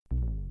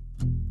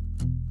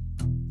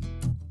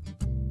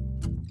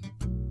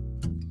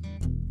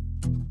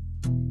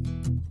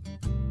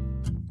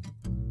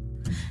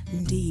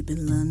deep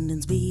in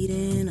London's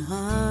beating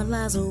heart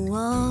lies a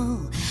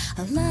wall.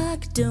 A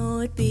locked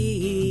door it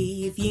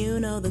be, if you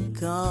know the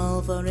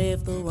call. For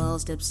if the wall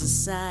steps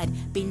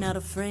aside, be not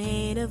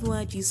afraid of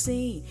what you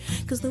see,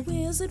 'cause the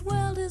wizard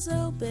world is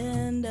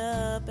opened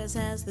up, as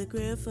has the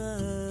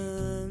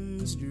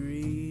Griffin's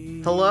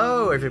dream.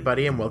 Hello,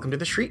 everybody, and welcome to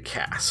the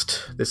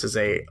Shriekcast. This is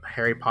a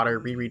Harry Potter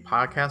reread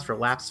podcast for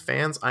lapsed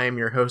fans. I am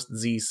your host,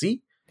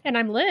 ZC. And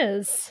I'm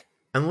Liz.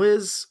 And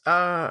Liz,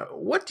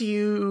 what do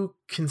you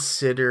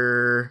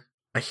consider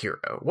a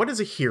hero? What is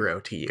a hero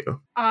to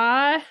you?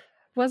 I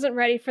wasn't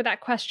ready for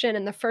that question,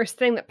 and the first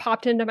thing that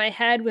popped into my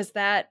head was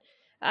that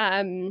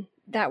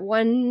that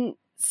one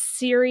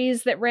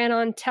series that ran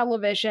on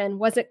television.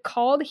 Was it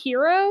called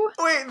Hero?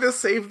 Wait, the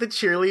Save the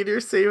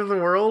Cheerleader, Save the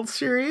World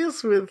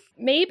series with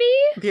Maybe?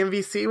 the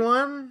MVC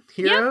one?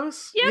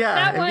 Heroes? Yep,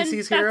 yeah, that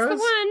MVC's one. Heroes? That's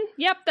the one.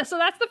 Yep, so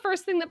that's the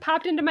first thing that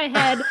popped into my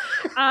head.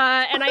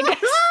 And I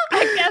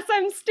guess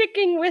I'm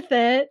sticking with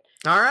it.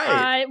 All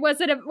right.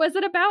 Was it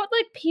about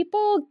like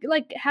people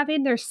like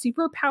having their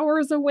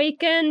superpowers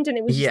awakened, and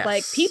it was just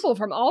like people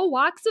from all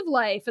walks of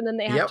life, and then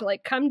they have to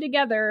like come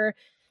together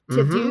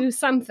to do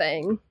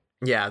something.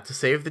 Yeah, to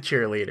save the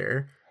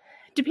cheerleader.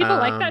 Do people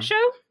like that show?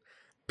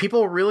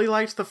 People really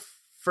liked the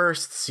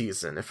first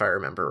season, if I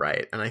remember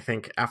right, and I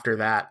think after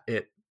that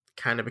it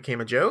kind of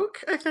became a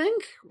joke. I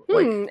think.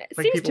 It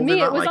seems to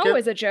me it was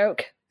always a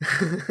joke.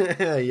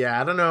 Yeah,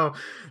 I don't know.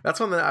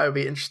 That's one that I would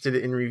be interested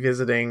in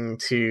revisiting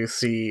to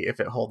see if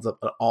it holds up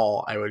at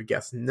all. I would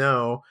guess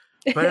no,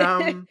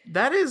 but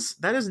that is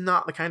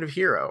not the kind of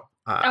hero.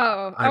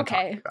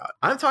 Okay.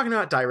 I'm talking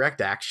about direct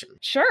action.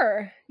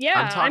 Sure.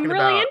 Yeah, I'm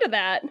really into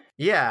that.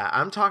 Yeah,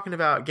 I'm talking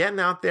about getting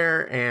out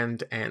there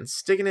and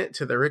sticking it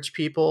to the rich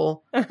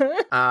people,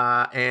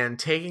 and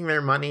taking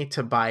their money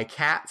to buy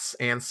cats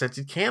and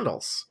scented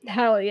candles.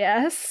 Hell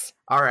yes.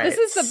 All right.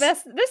 This is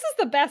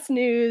the best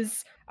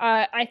news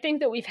I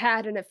think that we've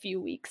had in a few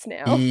weeks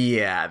now.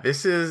 Yeah,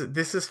 this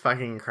is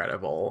fucking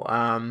incredible.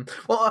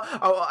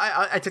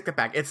 I took that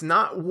back. It's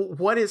not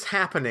what is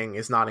happening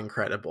is not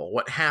incredible.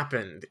 What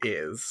happened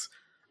is.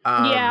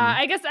 Yeah,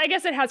 I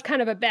guess it has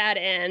kind of a bad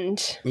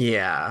end.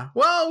 Yeah.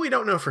 Well, we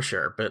don't know for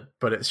sure, but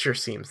it sure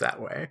seems that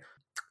way.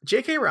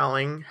 J.K.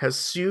 Rowling has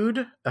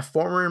sued a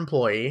former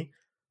employee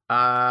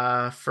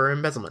for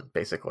embezzlement,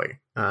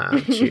 basically.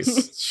 Her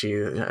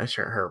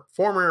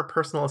former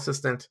personal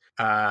assistant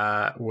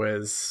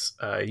was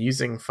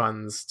using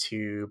funds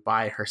to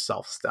buy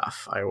herself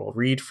stuff. I will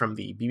read from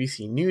the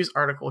BBC News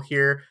article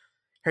here.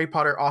 Harry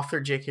Potter author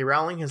J.K.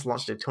 Rowling has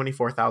launched a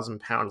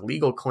 £24,000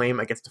 legal claim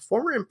against a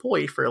former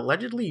employee for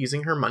allegedly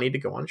using her money to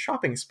go on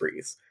shopping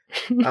sprees.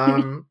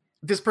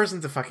 This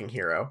person's a fucking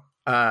hero.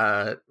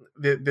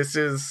 This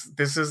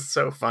is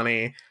so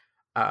funny.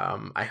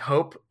 I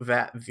hope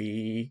that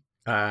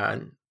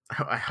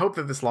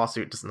this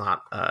lawsuit does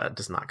not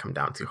come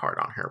down too hard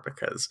on her,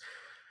 because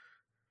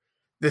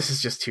this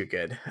is just too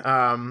good.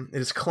 It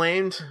is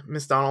claimed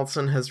Miss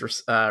Donaldson has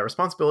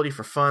responsibility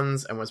for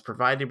funds and was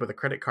provided with a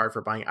credit card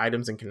for buying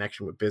items in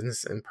connection with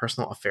business and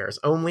personal affairs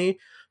only.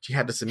 She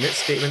had to submit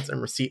statements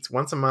and receipts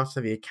once a month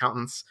to the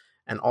accountants,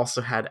 and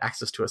also had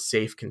access to a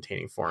safe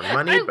containing foreign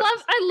money. I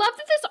love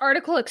that this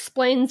article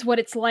explains what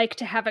it's like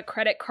to have a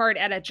credit card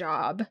at a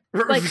job.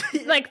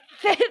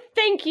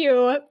 Thank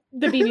you,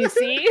 the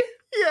BBC.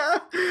 Yeah.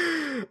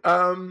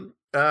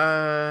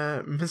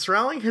 Miss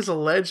Rowling has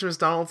alleged Miss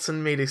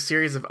Donaldson made a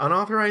series of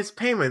unauthorized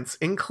payments,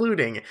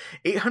 including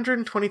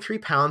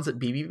 £823 at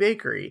BB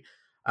Bakery,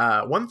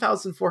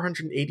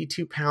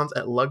 £1,482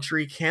 at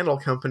luxury candle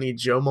company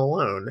Jo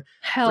Malone,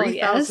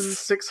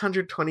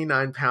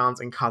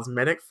 £3,629 in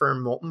cosmetic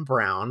firm Molton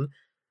Brown,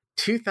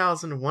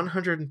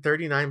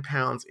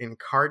 £2,139 in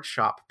card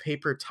shop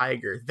Paper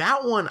Tiger.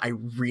 That one I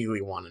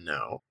really want to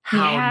know.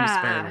 How do you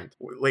spend?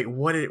 Like,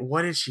 what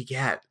did she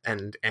get?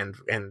 And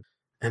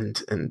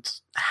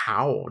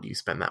how do you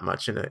spend that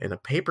much in a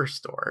paper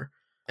store?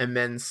 And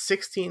then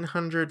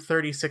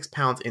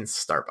 £1,636 in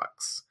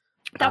Starbucks.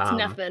 That's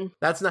nothing.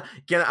 That's not.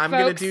 Again, I'm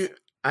gonna do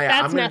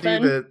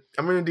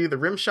the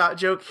rim shot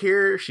joke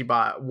here. She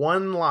bought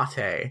one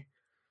latte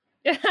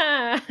and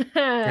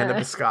a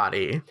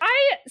biscotti.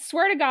 I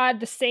swear to God,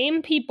 the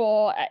same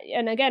people,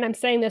 and again, I'm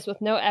saying this with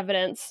no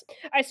evidence,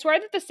 I swear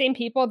that the same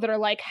people that are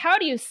like, how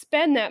do you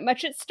spend that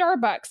much at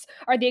Starbucks,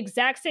 are the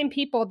exact same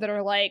people that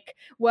are like,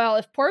 well,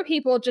 if poor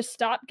people just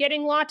stopped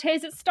getting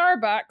lattes at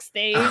Starbucks,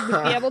 they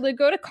would be able to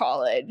go to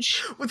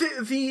college. Well,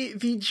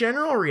 the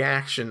general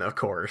reaction, of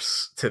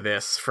course, to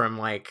this from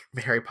like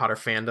the Harry Potter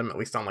fandom, at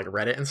least on like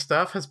Reddit and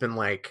stuff, has been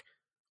like,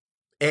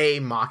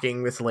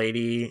 mocking this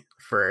lady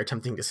for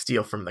attempting to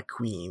steal from the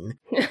queen,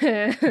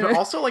 but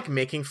also like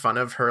making fun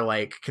of her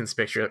like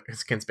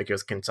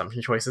conspicuous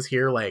consumption choices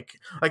here. Like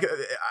I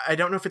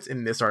don't know if it's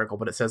in this article,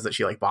 but it says that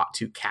she like bought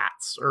 2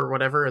 cats or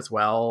whatever as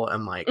well,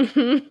 and like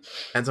and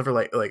so for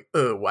like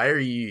oh, why are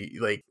you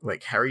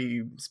like how are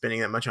you spending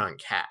that much on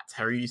cats?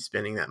 How are you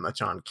spending that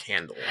much on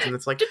candles? And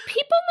it's like, do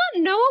people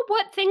not know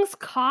what things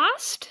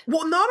cost?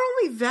 Well, not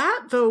only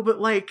that though,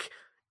 but like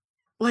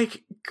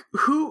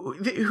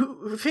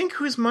think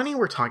whose money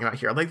we're talking about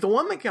here? Like, the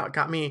one that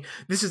got me.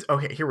 This is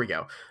okay. Here we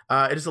go.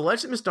 It is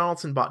alleged that Miss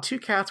Donaldson bought 2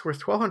 cats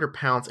worth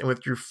 £1,200 and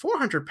withdrew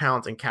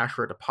 £400 in cash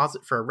for a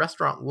deposit for a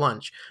restaurant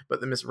lunch,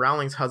 but that Miss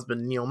Rowling's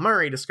husband Neil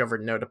Murray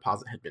discovered no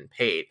deposit had been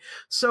paid.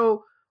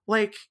 So,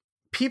 like,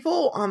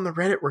 people on the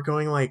Reddit were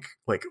going like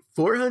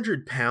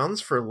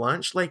 £400 for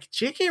lunch. Like,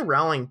 J.K.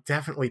 Rowling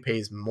definitely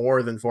pays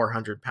more than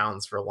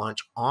 £400 for lunch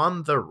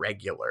on the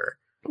regular.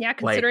 Yeah,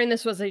 considering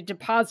this was a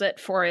deposit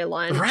for a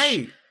lunch.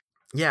 Right.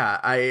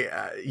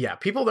 Yeah,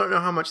 people don't know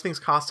how much things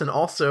cost, and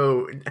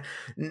also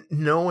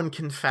no one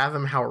can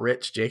fathom how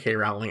rich J.K.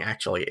 Rowling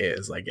actually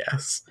is, I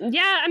guess.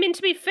 Yeah, I mean,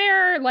 to be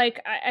fair,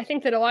 like, I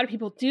think that a lot of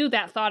people do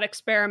that thought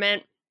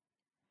experiment,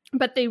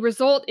 but the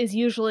result is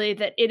usually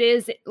that it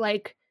is,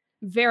 like,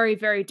 very,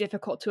 very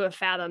difficult to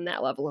fathom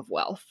that level of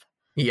wealth.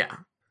 Yeah.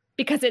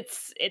 Because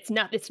it's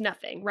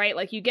nothing, right?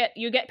 Like, you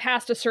get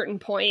past a certain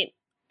point,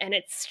 and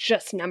it's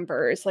just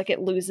numbers. Like, it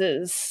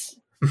loses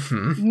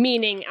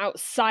meaning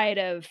outside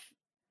of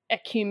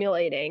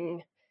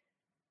accumulating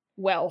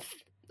wealth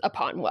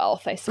upon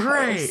wealth, I suppose.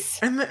 Right.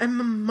 And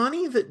the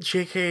money that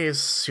JK is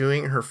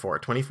suing her for,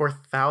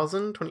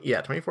 24,000,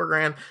 24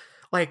 grand.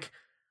 Like,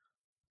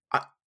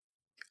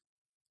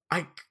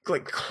 I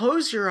like,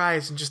 close your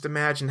eyes and just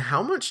imagine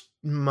how much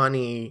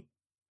money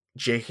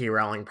J.K.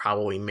 Rowling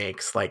probably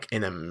makes, like,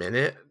 in a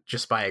minute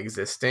just by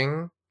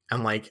existing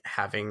and, like,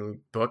 having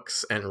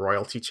books and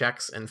royalty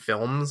checks and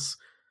films,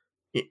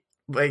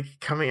 like,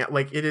 coming out.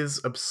 Like, it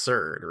is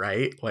absurd,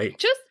 right? Like,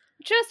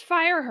 just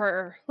fire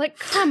her. Like,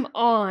 come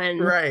on.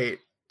 Right.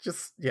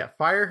 Just,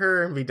 fire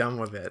her and be done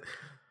with it.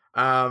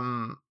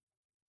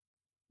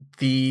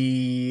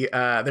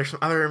 There's some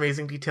other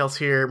amazing details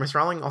here. Miss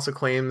Rowling also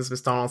claims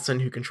Miss Donaldson,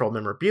 who controlled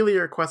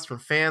memorabilia requests from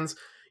fans,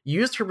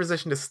 used her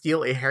position to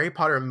steal a Harry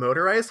Potter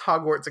motorized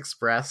Hogwarts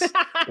Express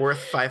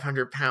worth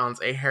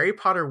 £500, a Harry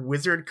Potter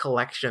wizard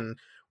collection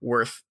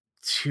worth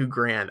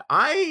 $2,000.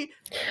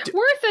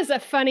 Worth is a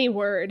funny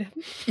word.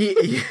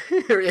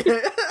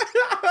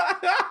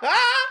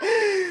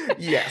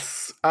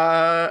 Yes.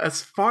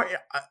 As far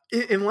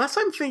unless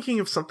I'm thinking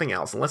of something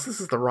else, unless this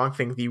is the wrong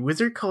thing, the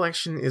wizard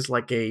collection is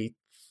like a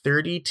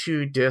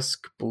 32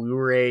 disc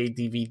Blu-ray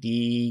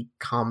DVD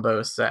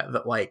combo set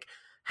that, like,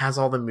 has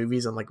all the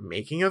movies and, like,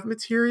 making of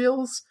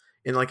materials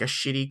in, like, a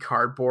shitty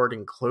cardboard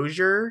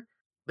enclosure.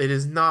 It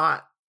is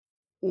not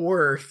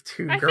worth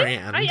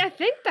 $2,000. I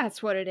think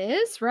that's what it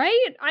is,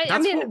 right? I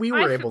mean, what we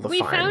were able to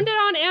find. We found it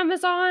on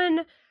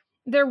Amazon.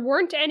 There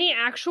weren't any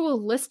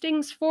actual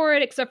listings for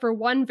it except for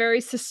one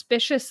very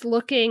suspicious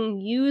looking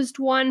used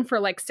one for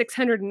like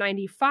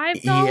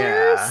 $695.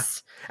 Yeah.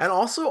 And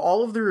also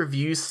all of the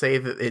reviews say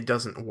that it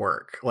doesn't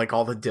work. Like,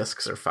 all the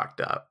discs are fucked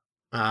up.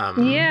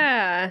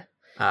 Yeah.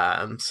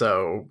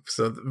 So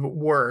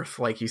worth,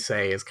 like you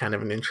say, is kind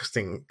of an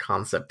interesting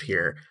concept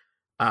here.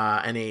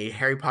 And a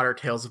Harry Potter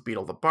Tales of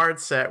Beedle the Bard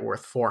set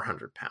worth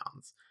 £400.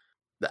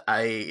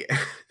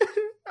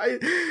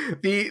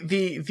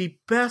 The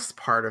best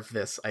part of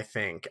this, I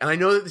think, and I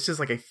know that this is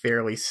like a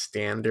fairly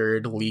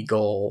standard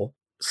legal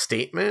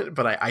statement,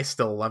 but I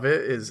still love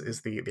it,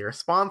 is the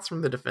response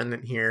from the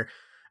defendant here,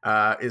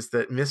 is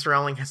that Miss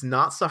Rowling has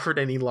not suffered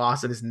any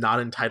loss and is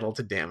not entitled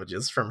to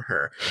damages from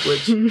her,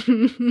 which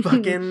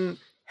fucking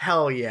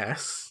hell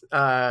yes.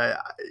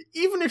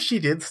 Even if she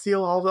did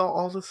steal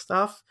all the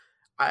stuff,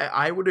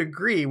 I would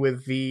agree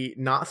with the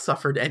not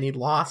suffered any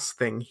loss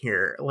thing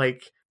here.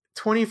 Like,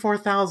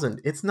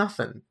 24,000, it's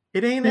nothing.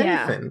 It ain't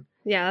anything.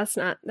 Yeah,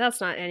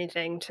 that's not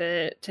anything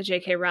to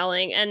J.K.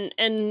 Rowling.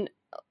 And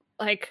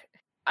like,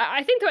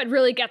 I think what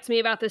really gets me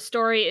about this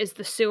story is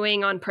the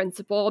suing on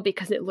principle,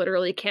 because it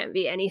literally can't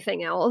be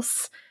anything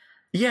else.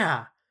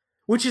 Yeah.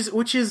 Which is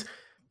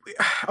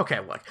okay,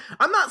 look.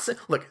 I'm not saying,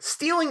 look,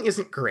 stealing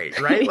isn't great,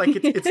 right? Like,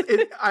 I'm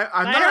not,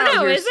 I don't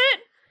know, is it?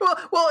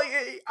 Well,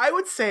 I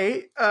would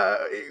say,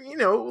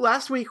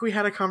 last week we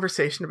had a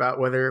conversation about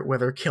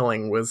whether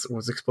killing was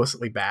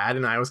explicitly bad,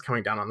 and I was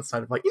coming down on the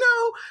side of, like,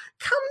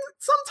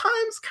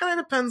 sometimes kind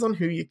of depends on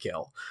who you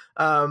kill.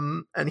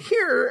 And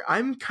here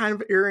I'm kind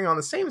of erring on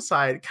the same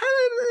side. Kind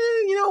of,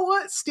 you know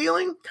what?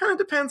 Stealing kind of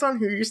depends on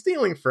who you're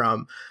stealing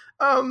from.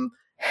 And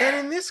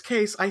in this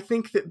case, I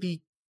think that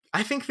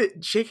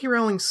J.K.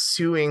 Rowling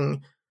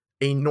suing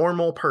a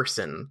normal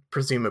person,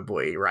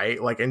 presumably,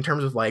 right? Like, in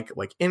terms of like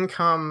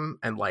income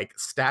and like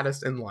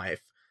status in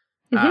life,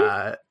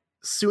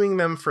 suing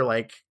them for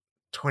like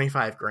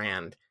 25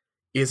 grand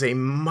is a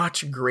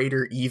much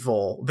greater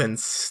evil than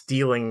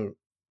stealing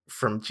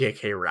from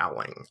J.K.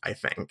 Rowling, I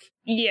think.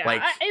 Yeah, I'm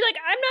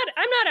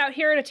not out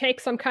here to take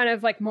some kind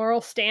of like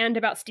moral stand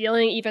about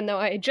stealing, even though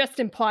I just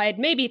implied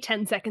maybe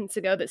 10 seconds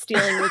ago that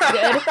stealing was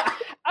good.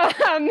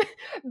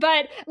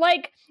 But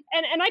like,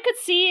 and I could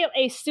see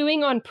a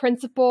suing on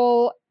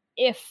principle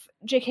if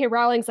J.K.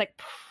 Rowling's like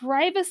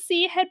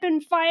privacy had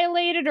been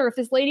violated, or if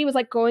this lady was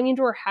like going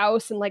into her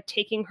house and like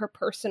taking her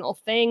personal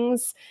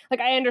things. Like,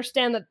 I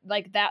understand that,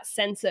 like, that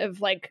sense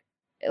of like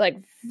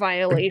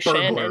violation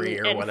burglary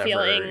or and whatever.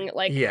 feeling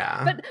like,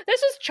 yeah. But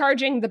this is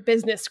charging the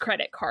business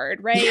credit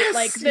card, right? Yes,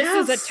 like this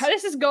yes.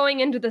 this is going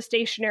into the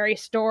stationery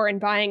store and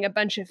buying a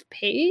bunch of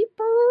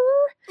paper.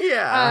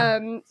 Yeah.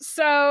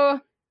 So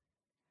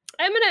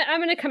I'm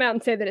gonna come out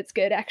and say that it's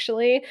good.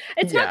 Actually,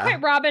 it's not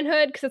quite Robin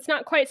Hood because it's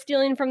not quite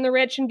stealing from the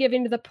rich and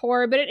giving to the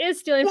poor, but it is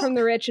stealing from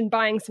the rich and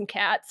buying some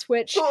cats,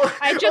 which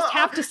I just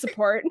have to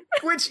support.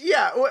 Which,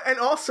 yeah, and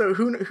also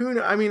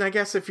who? I mean, I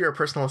guess if you're a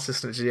personal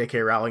assistant to J.K.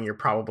 Rowling, you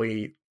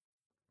probably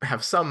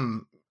have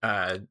some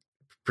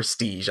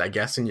prestige, I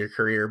guess, in your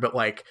career. But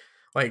like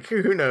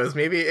who knows?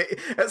 Maybe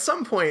at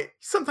some point,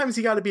 sometimes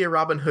you got to be a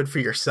Robin Hood for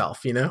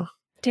yourself, you know?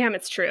 Damn,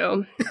 it's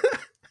true.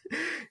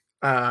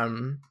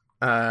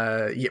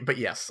 Yeah, but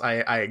yes,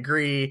 I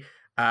agree.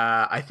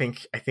 I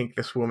think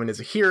this woman is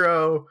a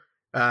hero.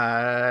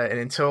 And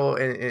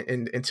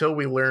until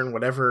we learn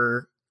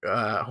whatever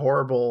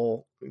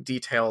horrible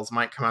details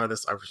might come out of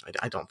this,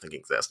 I don't think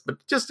exist. But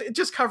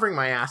just covering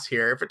my ass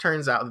here, if it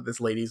turns out that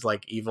this lady's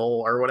like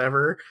evil or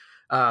whatever.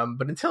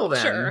 But until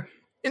then,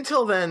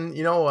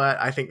 you know what?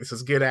 I think this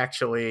is good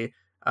actually,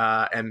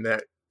 and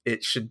that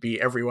it should be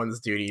everyone's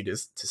duty to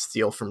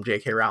steal from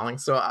J.K. Rowling.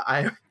 So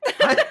I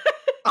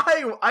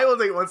will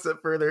take it one step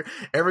further.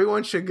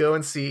 Everyone should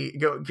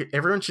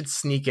everyone should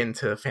sneak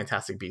into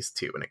Fantastic Beasts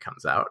 2 when it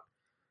comes out.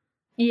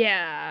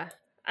 Yeah.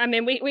 I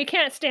mean, we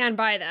can't stand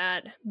by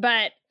that,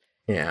 but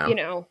yeah, you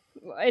know,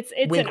 it's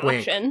wink, an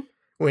option.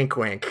 Wink,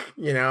 wink,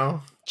 you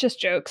know? Just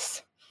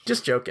jokes.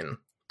 Just joking.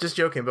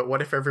 But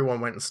what if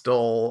everyone went and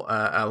stole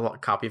a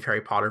copy of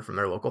Harry Potter from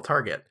their local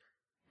Target?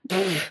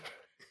 Does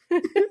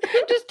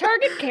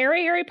Target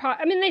carry Harry Potter?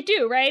 I mean, they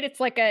do, right?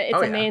 It's like a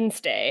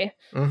mainstay.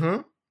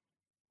 Mm-hmm.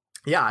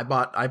 Yeah,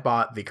 I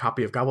bought the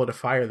copy of Goblet of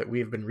Fire that we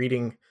have been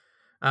reading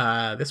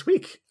this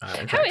week.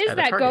 How is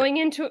that going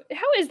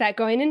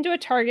into a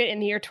Target in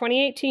the year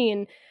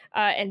 2018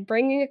 and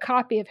bringing a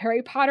copy of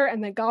Harry Potter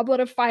and the Goblet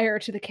of Fire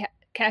to the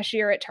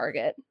cashier at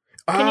Target?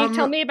 Can you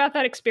tell me about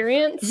that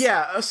experience?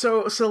 Yeah,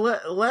 so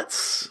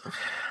let's.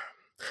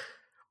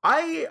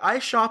 I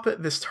shop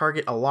at this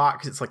Target a lot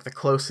because it's like the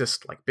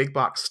closest like big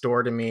box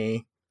store to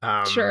me.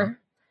 Sure.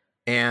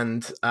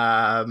 And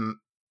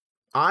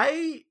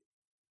I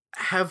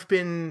have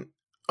been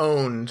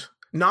owned,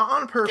 not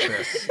on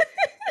purpose,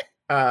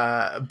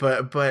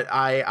 but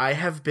I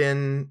have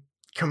been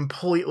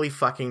completely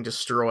fucking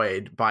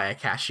destroyed by a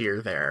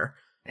cashier there.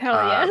 Hell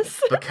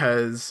yes.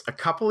 Because a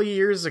couple of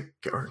years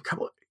ago,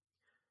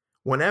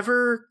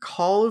 whenever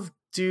Call of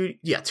Duty,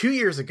 2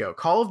 years ago,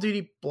 Call of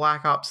Duty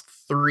Black Ops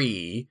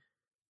 3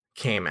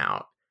 came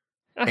out,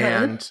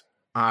 and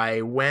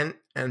I went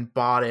and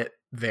bought it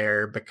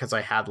there because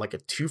I had like a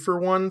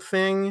 2-for-1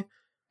 thing.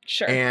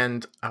 Sure.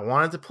 And I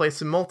wanted to play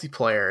some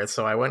multiplayer,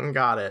 so I went and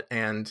got it.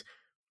 And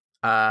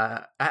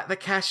at the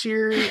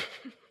cashier,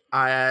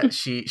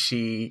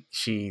 she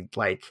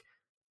like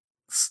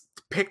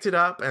picked it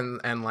up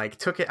and like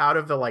took it out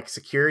of the like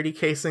security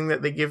casing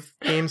that they give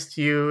games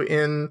to you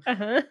in.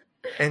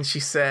 And she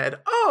said,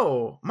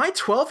 "Oh, my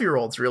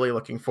 12-year-old's really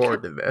looking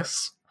forward to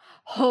this."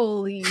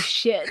 Holy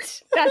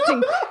shit. That's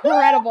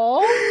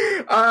incredible.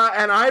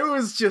 And I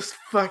was just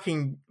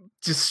fucking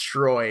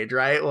destroyed,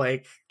 right?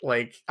 Like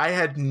I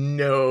had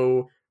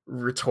no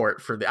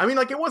retort for that. I mean,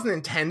 like, it wasn't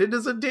intended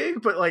as a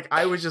dig, but like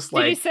I was just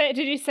like, did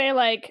you say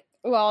like,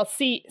 well,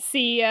 see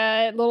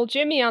little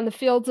Jimmy on the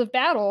fields of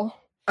battle?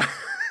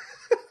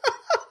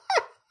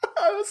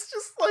 I was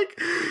just like,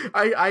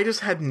 I just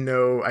had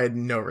no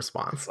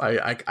response.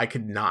 I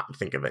could not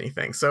think of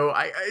anything. So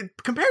I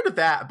compared to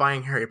that,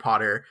 buying Harry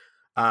Potter,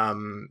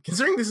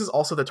 considering this is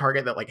also the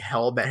Target that like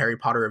held that Harry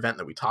Potter event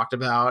that we talked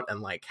about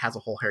and like has a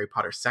whole Harry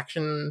Potter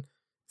section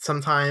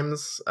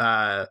sometimes,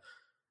 I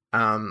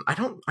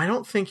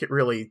don't think it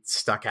really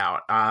stuck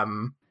out.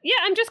 Yeah,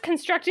 I'm just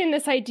constructing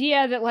this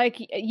idea that like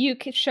you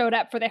showed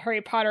up for the Harry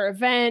Potter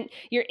event,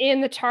 you're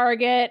in the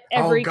Target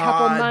every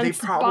couple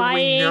months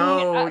buying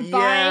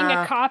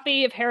a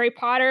copy of Harry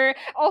Potter.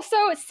 Also,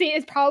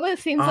 it probably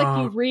seems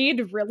like you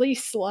read really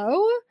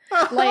slow.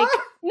 Like,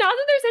 not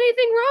that there's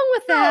anything wrong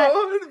with that,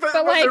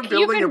 but like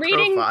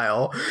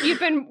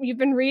you've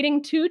been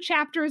reading 2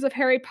 chapters of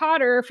Harry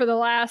Potter for the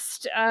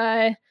last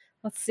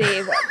let's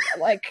see,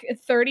 like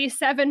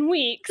 37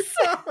 weeks.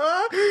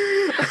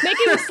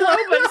 Making slow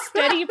but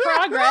steady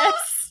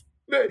progress.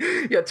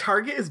 Yeah,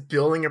 Target is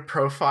building a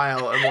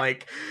profile, and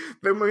like,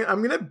 I'm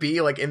gonna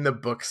be like in the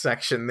book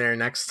section there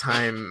next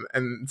time,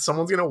 and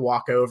someone's gonna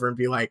walk over and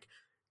be like,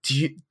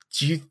 "Do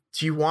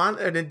you want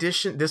an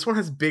edition? This one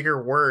has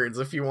bigger words.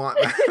 If you want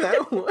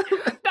that one." I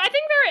think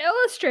there are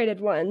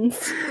illustrated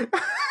ones.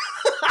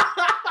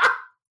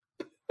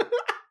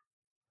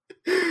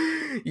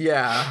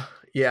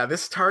 Yeah,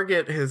 this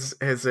Target is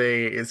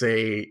a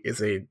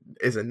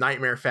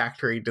nightmare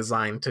factory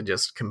designed to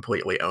just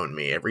completely own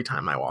me every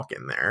time I walk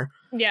in there.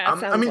 Yeah,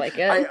 sounds like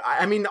it.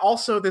 I mean,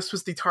 also, this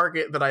was the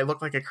Target that I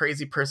looked like a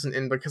crazy person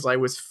in because I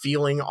was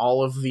feeling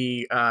all of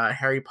the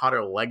Harry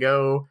Potter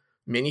Lego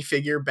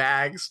minifigure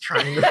bags,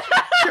 trying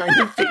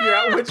to figure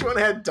out which one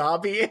had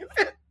Dobby in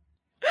it.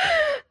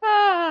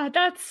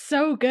 That's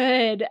so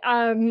good.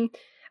 I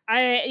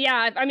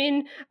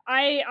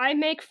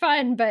make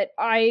fun, but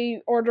I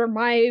order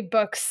my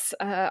books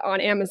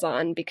on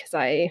Amazon because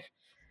I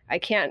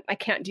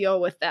can't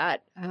deal with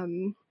that.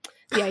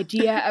 The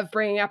idea of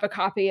bringing up a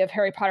copy of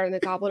Harry Potter and the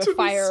Goblet of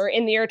Fire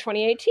in the year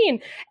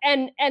 2018,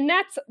 and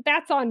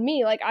that's on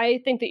me. Like, I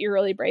think that you're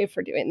really brave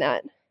for doing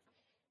that.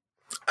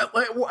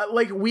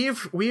 Like we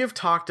have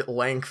talked at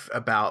length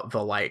about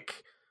the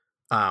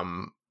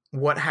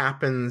what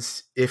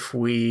happens if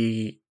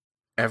we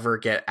ever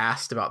get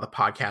asked about the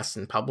podcast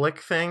in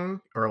public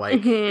thing, or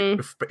like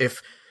if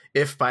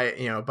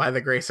by by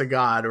the grace of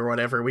God or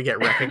whatever we get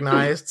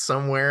recognized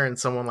somewhere, and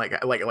someone like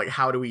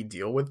how do we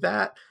deal with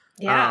that?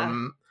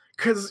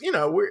 Because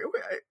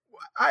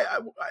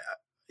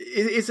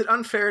is it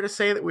unfair to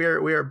say that we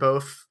are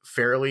both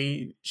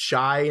fairly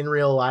shy in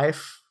real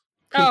life?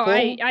 People? Oh,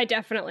 I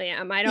definitely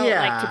am. I don't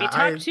like to be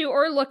talked to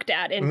or looked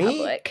at in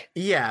public.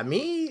 Yeah,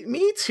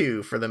 me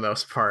too, for the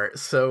most part.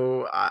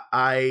 So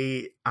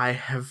I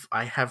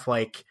have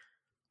like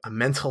a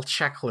mental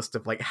checklist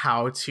of like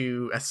how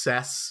to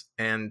assess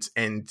and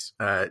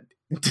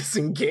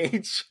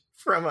disengage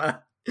from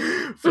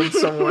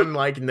someone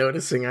like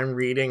noticing I'm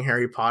reading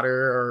Harry Potter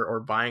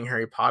or buying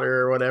Harry Potter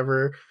or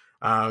whatever.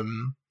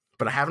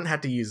 But I haven't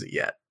had to use it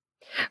yet.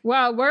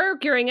 Well, we're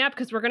gearing up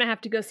because we're going to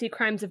have to go see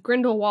Crimes of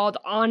Grindelwald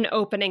on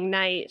opening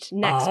night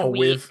next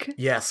week.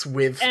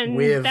 With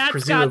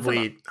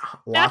presumably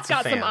lots of fans.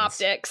 That's got some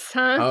optics,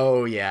 huh?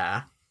 Oh,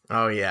 yeah.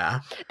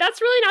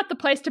 That's really not the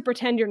place to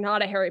pretend you're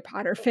not a Harry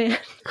Potter fan,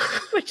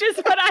 which is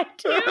what I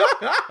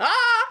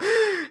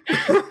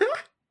do.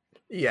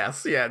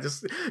 Yes, yeah.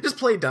 Just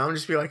play dumb.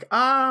 Just be like,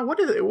 what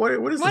is it? What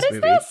is this movie? What is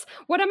this?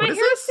 What am I here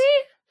to see?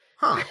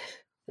 Huh?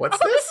 What's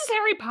this? This is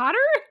Harry Potter?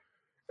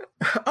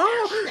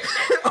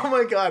 Oh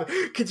my God.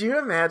 Could you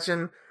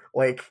imagine,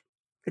 like,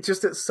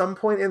 just at some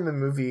point in the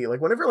movie, like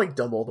whenever like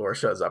Dumbledore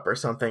shows up or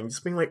something,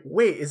 just being like,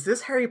 wait, is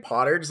this Harry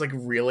Potter? Just like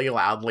really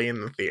loudly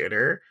in the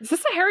theater. Is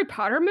this a Harry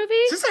Potter movie?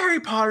 Is this a Harry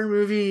Potter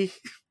movie?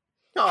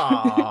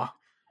 Aw.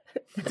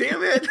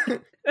 Damn it.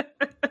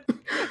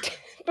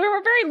 We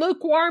were very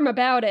lukewarm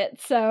about it,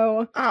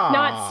 so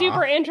not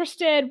super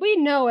interested. We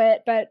know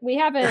it, but we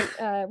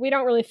haven't, we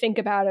don't really think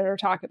about it or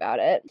talk about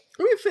it.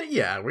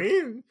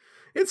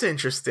 It's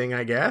interesting,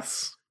 I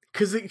guess,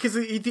 because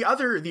the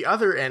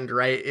other end,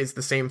 right, is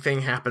the same thing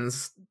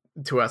happens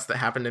to us that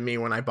happened to me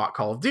when I bought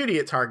Call of Duty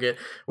at Target,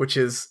 which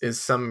is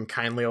some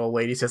kindly old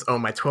lady says, "Oh,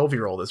 my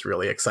 12-year-old is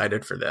really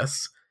excited for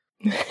this."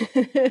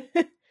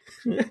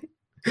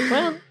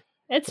 Well,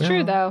 it's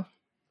true though.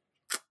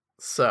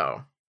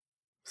 So,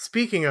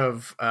 speaking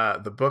of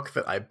the book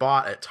that I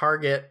bought at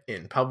Target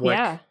in public,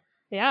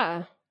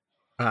 yeah.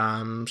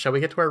 Shall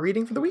we get to our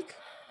reading for the week?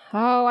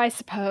 Oh, I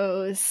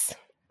suppose.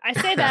 I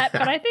say that,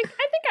 but I think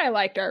I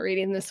liked our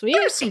reading this week.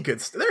 There's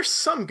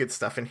some good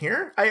stuff in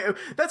here.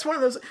 That's one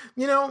of those,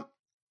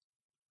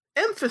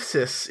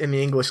 emphasis in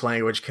the English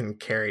language can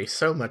carry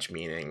so much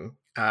meaning.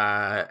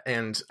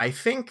 And I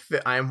think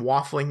that I'm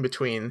waffling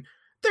between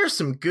there's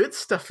some good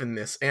stuff in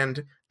this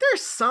and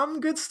there's some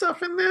good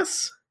stuff in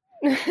this.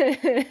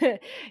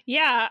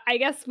 Yeah, I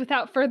guess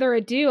without further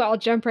ado, I'll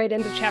jump right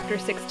into chapter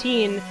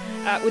 16,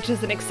 which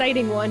is an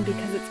exciting one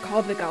because it's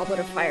called The Goblet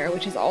of Fire,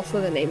 which is also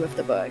the name of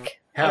the book.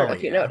 I don't know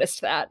if you noticed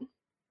that.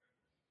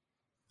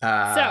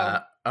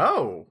 Yeah,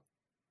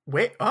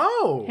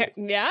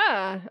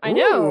 I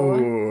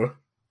know.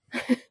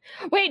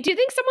 Wait, do you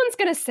think someone's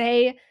going to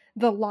say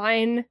the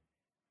line,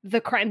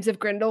 "The Crimes of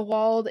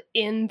Grindelwald"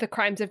 in the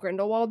Crimes of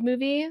Grindelwald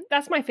movie?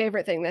 That's my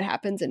favorite thing that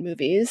happens in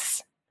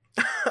movies.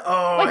 Do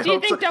you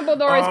think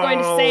Dumbledore is going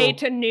to say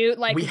to Newt,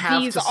 like,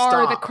 these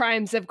are the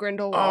crimes of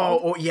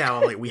Grindelwald?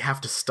 Like, we have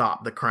to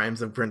stop the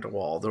crimes of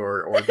Grindelwald,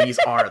 or these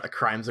are the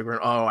crimes of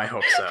Grindelwald. Oh, I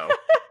hope so.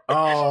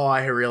 Oh,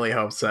 I really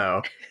hope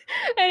so.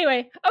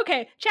 Anyway,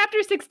 okay,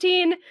 chapter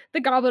 16, The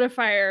Goblet of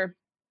Fire.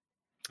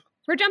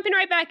 We're jumping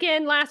right back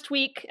in. Last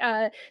week,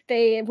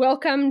 they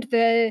welcomed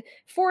the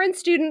foreign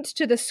student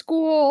to the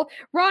school.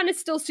 Ron is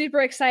still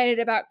super excited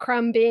about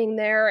Krum being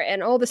there,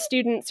 and all the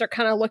students are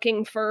kind of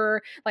looking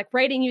for like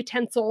writing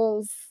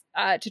utensils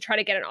to try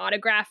to get an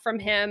autograph from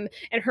him.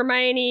 And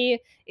Hermione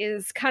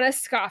is kind of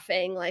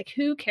scoffing, like,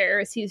 who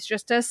cares? He's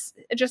just a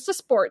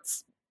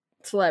sports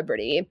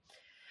celebrity.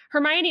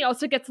 Hermione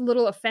also gets a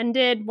little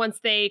offended once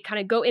they kind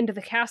of go into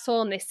the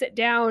castle and they sit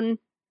down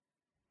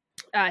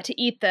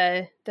to eat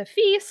the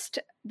feast,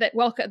 the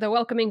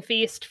welcoming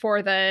feast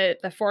for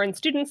the foreign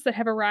students that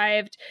have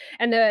arrived.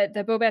 And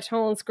the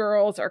Beauxbatons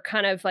girls are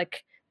kind of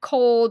like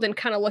cold and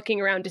kind of looking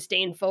around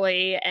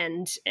disdainfully,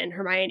 and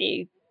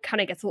Hermione kind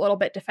of gets a little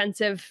bit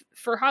defensive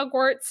for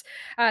Hogwarts.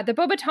 The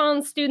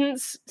Beauxbaton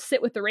students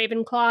sit with the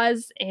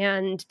Ravenclaws,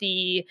 and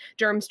the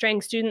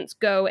Durmstrang students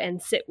go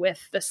and sit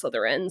with the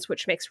Slytherins,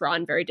 which makes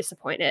Ron very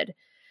disappointed.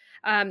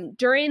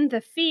 During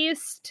the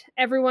feast,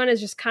 everyone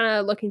is just kind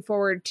of looking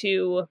forward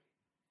to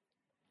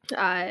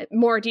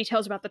more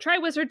details about the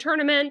Triwizard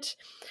Tournament,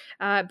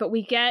 but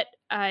we get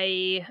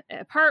a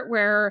part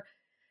where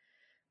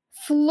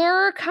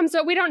Fleur comes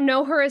up. We don't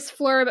know her as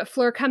Fleur, but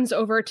Fleur comes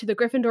over to the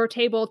Gryffindor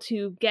table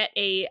to get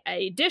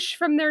a dish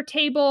from their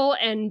table,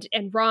 and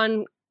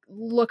Ron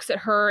looks at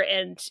her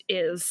and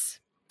is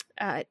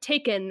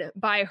taken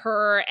by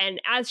her.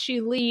 And as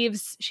she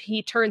leaves,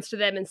 he turns to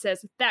them and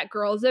says, "That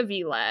girl's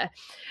Avila."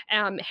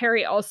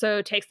 Harry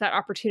also takes that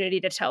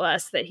opportunity to tell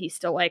us that he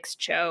still likes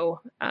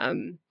Cho,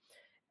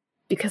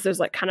 because there's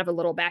like kind of a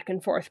little back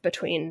and forth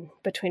between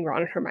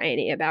Ron and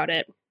Hermione about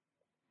it.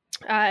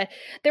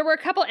 There were a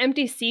couple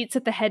empty seats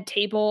at the head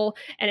table,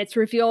 and it's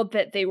revealed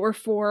that they were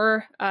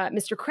for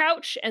Mr.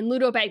 Crouch and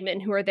Ludo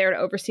Bagman, who are there to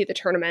oversee the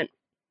tournament.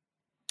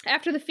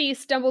 After the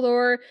feast,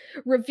 Dumbledore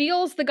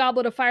reveals the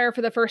Goblet of Fire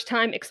for the first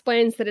time,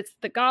 explains that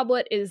the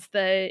goblet is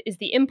the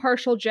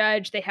impartial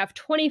judge. They have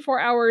 24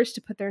 hours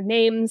to put their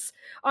names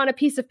on a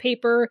piece of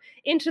paper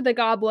into the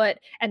goblet,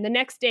 and the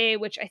next day,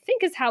 which I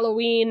think is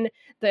Halloween,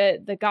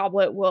 the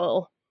goblet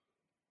will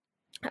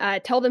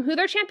tell them who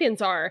their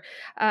champions are.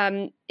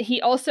 He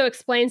also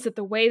explains that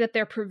the way that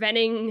they're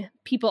preventing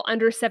people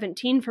under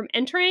 17 from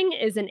entering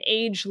is an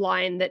age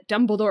line that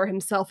Dumbledore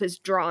himself is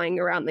drawing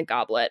around the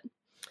goblet.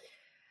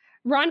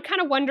 Ron kind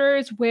of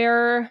wonders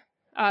where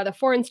the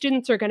foreign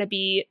students are going to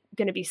be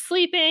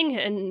sleeping,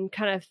 and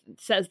kind of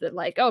says that,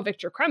 like, oh,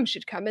 Victor Crumb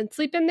should come and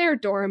sleep in their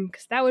dorm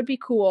because that would be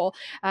cool.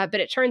 But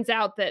it turns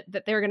out that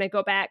they're going to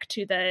go back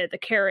to the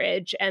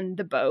carriage and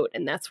the boat,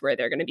 and that's where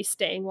they're going to be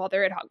staying while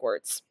they're at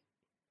Hogwarts.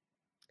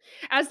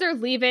 As they're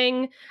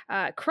leaving,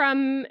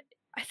 Crumb,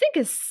 I think,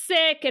 is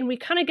sick, and we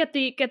kind of get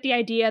the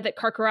idea that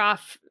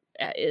Karkaroff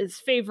is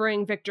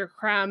favoring Victor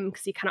Crumb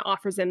because he kind of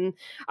offers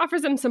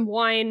him some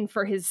wine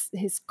for his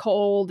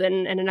cold,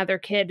 and another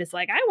kid is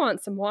like, "I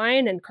want some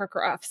wine," and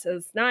Karkaroff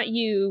says, "Not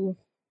you,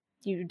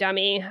 you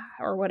dummy,"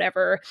 or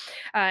whatever.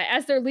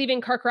 As they're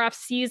leaving, Karkaroff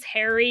sees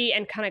Harry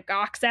and kind of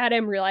gawks at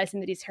him, realizing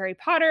that he's Harry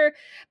Potter,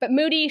 but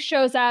Moody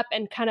shows up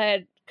and kind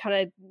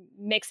of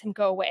makes him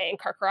go away. And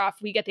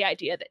Karkaroff, we get the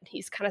idea that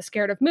he's kind of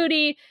scared of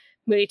Moody.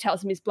 Moody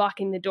tells him he's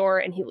blocking the door,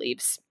 and he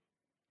leaves.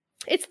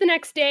 It's the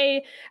next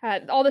day.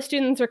 All the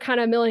students are kind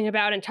of milling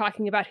about and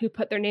talking about who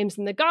put their names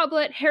in the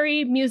goblet.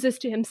 Harry muses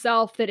to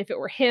himself that if it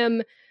were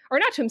him, or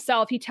not to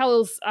himself, he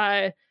tells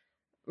Ron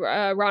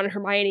and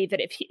Hermione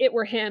that if it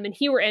were him and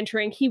he were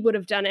entering, he would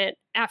have done it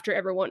after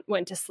everyone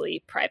went to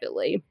sleep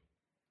privately.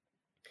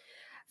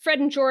 Fred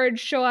and George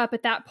show up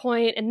at that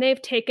point, and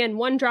they've taken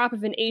one drop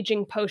of an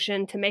aging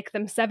potion to make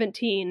them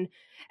 17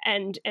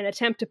 and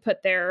attempt to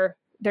put their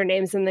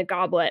names in the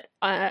goblet.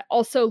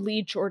 Also,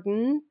 Lee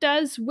Jordan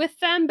does with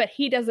them, but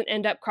he doesn't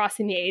end up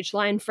crossing the age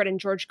line. Fred and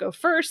George go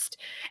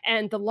first,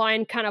 and the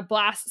line kind of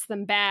blasts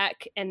them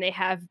back, and they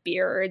have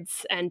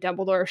beards, and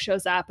Dumbledore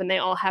shows up, and they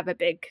all have a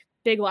big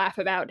laugh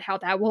about how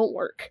that won't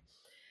work.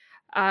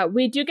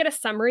 We do get a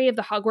summary of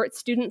the Hogwarts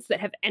students that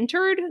have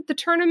entered the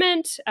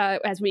tournament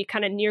as we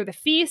kind of near the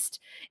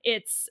feast.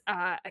 It's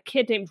a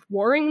kid named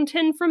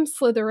Warrington from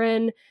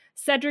Slytherin,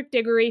 Cedric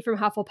Diggory from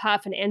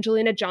Hufflepuff, and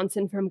Angelina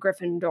Johnson from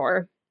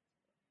Gryffindor.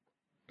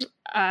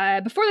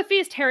 Before the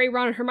feast, Harry,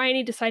 Ron, and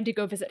Hermione decide to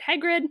go visit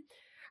Hagrid.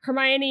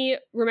 Hermione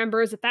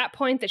remembers at that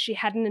point that she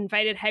hadn't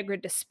invited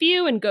Hagrid to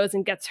Spew, and goes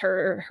and gets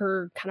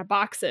her kind of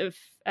box of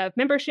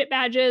membership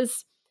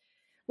badges.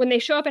 When they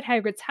show up at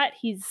Hagrid's hut,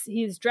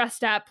 he's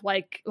dressed up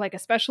like a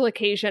special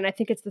occasion. I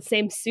think it's the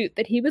same suit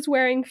that he was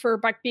wearing for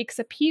Buckbeak's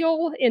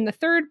appeal in the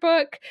third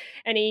book,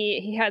 and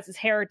he has his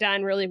hair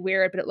done really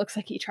weird, but it looks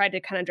like he tried to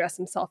kind of dress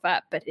himself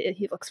up, but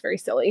he looks very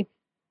silly.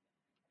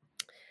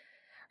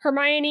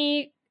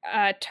 Hermione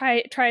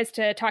tries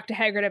to talk to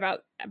Hagrid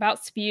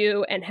about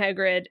Spew, and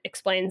Hagrid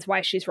explains why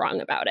she's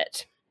wrong about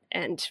it,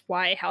 and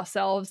why house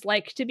elves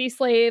like to be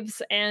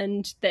slaves,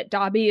 and that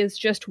Dobby is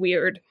just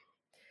weird.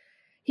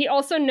 He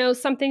also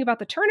knows something about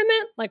the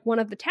tournament, like one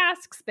of the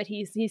tasks, but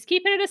he's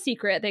keeping it a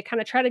secret. They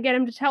kind of try to get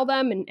him to tell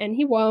them, and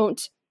he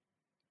won't.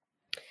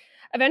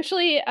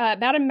 Eventually,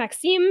 Madame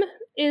Maxime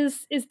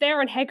is there,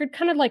 and Hagrid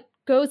kind of like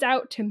goes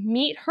out to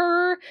meet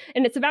her,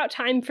 and it's about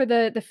time for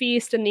the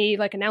feast and the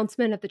like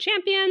announcement of the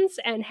champions,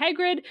 and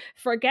Hagrid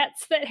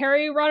forgets that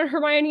Harry, Ron, and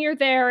Hermione are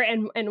there,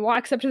 and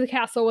walks up to the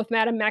castle with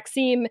Madame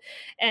Maxime,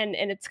 and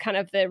it's kind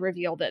of the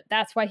reveal that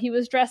that's why he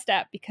was dressed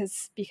up,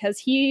 because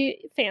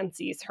he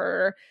fancies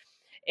her.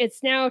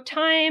 It's now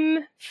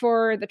time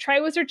for the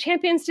Triwizard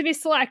Champions to be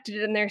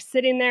selected, and they're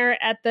sitting there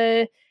in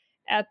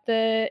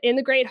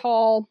the Great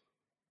Hall.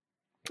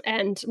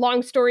 And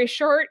long story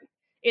short,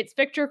 it's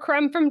Victor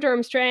Crumb from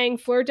Durmstrang,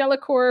 Fleur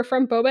Delacour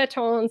from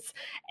Beauxbatons,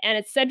 and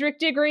it's Cedric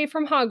Diggory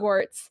from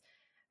Hogwarts.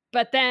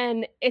 But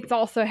then it's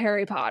also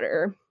Harry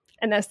Potter,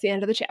 and that's the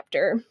end of the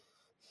chapter.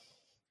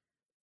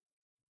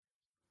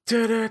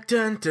 Dun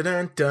dun dun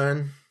dun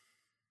dun.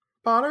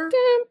 Potter?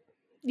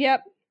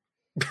 Yep.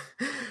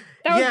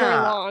 That was very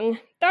long.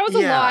 That was a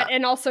lot,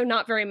 and also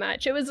not very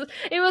much. It was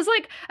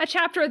like a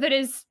chapter that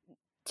is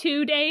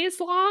 2 days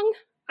long,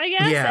 I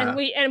guess,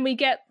 and we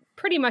get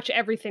pretty much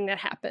everything that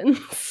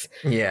happens.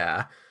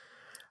 Yeah.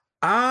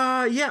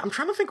 I'm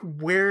trying to think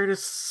where to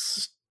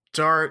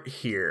start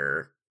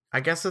here. I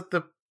guess at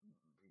the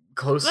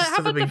closest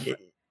to the beginning.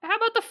 How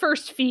about the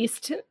first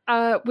feast,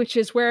 which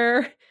is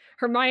where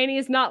Hermione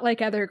is not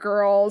like other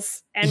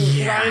girls, and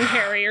Ron and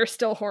Harry are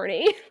still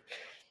horny.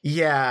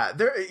 Yeah,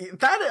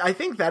 I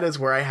think that is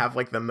where I have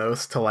like the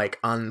most to like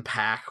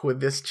unpack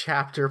with this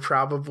chapter,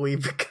 probably,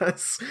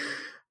 because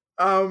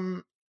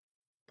I'm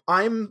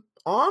on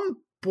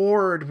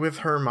board with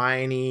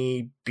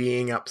Hermione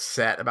being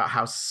upset about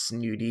how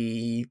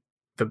snooty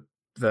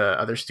the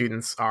other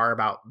students are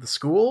about the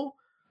school.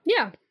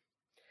 Yeah.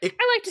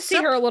 I like to see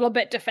her a little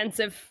bit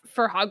defensive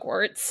for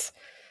Hogwarts.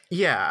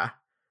 Yeah.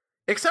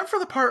 Except for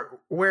the part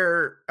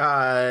where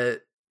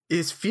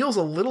feels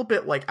a little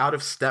bit like out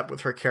of step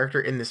with her character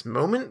in this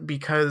moment,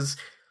 because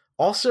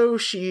also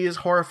she is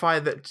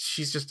horrified that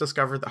she's just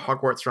discovered that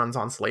Hogwarts runs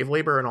on slave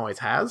labor and always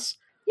has.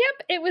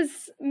 Yep, it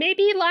was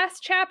maybe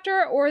last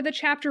chapter or the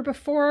chapter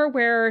before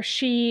where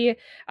she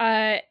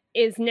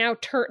is now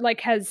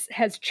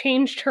has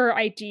changed her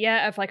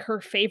idea of like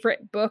her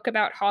favorite book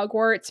about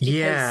Hogwarts,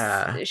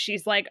 because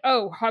she's like,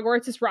 oh,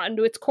 Hogwarts is rotten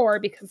to its core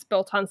because it's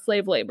built on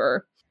slave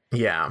labor.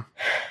 Yeah.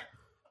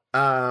 So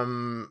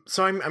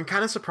I'm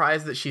kind of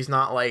surprised that she's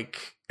not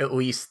like at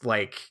least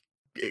like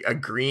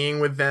agreeing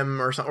with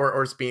them or something,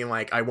 or being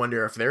like, I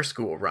wonder if their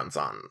school runs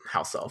on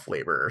house elf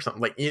labor or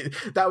something. Like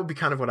that would be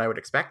kind of what I would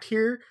expect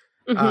here.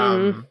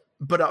 Mm-hmm.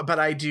 But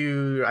I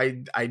do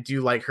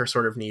like her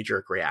sort of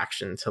knee-jerk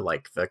reaction to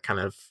like the kind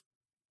of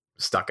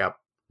stuck-up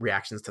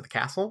reactions to the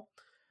castle.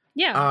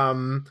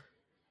 Yeah.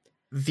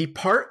 The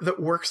part that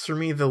works for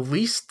me the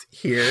least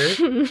here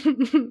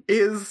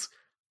is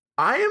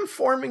I am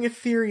forming a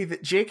theory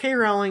that J.K.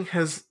 Rowling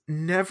has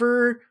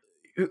never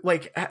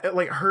like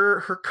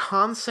her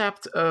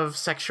concept of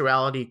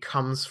sexuality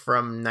comes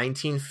from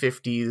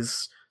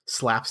 1950s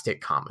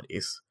slapstick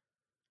comedies.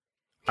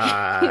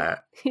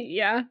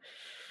 Yeah.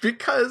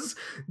 Because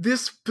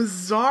this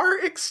bizarre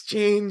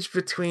exchange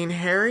between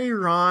Harry,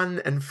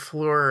 Ron, and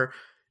Fleur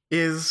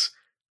is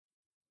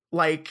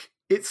like,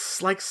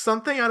 it's like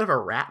something out of a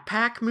Rat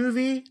Pack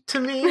movie to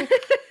me.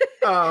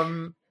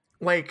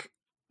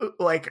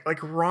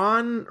 Like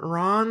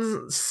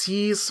Ron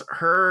sees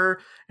her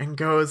and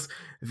goes,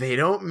 they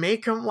don't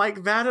make them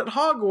like that at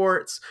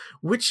Hogwarts,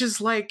 which is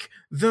like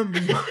the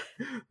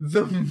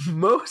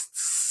most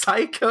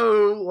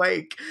psycho,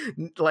 like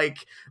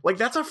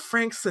that's a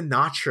Frank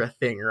Sinatra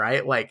thing,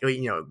 right? Like,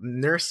 you know,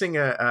 nursing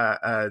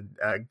a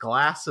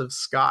glass of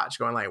scotch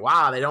going like,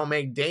 wow, they don't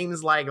make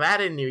dames like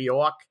that in New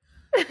York.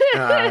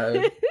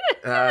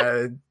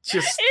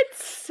 Just,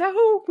 it's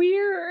so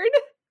weird.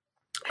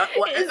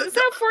 Is this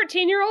how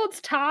 14-year-olds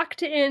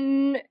talked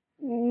in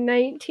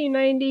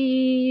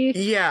 1990?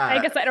 Yeah. I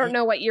guess I don't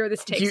know what year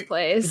this takes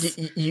place.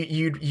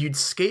 You'd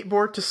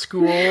skateboard to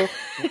school.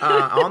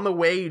 On the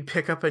way, you'd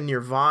pick up a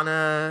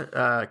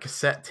Nirvana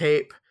cassette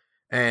tape,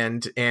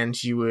 and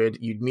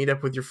you'd meet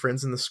up with your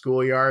friends in the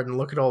schoolyard and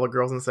look at all the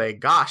girls and say,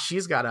 gosh,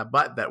 she's got a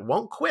butt that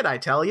won't quit, I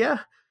tell ya.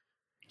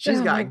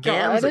 She's got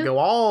gams that go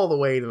all the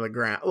way to the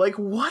ground. Like,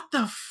 what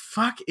the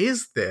fuck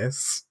is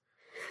this?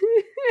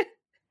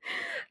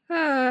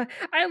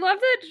 I love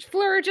that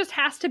Fleur just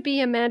has to be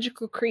a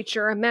magical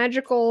creature, a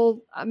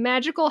magical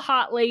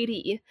hot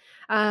lady.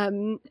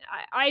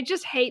 I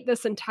just hate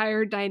this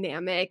entire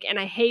dynamic, and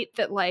I hate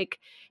that like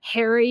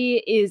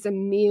Harry is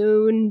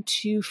immune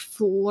to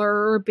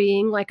Fleur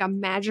being like a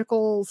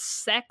magical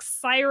sex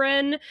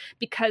siren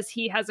because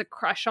he has a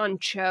crush on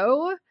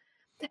Cho.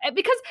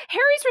 Because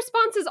Harry's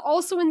response is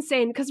also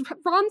insane, because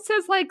Ron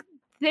says like,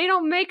 they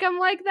don't make them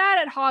like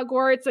that at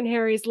Hogwarts, and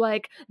Harry's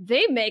like,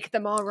 they make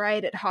them all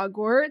right at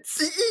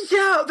Hogwarts.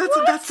 Yeah,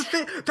 that's the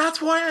thing.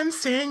 That's why I'm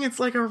saying it's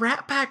like a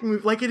Rat Pack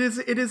movie. Like it is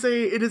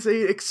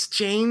a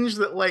exchange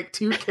that like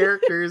two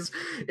characters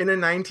in a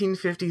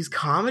 1950s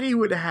comedy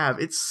would have.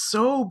 It's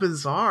so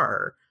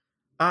bizarre.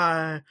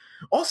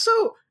 Also,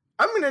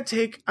 I'm gonna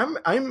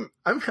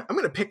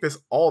pick this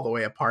all the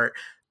way apart.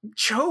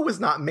 Cho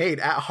was not made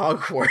at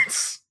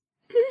Hogwarts.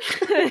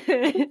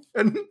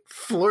 And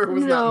Fleur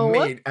was not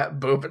made at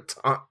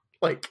Beauxbaton.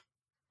 Like,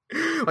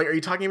 are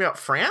you talking about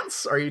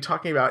France? Are you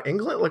talking about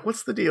England? Like,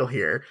 what's the deal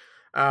here?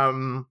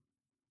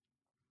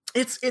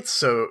 It's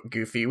so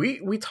goofy.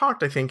 We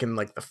talked, I think, in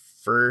like the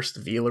first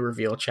Vila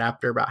reveal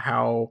chapter about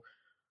how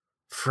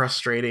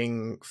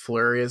frustrating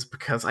Fleur is,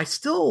 because I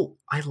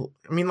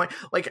mean,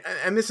 like,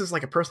 and this is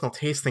like a personal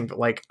taste thing, but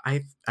like,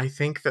 I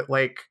think that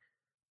like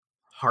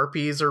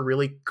Harpies are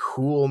really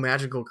cool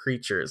magical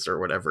creatures or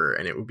whatever,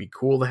 and it would be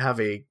cool to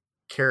have a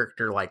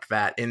character like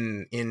that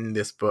in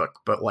this book.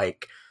 But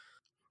like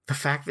the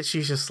fact that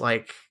she's just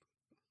like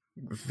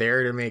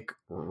there to make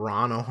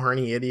Ron a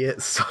horny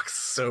idiot sucks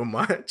so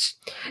much.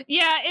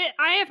 Yeah,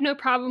 I have no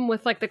problem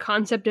with like the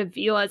concept of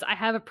Vilas. I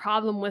have a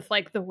problem with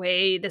like the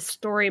way the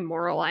story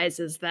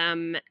moralizes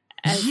them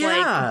as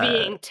like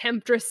being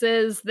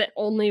temptresses that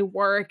only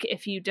work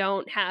if you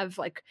don't have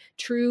like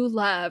true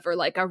love or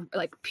like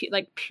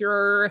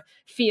pure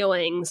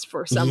feelings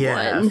for someone.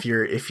 Yeah, if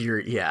you're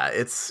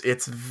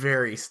it's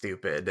very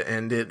stupid.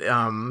 And it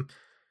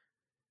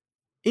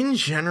in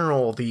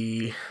general,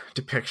 the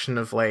depiction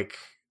of like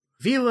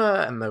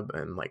Vila and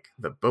like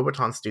the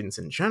Beauxbaton students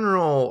in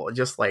general,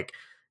 just like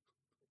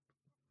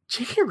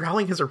J.K.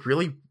 Rowling has a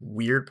really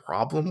weird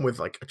problem with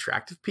like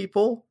attractive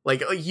people.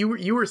 Like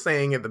you were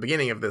saying at the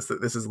beginning of this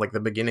that this is like the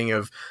beginning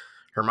of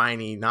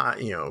Hermione not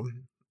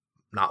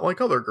like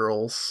other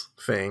girls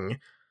thing.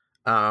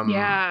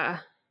 Yeah.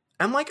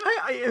 And like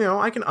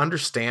I can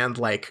understand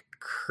like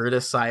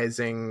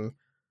criticizing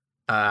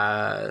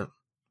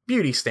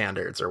beauty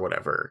standards or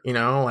whatever,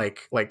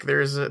 like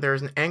there's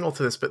an angle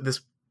to this, but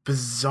this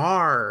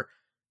bizarre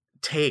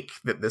take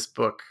that this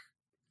book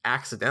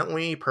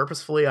accidentally,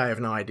 purposefully, I have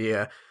no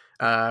idea,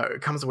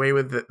 comes away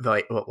with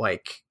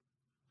like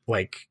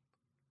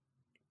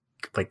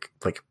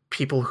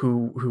people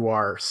who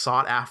are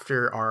sought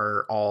after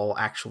are all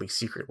actually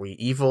secretly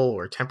evil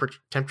or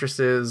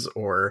temptresses,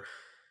 or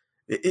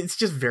it's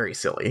just very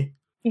silly.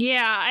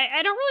 Yeah,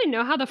 I don't really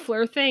know how the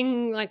Fleur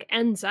thing like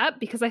ends up,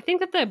 because I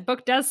think that the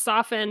book does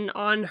soften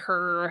on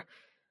her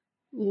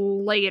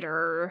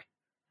later,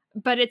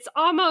 but it's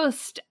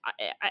almost,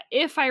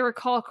 if I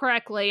recall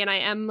correctly, and I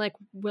am like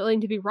willing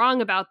to be wrong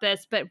about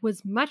this, but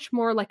was much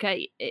more like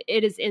it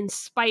is in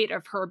spite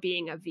of her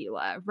being a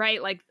Veela,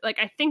 right? Like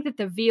I think that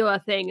the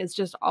Veela thing is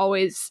just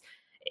always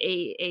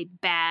a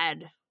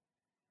bad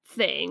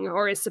thing,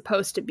 or is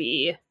supposed to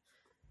be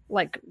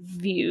like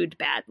viewed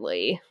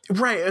badly,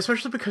 right?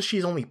 Especially because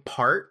she's only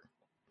part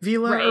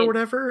Veela, right, or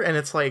whatever, and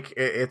it's like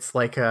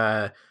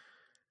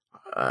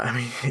I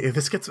mean,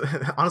 this gets,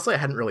 honestly, I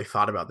hadn't really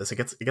thought about this. It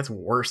gets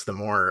worse the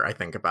more I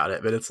think about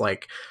it, but it's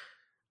like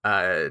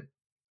a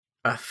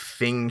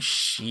thing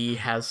she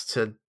has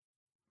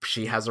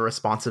a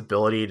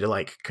responsibility to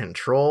like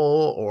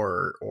control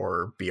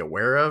or be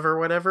aware of or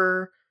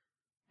whatever.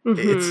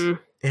 Mm-hmm.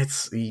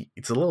 It's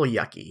a little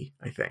yucky,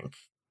 I think.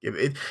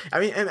 I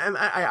mean, and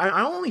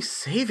I only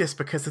say this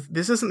because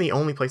this isn't the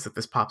only place that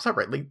this pops up,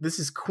 right? Like, this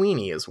is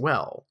Queenie as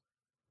well.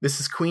 This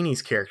is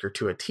Queenie's character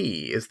to a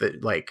T, is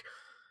that, like,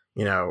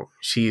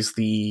 she's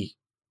the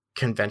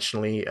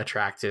conventionally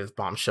attractive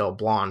bombshell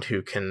blonde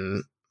who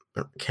can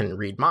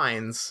read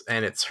minds,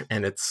 and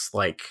it's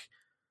like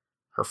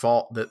her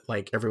fault that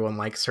like everyone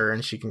likes her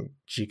and she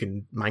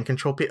can mind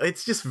control people.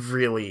 It's just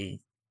really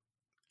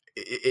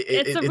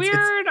it's a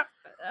weird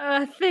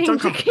thing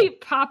to keep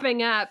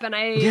popping up, and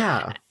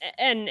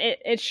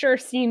it sure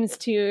seems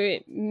to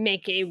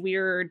make a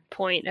weird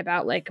point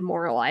about like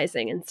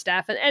moralizing and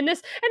stuff, and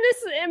this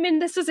I mean,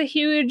 this is a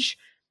huge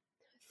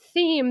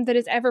theme that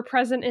is ever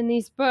present in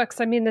these books.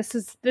 I mean, this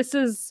is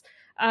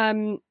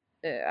a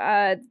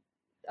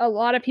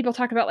lot of people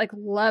talk about like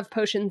love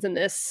potions in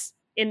this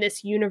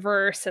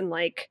universe, and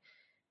like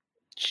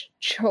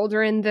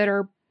children that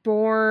are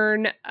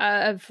born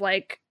of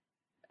like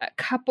a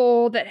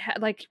couple that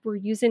like were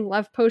using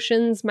love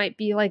potions might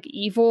be like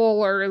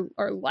evil or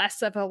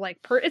less of a like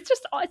it's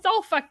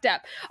all fucked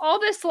up. All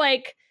this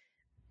like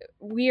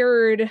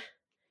weird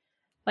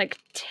like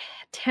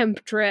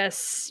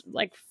temptress,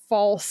 like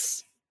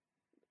false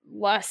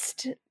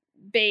lust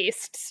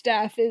based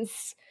stuff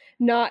is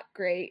not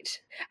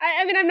great.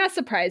 I mean, I'm not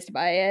surprised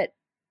by it,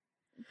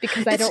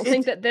 because I don't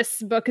think that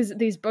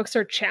these books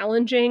are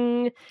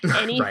challenging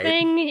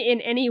anything right.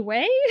 in any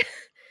way.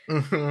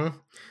 Mm-hmm.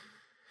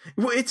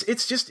 Well,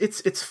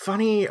 it's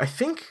funny. I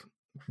think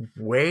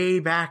way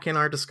back in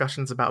our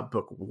discussions about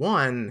book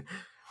 1,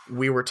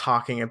 we were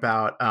talking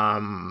about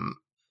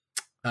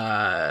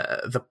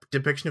the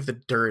depiction of the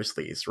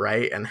Dursleys,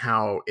 right? And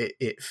how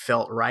it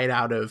felt right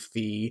out of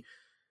the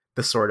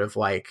sort of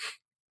like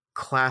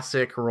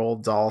classic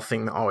Roald Dahl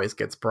thing that always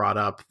gets brought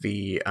up.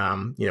 The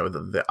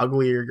the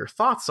uglier your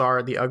thoughts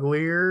are, the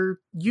uglier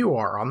you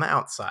are on the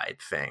outside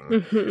thing.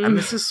 Mm-hmm. And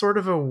this is sort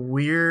of a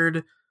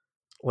weird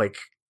like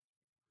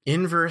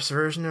inverse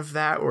version of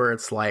that, where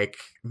it's like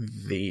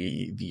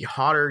the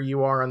hotter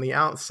you are on the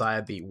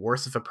outside, the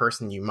worse of a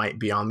person you might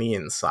be on the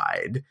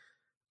inside,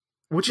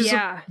 which is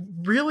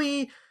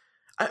really,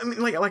 I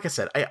mean, like I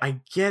said, I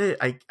get it.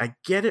 I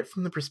get it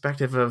from the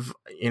perspective of,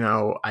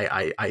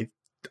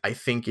 I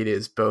think it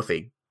is both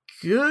a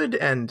good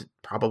and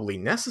probably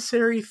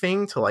necessary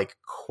thing to like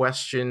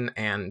question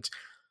and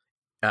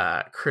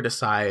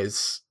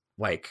criticize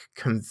like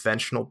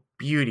conventional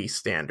beauty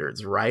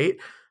standards, right?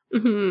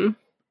 Mm-hmm.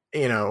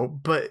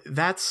 But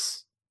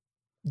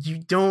you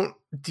don't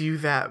do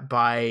that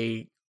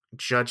by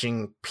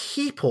judging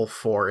people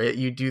for it.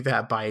 You do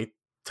that by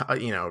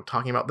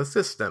talking about the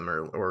system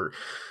or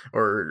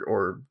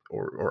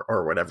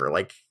whatever.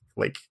 Like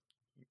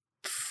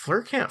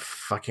Fleur can't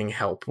fucking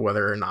help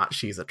whether or not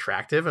she's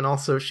attractive, and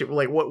also she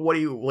like what do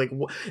you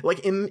like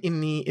in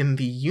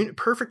the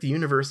perfect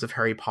universe of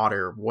Harry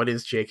Potter, what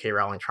is J.K.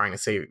 Rowling trying to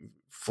say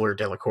Fleur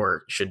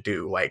Delacour should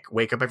do? Like,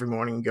 wake up every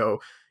morning and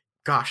go,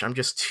 gosh, I'm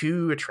just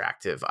too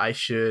attractive. I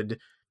should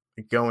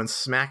go and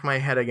smack my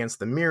head against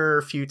the mirror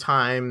a few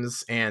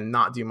times and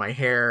not do my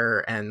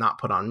hair and not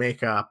put on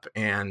makeup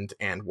and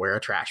wear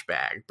a trash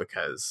bag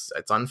because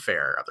it's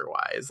unfair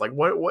otherwise. Like,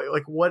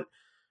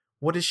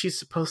 what is she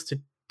supposed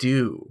to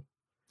do?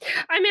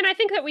 I mean, I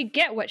think that we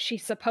get what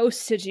she's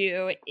supposed to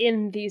do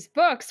in these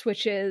books,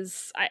 which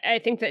is, I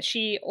think that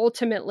she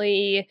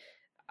ultimately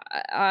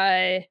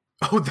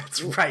Oh,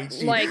 that's right.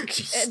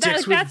 She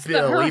sticks that's with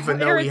Bill, even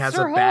though he has a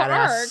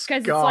badass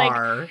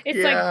scar. It's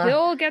like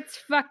Bill gets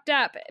fucked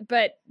up,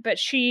 but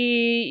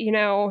she,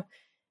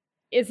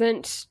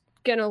 isn't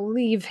gonna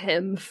leave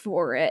him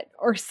for it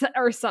or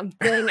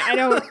something. I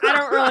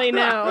don't really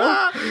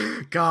know.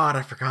 God,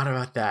 I forgot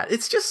about that.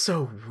 It's just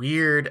so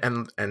weird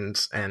and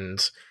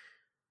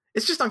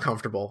it's just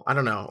uncomfortable. I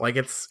don't know. Like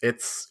it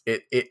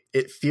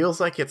feels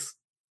like it's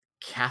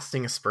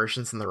casting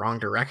aspersions in the wrong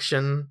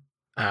direction.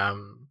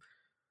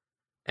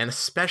 And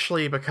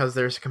especially because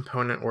there's a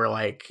component where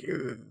like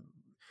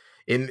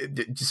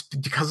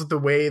just because of the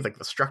way, like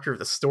the structure of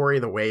the story,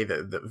 the way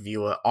that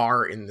Veela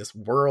are in this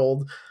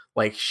world,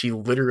 like she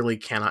literally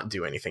cannot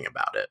do anything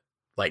about it.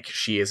 Like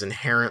she is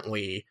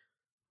inherently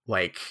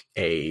like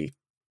a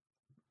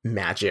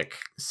magic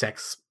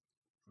sex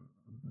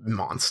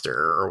monster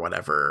or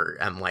whatever,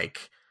 and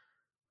like,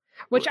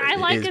 which I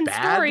like in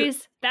bad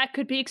stories that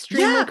could be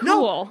extremely cool.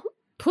 No.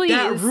 Please.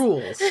 That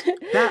rules.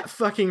 That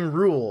fucking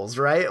rules,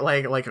 right?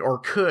 Like, or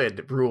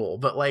could rule.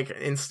 But like,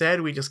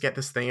 instead we just get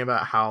this thing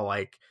about how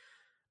like,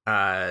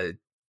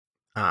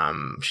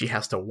 she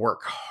has to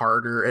work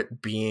harder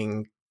at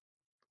being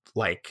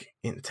like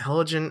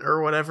intelligent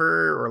or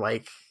whatever, or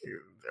like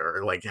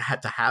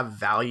had to have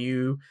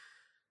value.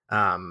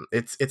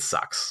 It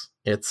sucks.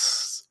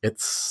 It's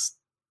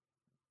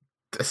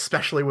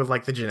especially with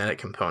like the genetic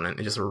component.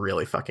 It just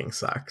really fucking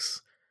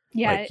sucks.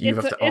 Yeah,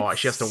 like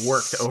she has to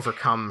work to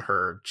overcome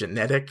her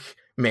genetic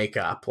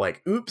makeup.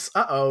 Like, oops,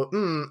 I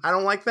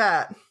don't like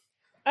that.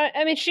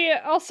 I mean, she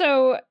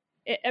also.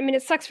 I mean,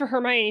 it sucks for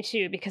Hermione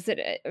too because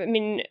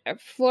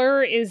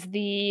Fleur is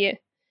the.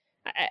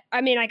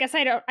 I mean, I guess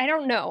I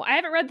don't know. I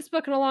haven't read this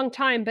book in a long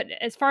time, but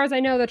as far as I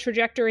know, the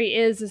trajectory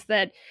is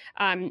that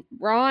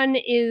Ron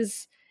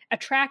is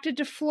attracted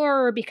to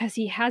Fleur because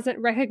he hasn't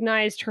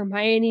recognized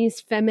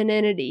Hermione's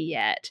femininity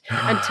yet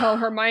until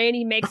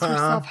Hermione makes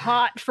herself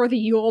hot for the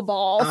Yule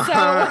Ball.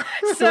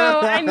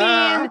 So I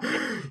mean,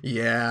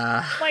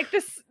 yeah, like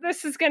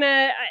this is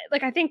gonna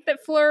like, I think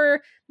that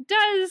Fleur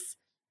does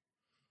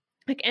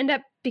like end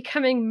up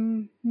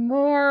becoming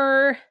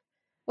more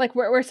like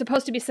we're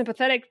supposed to be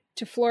sympathetic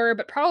to Fleur,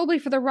 but probably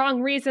for the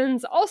wrong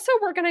reasons. Also,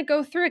 we're gonna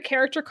go through a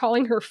character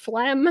calling her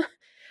Phlegm.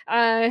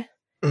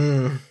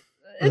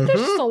 There's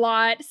just a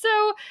lot.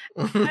 So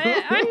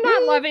I'm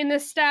not loving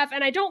this stuff,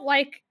 and I don't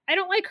like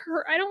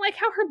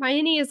how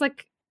Hermione is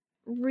like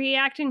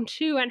reacting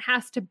to and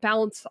has to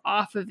bounce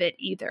off of it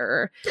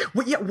either.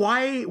 Well, yeah,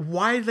 why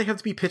do they have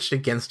to be pitched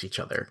against each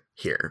other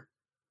here?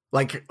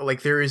 Like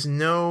there is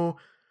no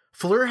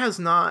Fleur has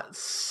not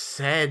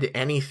said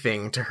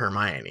anything to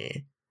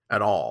Hermione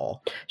at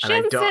all. She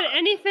hasn't said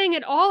anything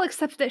at all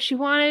except that she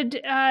wanted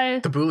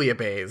the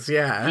Bouillabaisse.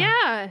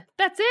 Yeah,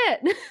 that's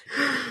it.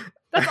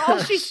 That's all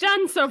she's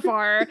done so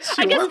far.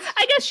 I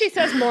guess she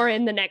says more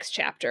in the next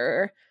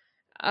chapter.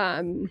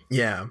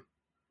 Yeah.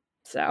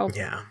 So.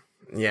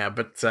 Yeah,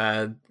 but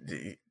I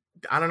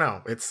don't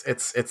know. It's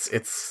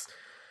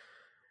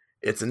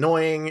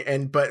annoying,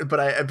 and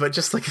but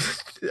just like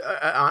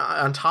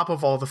on top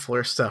of all the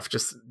Fleur stuff,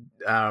 just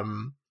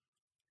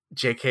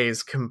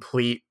JK's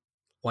complete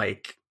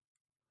like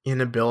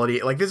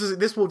inability. Like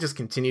this will just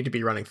continue to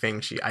be running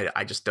thing.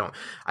 I just don't.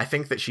 I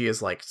think that she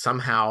is like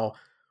somehow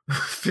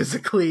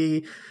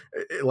physically,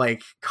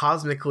 like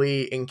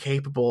cosmically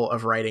incapable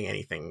of writing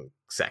anything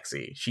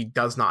sexy. She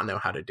does not know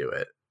how to do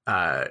it,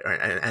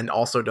 and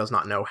also does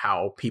not know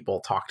how people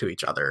talk to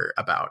each other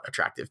about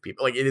attractive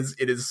people. Like it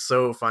is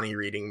so funny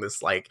reading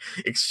this like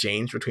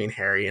exchange between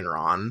Harry and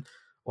Ron,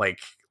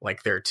 like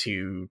they're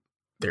two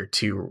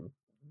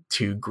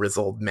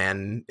grizzled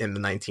men in the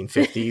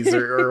 1950s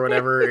or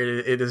whatever.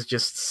 It is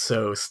just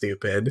so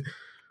stupid.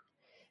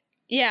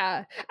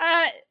 Yeah.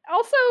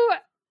 Also,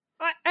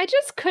 I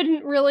just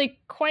couldn't really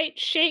quite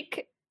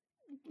shake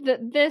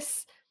that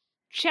this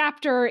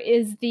chapter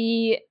is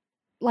the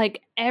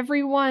like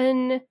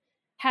everyone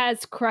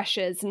has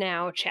crushes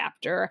now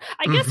chapter.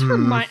 I guess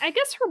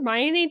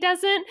Hermione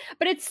doesn't,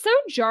 but it's so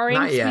jarring.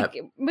 Not yet.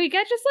 We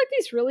get just like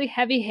these really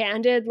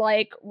heavy-handed,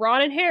 like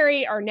Ron and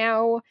Harry are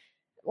now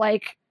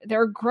like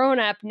they're grown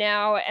up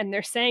now, and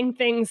they're saying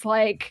things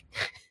like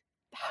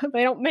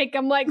they don't make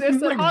them like this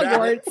at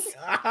Hogwarts.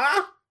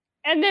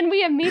 And then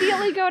we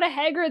immediately go to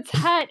Hagrid's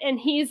hut, and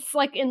he's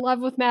like in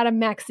love with Madame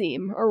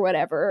Maxime or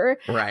whatever.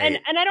 Right.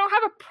 And I don't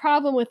have a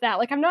problem with that.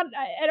 Like I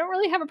don't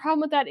really have a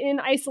problem with that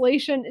in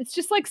isolation. It's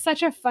just like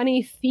such a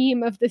funny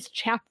theme of this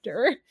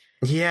chapter.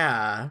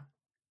 Yeah.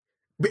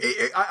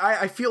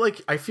 I feel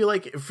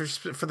like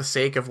for the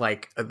sake of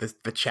like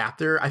the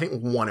chapter, I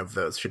think one of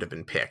those should have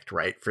been picked,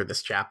 right, for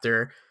this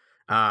chapter.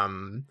 I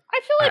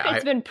feel like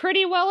it's been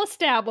pretty well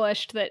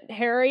established that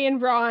Harry and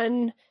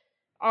Ron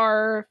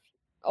are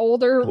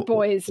older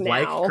boys now.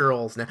 Like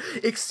girls now.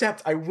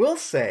 Except I will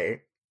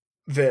say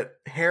that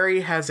Harry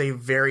has a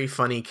very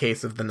funny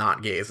case of the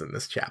not gays in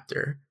this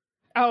chapter.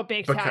 Oh,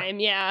 big time,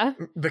 yeah.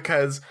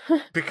 Because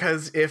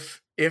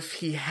if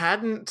we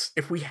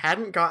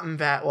hadn't gotten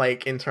that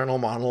like internal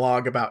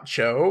monologue about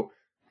Cho,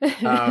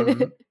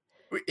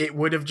 it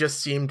would have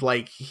just seemed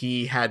like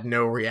he had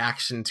no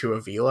reaction to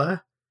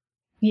Avila.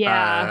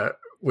 Yeah.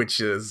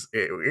 Which is,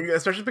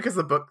 especially because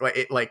the book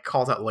it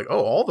calls out like, oh,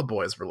 all the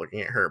boys were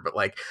looking at her, but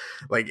like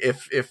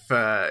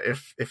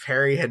if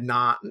Harry had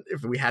not,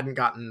 if we hadn't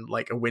gotten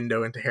like a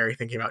window into Harry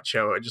thinking about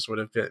Cho, it just would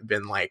have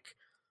been like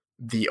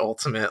the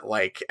ultimate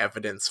like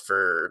evidence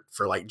for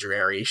like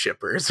Drarry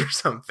shippers or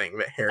something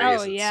that Harry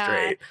isn't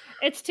straight.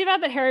 It's too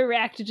bad that Harry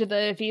reacted to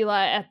the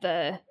Avila at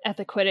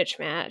the Quidditch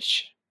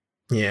match.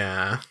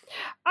 Yeah.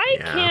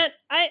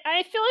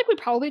 I feel like we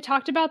probably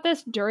talked about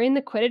this during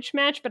the Quidditch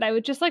match, but I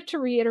would just like to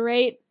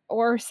reiterate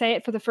or say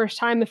it for the first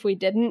time if we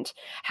didn't,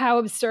 how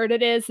absurd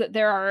it is that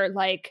there are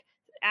like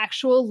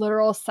actual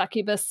literal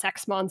succubus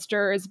sex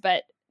monsters,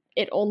 but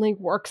it only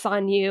works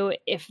on you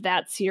if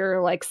that's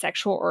your like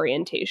sexual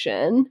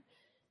orientation.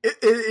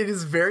 It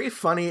is very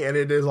funny, and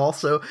it is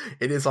also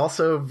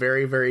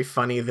very, very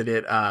funny that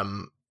it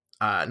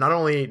not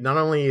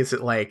only is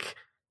it like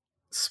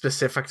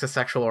specific to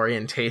sexual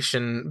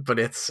orientation, but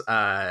it's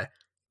it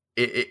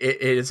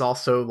is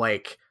also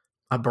like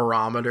a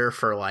barometer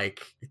for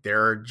like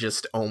there are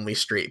just only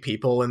straight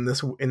people in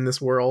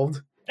this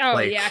world. Oh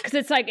like, yeah, because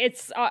it's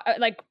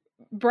like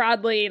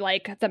broadly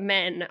like the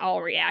men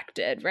all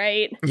reacted,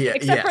 right? Yeah,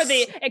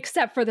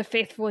 except for the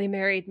faithfully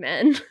married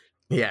men.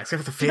 Yeah,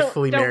 except for the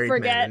faithfully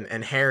married men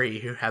and Harry,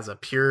 who has a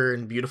pure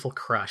and beautiful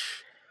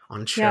crush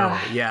on Cho.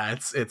 Yeah,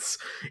 it's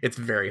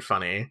very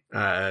funny.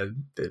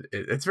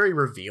 It's very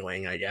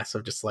revealing, I guess,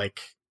 of just like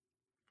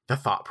the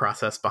thought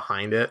process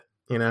behind it,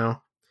 you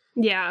know?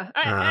 Yeah.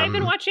 I've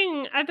been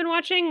watching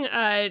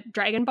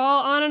Dragon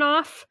Ball on and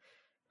off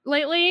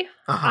lately.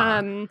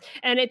 And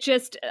it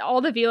just,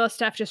 all the Vila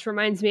stuff just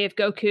reminds me of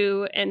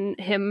Goku and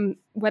him,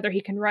 whether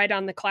he can ride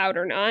on the cloud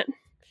or not.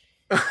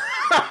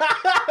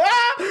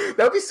 That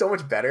would be so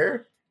much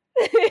better.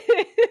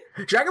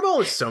 Dragon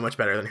Ball is so much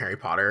better than Harry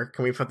Potter.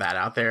 Can we put that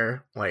out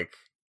there? Like,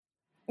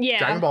 yeah,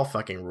 Dragon Ball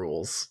fucking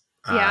rules.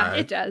 Yeah,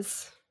 it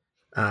does.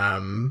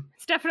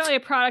 It's definitely a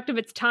product of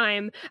its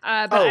time.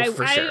 But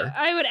sure.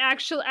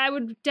 I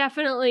would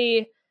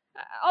definitely.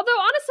 Although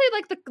honestly,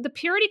 like the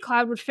Purity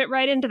Cloud would fit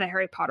right into the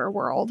Harry Potter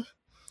world.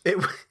 It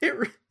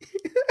really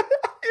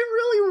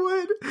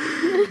would.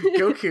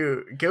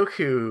 Goku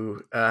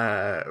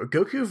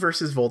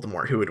versus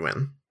Voldemort. Who would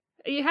win?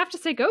 You have to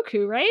say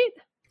Goku, right?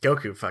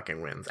 Goku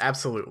fucking wins.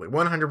 Absolutely.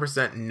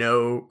 100%,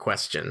 no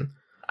question.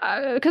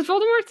 Because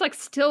Voldemort's like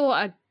still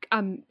a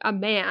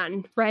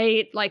man,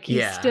 right? Like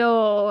he's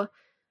still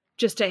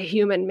just a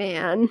human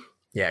man.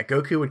 Yeah,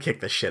 Goku would kick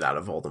the shit out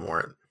of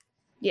Voldemort.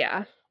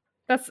 Yeah.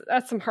 That's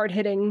some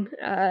hard-hitting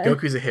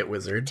Goku's a hit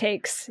wizard.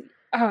 Takes.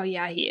 Oh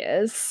yeah, he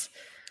is.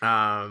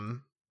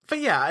 But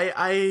yeah,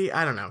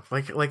 I don't know.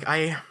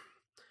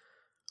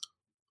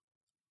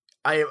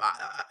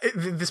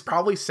 This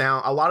probably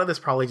a lot of this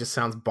probably just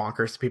sounds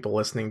bonkers to people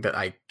listening that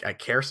I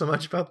care so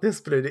much about this,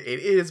 but it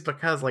is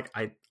because like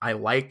I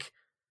like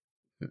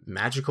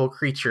magical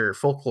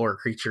folklore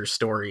creature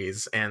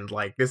stories, and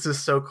like this is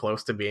so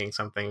close to being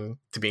something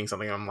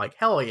I'm like,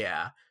 hell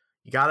yeah,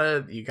 you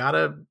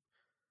gotta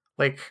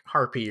like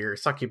harpy or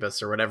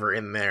succubus or whatever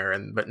in there,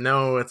 but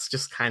no, it's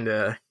just kind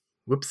of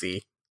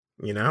whoopsie,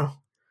 you know?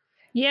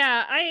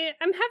 Yeah,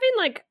 I'm having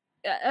like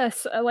a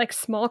like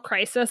small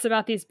crisis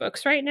about these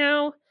books right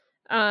now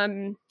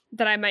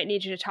that I might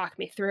need you to talk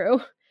me through.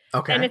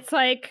 Okay. And it's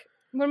like,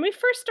 when we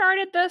first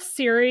started this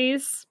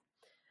series,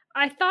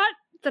 I thought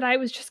that I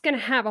was just going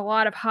to have a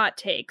lot of hot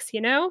takes,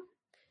 you know?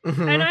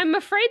 Mm-hmm. And I'm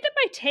afraid that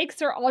my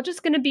takes are all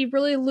just going to be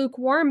really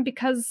lukewarm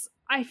because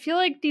I feel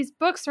like these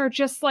books are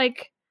just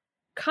like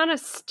kind of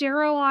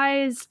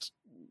sterilized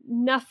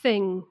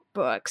nothing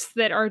books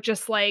that are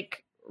just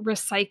like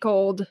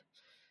recycled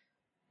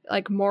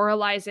like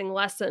moralizing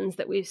lessons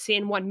that we've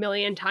seen 1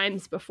 million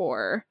times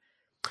before.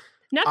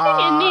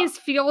 Nothing in these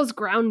feels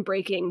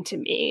groundbreaking to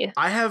me.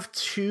 I have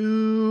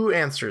 2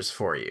 answers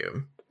for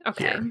you.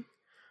 Okay. Here.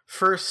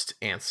 First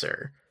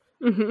answer.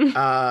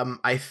 Mm-hmm.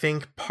 I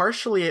think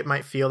partially it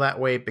might feel that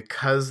way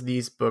because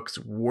these books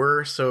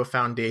were so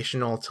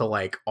foundational to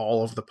like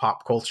all of the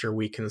pop culture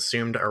we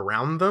consumed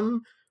around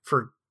them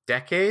for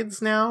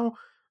decades now.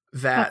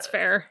 That's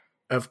fair.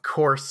 Of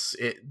course,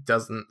 it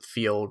doesn't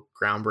feel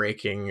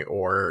groundbreaking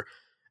or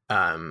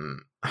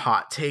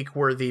hot take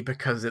worthy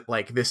because it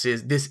like this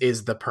is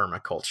the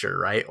permaculture,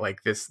 right?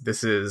 Like this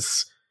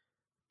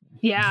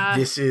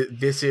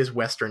is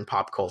Western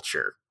pop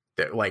culture.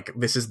 That like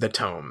this is the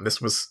tome.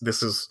 This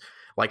is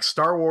like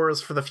Star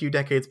Wars for the few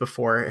decades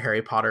before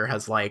Harry Potter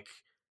has like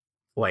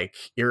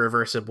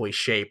irreversibly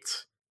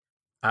shaped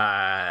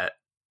like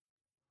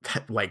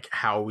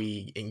how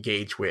we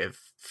engage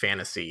with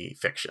fantasy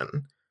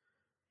fiction.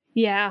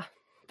 Yeah,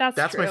 that's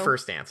true. My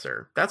first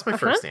answer. That's my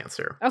first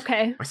answer.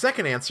 Okay. My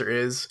second answer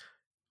is,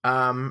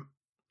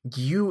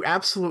 you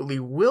absolutely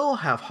will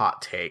have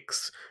hot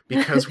takes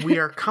because we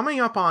are coming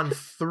up on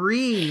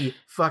 3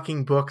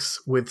 fucking books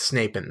with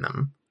Snape in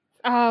them.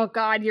 Oh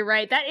God, you're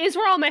right. That is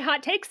where all my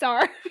hot takes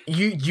are.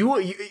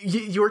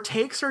 Your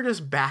takes are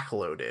just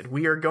backloaded.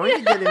 We are going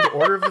to get into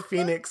Order of the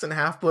Phoenix and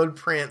Half-Blood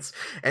Prince,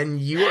 and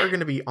you are going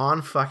to be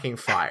on fucking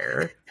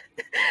fire.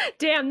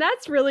 Damn,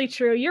 that's really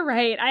true. You're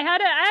right. I had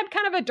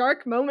kind of a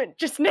dark moment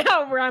just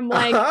now where I'm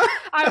like,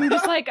 I'm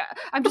just like,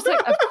 of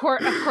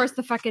course,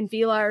 the fucking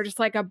Vila are just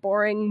like a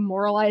boring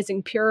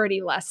moralizing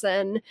purity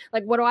lesson.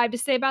 Like, what do I have to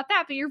say about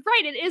that? But you're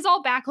right. It is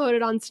all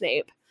backloaded on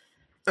Snape.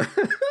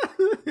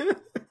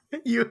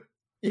 You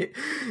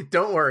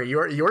don't worry.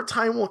 Your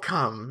time will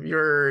come.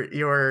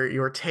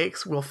 Your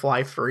takes will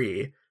fly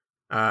free.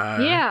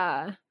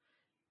 Yeah.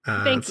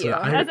 Thank you.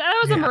 That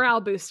was a morale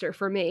booster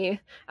for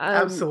me.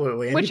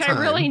 Absolutely. Anytime. Which I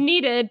really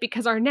needed,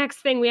 because our next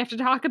thing we have to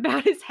talk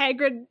about is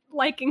Hagrid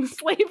liking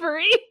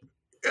slavery.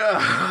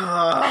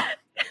 God.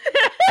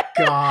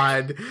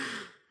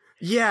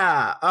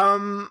 Yeah.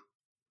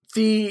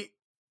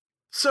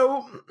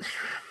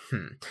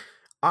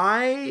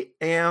 I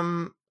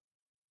am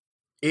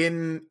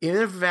in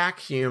a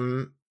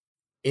vacuum,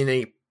 in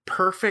a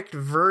perfect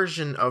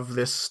version of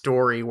this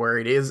story where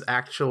it is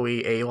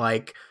actually a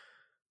like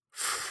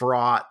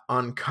fraught,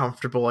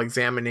 uncomfortable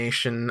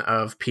examination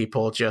of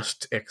people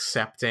just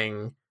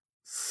accepting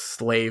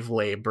slave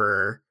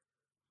labor.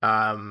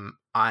 I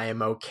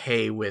am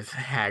okay with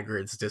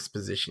Hagrid's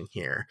disposition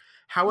here.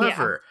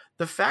 However,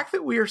 the fact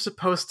that we are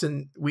supposed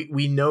to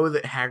we know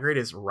that Hagrid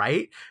is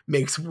right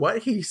makes what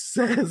he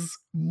says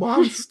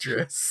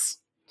monstrous.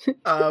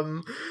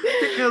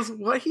 Because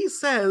what he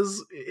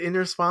says in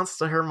response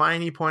to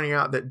Hermione pointing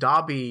out that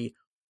Dobby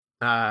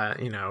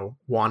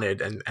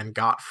wanted and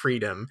got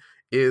freedom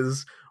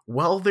is,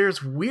 well,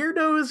 there's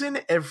weirdos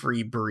in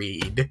every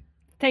breed.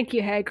 Thank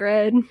you,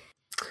 Hagrid.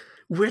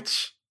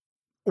 Which,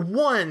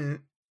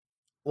 one,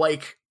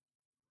 like,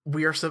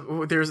 there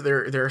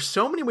are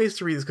so many ways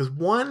to read this, because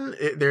one,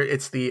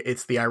 it's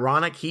the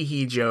ironic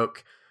hee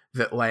joke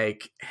that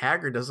like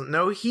Hagrid doesn't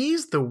know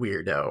he's the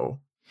weirdo.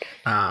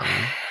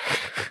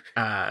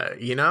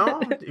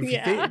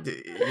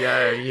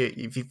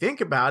 If you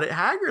think about it,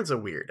 Hagrid's a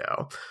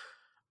weirdo.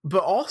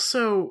 But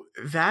also,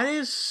 that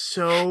is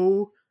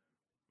so,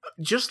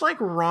 just like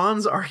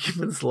Ron's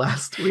arguments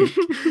last week,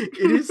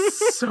 it is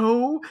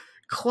so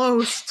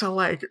close to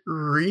like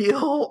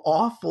real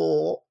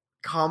awful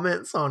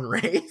comments on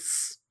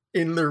race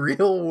in the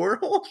real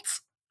world.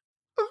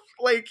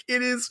 Like,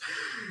 it is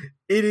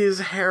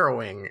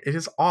harrowing. It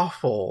is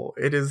awful.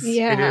 It is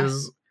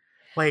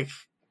like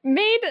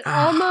made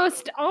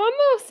almost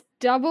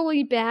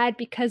doubly bad,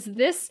 because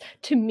this,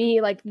 to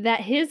me, like,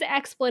 that his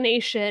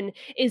explanation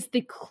is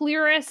the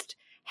clearest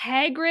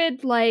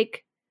Hagrid,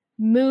 like,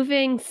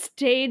 moving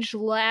stage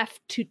left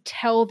to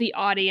tell the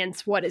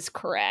audience what is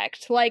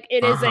correct. Like,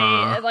 it is a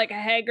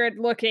Hagrid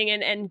looking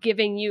and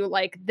giving you,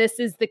 like, this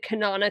is the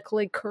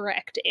canonically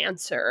correct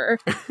answer.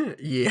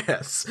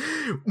 Yes.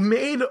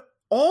 Made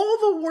all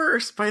the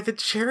worse by the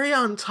cherry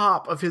on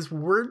top of his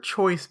word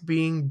choice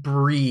being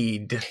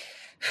breed.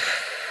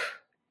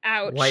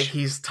 Ouch. Like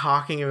he's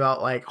talking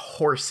about like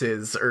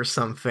horses or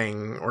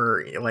something,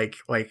 or like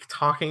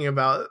talking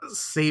about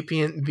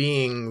sapient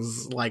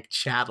beings like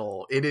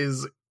chattel. It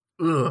is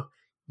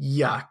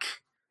yuck.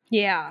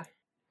 Yeah.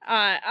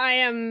 I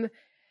am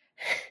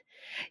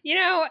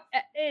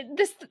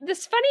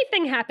this funny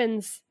thing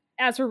happens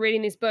as we're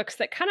reading these books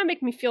that kind of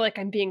make me feel like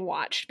I'm being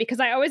watched, because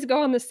I always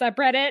go on the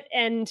subreddit,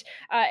 and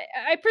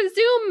I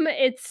presume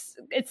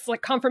it's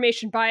like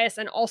confirmation bias,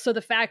 and also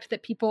the fact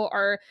that people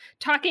are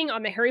talking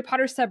on the Harry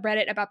Potter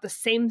subreddit about the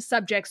same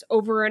subjects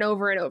over and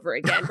over and over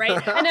again,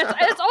 right? And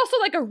that's also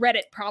like a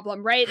Reddit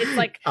problem, right? It's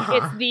like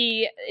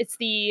it's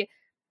the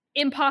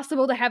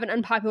impossible to have an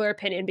unpopular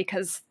opinion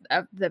because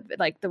of the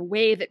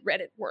way that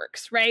Reddit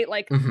works, right?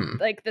 Like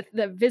like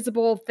the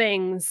visible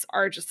things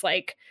are just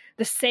like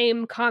the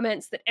same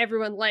comments that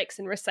everyone likes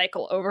and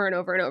recycle over and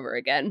over and over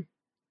again.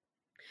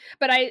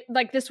 But I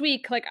like this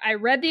week, like I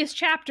read these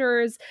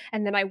chapters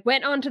and then I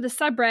went onto the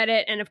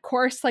subreddit, and of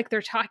course, like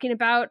they're talking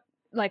about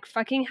like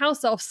fucking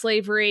house elf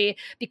slavery,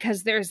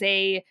 because there's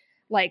a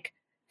like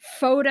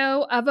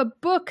photo of a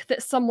book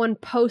that someone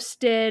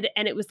posted,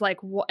 and it was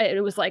like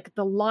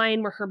the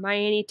line where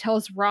Hermione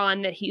tells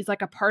Ron that he's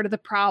like a part of the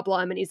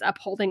problem and he's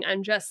upholding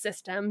unjust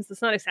systems.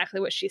 That's not exactly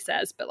what she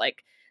says, but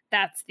like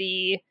that's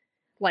the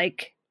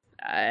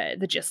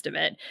gist of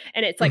it.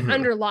 And it's like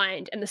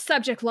underlined, and the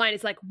subject line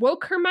is like,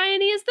 woke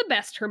Hermione is the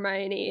best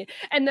Hermione.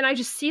 And then I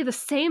just see the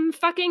same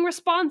fucking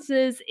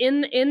responses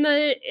in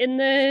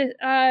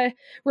the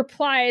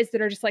replies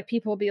that are just like,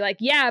 people will be like,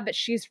 yeah, but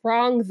she's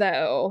wrong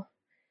though,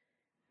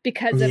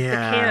 because of the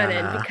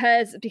canon,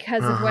 because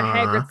of what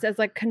Hagrid says,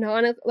 like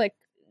canonic, like,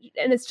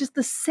 and it's just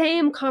the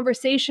same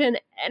conversation,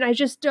 and I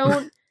just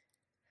don't.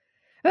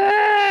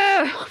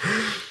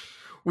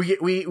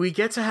 We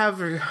get to have,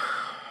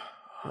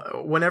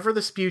 whenever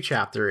the spew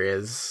chapter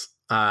is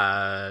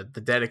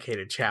the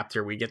dedicated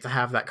chapter, we get to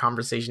have that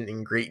conversation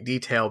in great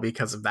detail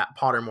because of that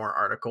Pottermore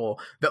article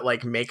that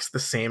like makes the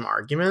same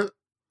argument.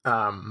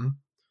 But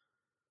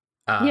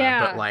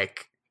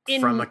like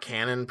from a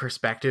canon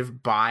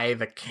perspective by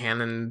the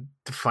canon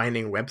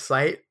defining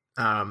website. It's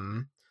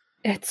and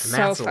so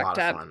that's a fucked lot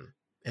up. of fun.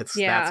 That's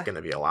going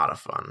to be a lot of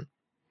fun.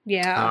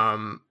 Yeah.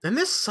 And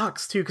this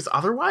sucks too, because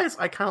otherwise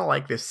I kind of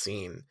like this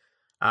scene.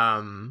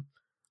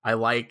 I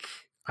like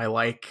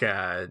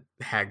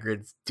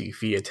Hagrid's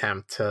doofy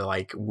attempt to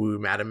like woo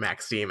Madame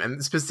Maxime,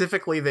 and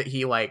specifically that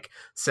he like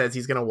says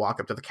he's gonna walk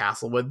up to the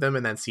castle with them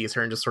and then sees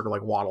her and just sort of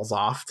like waddles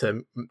off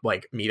to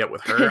like meet up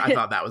with her. I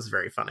thought that was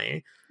very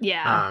funny.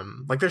 Yeah.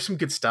 Like there's some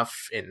good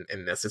stuff in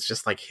this. It's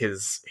just like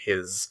his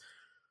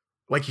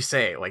like you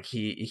say, like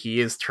he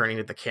is turning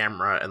to the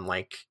camera and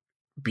like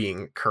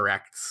being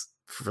correct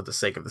for the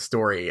sake of the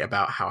story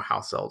about how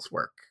house elves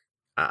work.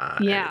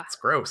 Yeah, it's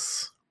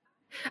gross.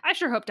 I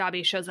sure hope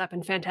Dobby shows up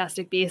in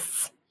Fantastic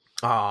Beasts.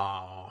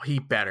 Oh, he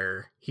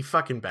better. He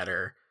fucking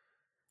better.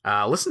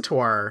 Listen to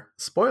our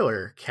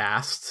spoiler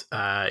cast.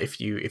 If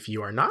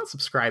you are not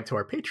subscribed to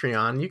our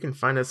Patreon, you can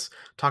find us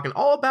talking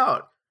all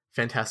about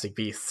Fantastic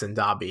Beasts and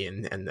Dobby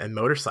and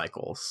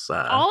motorcycles.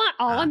 All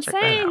I'm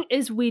saying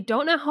is we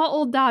don't know how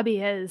old Dobby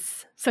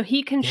is, so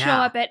he can show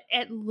up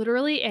at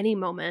literally any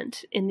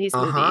moment in these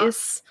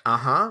movies.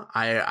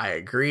 I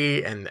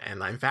agree, and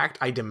in fact,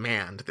 I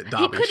demand that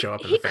Dobby show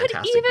up in the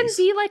Fantastic Beasts. He could even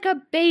be like a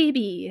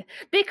baby.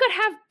 They could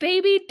have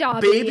baby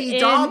Dobby. Baby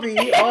Dobby.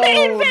 Oh,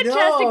 in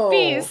Fantastic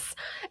Beasts.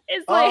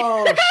 It's like,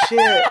 oh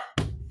shit.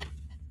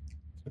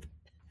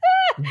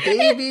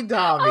 Baby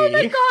Dobby. Oh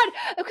my god.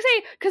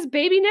 Okay, because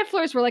baby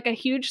nifflers were like a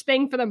huge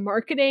thing for the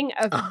marketing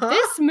of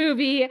this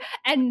movie.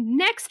 And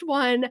next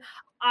one,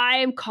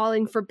 I'm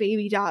calling for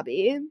Baby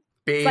Dobby.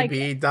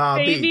 Baby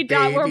Dobby. Baby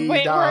Dobby.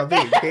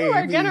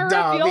 We're gonna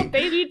reveal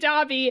Baby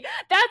Dobby.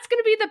 That's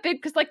gonna be the big,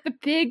 because like the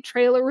big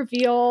trailer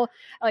reveal,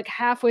 like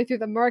halfway through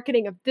the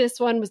marketing of this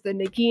one was the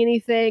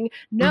Nagini thing.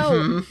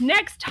 No,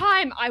 next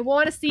time I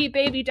want to see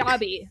Baby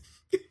Dobby.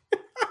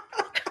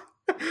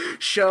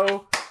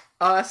 Show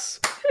us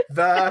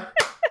the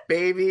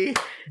Baby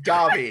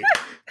Dobby.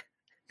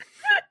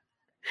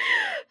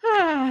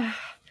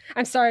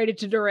 I'm sorry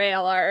to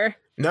derail our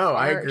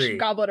I agree.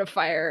 Goblet of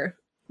Fire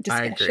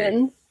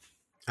discussion.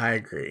 I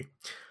agree.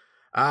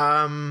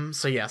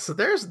 So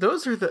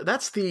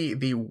that's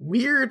the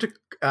weird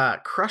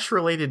crush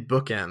related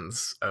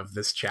bookends of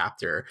this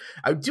chapter.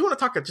 I do want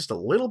to talk just a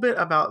little bit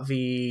about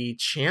the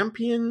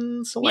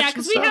champion selection. Yeah,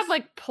 because we have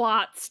like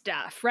plot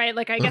stuff, right?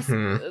 Like I guess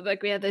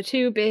like we have the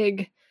two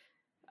big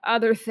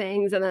other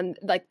things, and then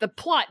like the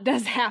plot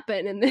does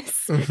happen in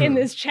this in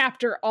this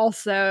chapter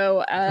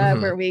also,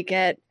 where we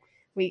get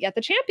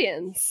the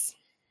champions.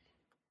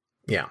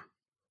 Yeah.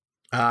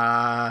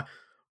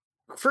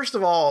 First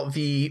of all,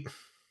 the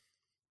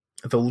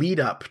lead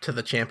up to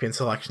the champion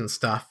selection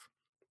stuff.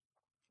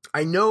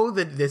 I know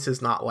that this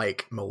is not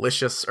like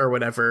malicious or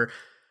whatever,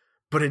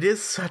 but it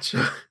is such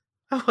a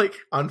like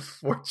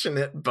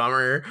unfortunate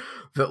bummer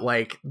that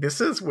like this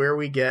is where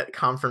we get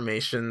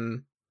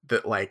confirmation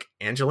that like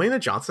Angelina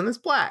Johnson is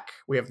black.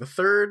 We have the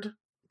third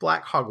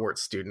black Hogwarts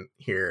student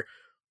here,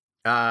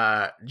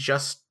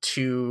 just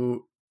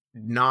to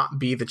not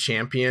be the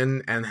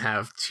champion and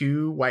have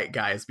two white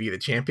guys be the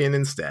champion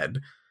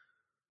instead.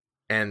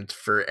 And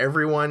for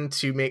everyone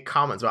to make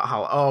comments about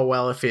how, oh,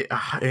 well, if it,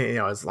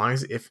 as long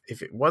as if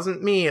it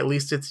wasn't me, at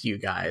least it's you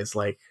guys.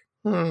 Like,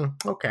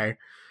 okay.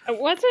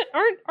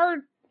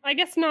 Aren't I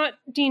guess not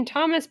Dean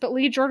Thomas, but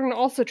Lee Jordan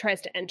also tries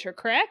to enter,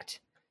 correct?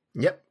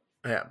 Yep.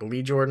 Yeah, but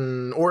Lee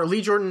Jordan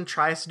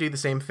tries to do the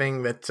same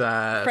thing that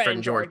Fred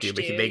and George do,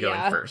 but they go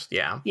in first.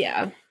 Yeah.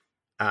 Yeah.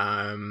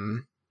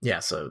 Yeah,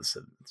 so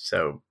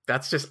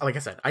that's just, like I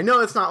said, I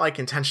know it's not like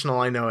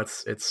intentional. I know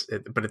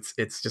but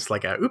it's just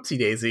like a oopsie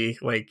daisy.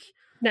 Like,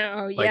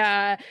 no,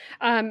 yeah.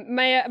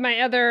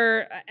 My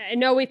other, I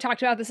know we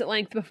talked about this at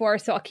length before,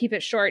 so I'll keep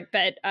it short,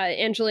 but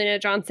Angelina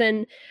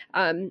Johnson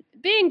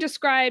being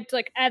described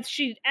like as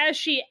she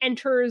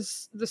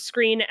enters the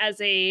screen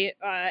as a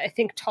I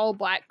think tall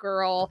black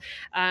girl,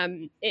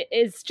 it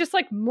is just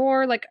like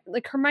more like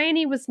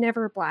Hermione was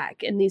never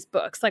black in these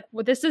books. Like,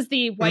 well, this is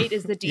the white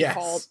is the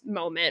default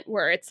moment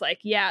where it's like,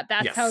 yeah,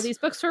 that's how these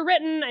books were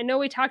written. I know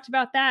we talked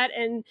about that,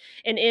 and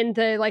in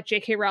the like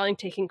J.K. Rowling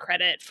taking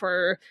credit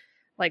for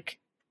like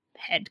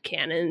head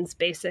canons,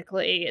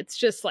 basically. It's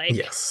just like,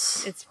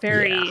 it's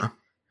very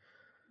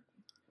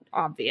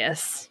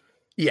obvious.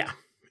 Yeah,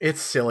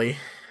 it's silly.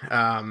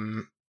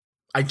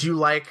 I do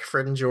like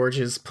Fred and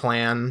George's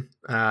plan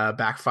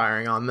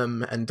backfiring on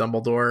them and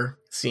Dumbledore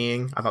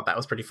seeing. I thought that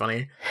was pretty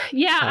funny.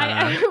 Yeah,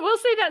 I will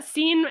say that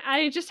scene,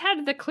 I just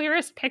had the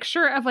clearest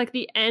picture of like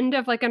the end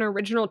of like an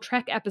original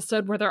Trek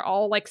episode where they're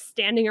all like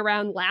standing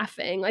around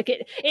laughing. Like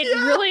it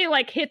really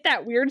like hit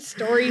that weird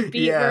story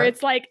beat where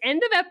it's like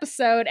end of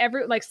episode,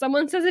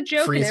 someone says a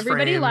joke and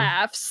everybody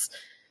laughs.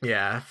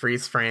 Yeah,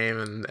 freeze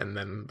frame and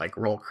then like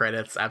roll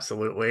credits,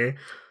 absolutely.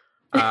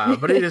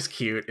 But it is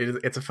cute.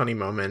 It's a funny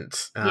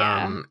moment.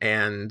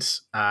 And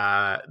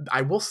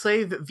I will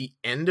say that the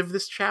end of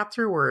this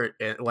chapter where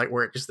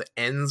it just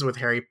ends with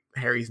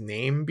Harry's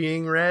name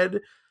being read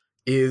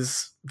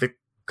is the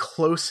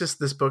closest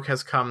this book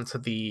has come to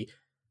the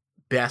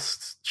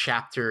best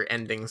chapter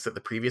endings that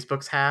the previous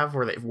books have,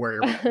 where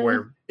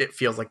it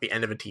feels like the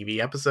end of a TV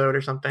episode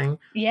or something.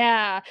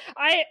 Yeah,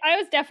 I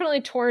was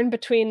definitely torn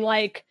between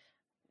like,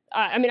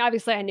 I mean,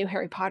 obviously I knew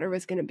Harry Potter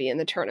was going to be in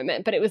the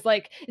tournament, but it was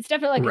like, it's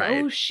definitely like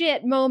an oh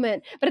shit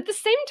moment. But at the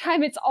same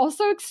time, it's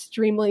also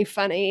extremely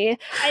funny.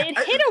 It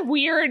hit a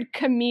weird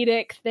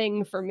comedic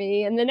thing for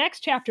me, and the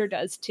next chapter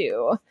does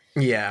too.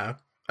 Yeah.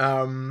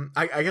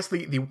 I guess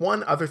the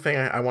one other thing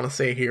I want to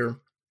say here,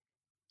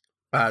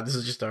 this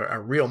is just a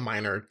real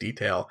minor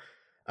detail.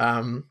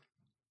 I'm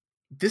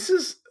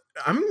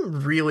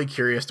really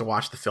curious to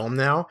watch the film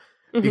now,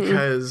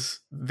 because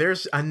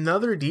there's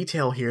another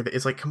detail here that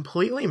is like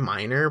completely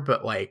minor,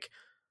 but like,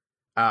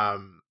 I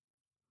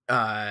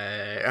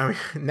mean,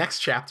 next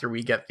chapter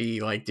we get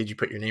the like, did you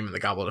put your name in the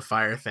Goblet of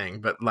Fire thing?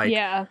 But like,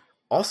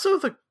 also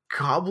the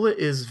goblet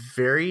is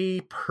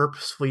very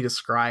purposefully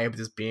described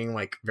as being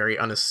like very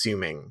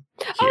unassuming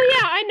here. Oh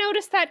yeah, I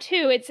noticed that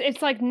too.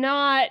 It's like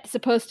not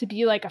supposed to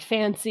be like a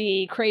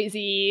fancy,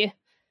 crazy.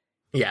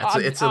 Yeah,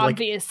 it's a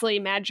obviously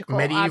like magical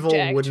medieval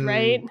object, wooden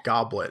right?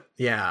 goblet.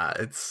 Yeah,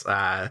 it's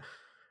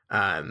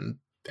and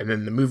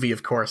then the movie,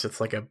 of course,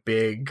 it's like a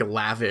big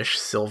lavish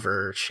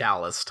silver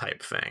chalice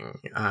type thing.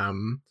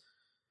 And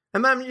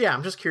then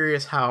I'm just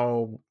curious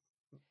how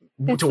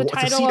it's the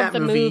title of the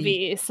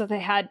movie, so they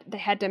had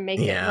to make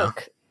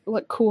it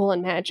look cool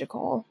and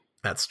magical.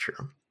 That's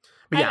true.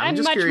 But yeah, I'm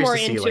just much curious more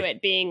to see, into like,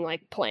 it being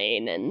like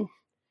plain and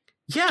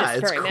it's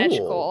very cool.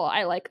 magical.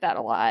 I like that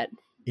a lot.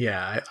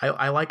 Yeah,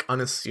 I like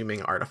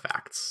unassuming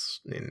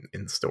artifacts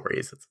in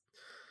stories.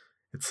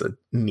 It's a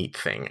neat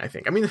thing, I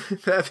think. I mean,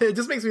 it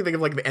just makes me think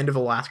of like the end of the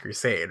Last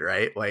Crusade,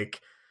 right? Like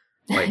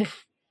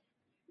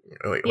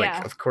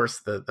of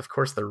course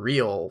the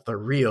real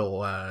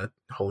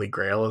Holy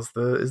Grail is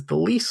the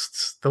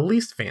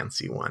least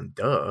fancy one,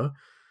 duh.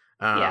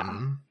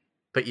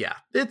 But yeah,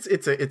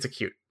 it's a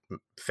cute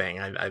thing.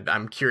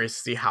 I'm curious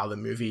to see how the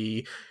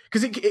movie,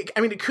 because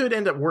it could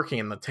end up working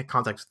in the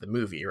context of the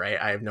movie, right?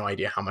 I have no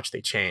idea how much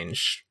they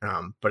change,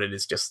 but it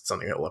is just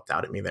something that leapt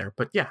out at me there.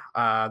 But yeah,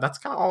 that's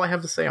kind of all I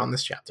have to say on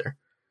this chapter.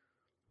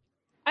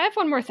 I have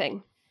one more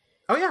thing.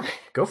 Oh yeah,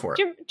 go for it.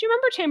 Do you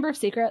remember Chamber of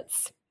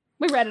Secrets?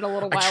 We read it a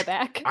little while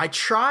back. I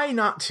try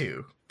not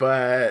to,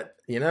 but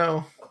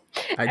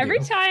every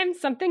time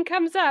something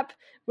comes up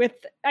with,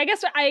 I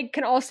guess I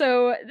can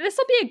also, this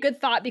will be a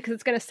good thought because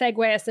it's going to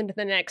segue us into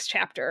the next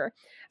chapter.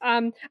 I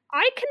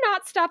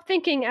cannot stop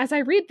thinking as I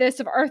read this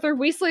of Arthur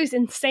Weasley's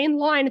insane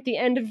line at the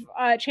end of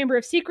Chamber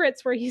of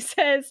Secrets where he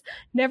says,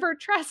 "Never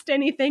trust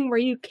anything where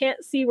you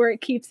can't see where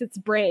it keeps its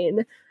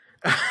brain."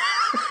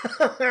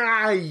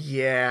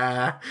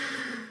 Yeah.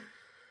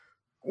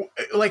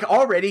 Like,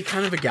 already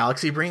kind of a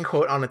galaxy brain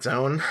quote on its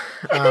own.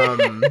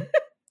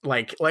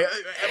 like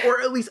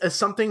or at least as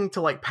something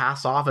to like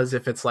pass off as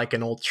if it's like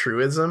an old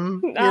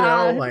truism,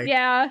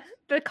 the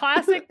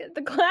classic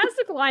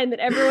line that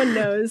everyone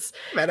knows,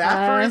 that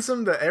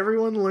aphorism that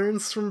everyone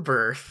learns from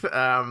birth.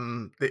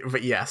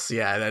 But yes,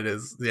 that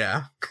is,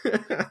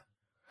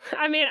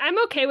 I mean,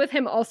 I'm okay with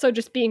him also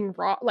just being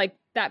raw, like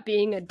that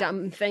being a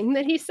dumb thing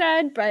that he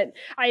said, but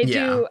I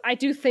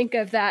do think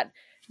of that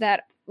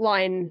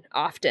line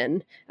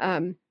often.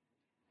 And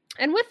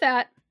with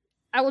that,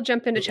 I will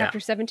jump into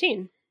chapter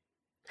 17.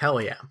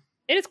 Hell yeah.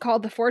 It is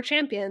called The Four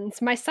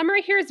Champions. My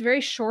summary here is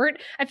very short.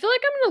 I feel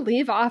like I'm going to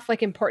leave off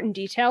like important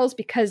details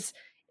because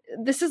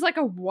this is like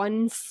a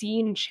one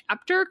scene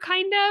chapter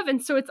kind of,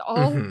 and so it's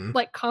all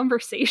like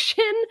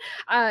conversation,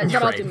 but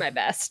I'll do my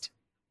best.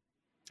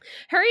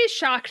 Harry is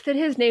shocked that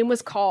his name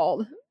was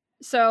called.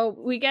 So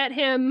we get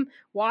him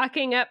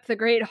walking up the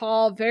Great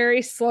Hall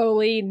very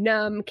slowly,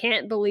 numb,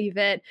 can't believe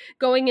it,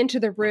 going into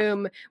the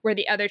room where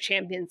the other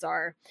champions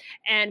are.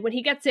 And when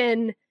he gets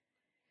in,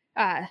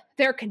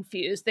 they're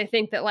confused. They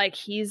think that like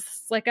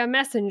he's like a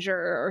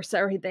messenger or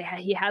so.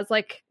 He has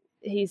like,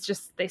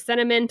 they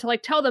sent him in to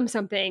like tell them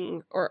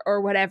something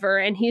or whatever.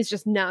 And he's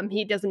just numb.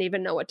 He doesn't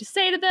even know what to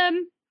say to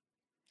them.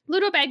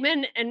 Ludo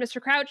Bagman and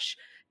Mr. Crouch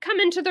come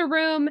into the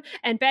room,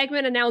 and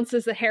Bagman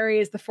announces that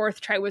Harry is the 4th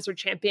Triwizard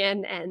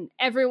Champion, and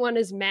everyone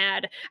is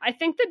mad. I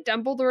think that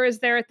Dumbledore is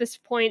there at this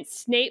point,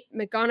 Snape,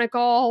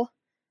 McGonagall,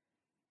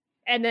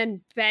 and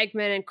then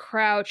Bagman and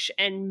Crouch,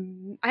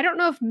 and I don't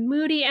know if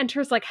Moody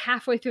enters like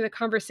halfway through the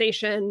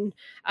conversation.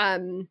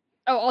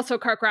 Also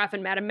Karkaroff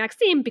and Madame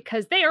Maxime,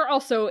 because they are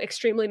also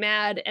extremely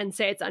mad and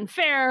say it's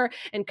unfair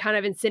and kind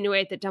of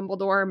insinuate that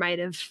Dumbledore might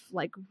have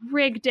like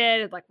rigged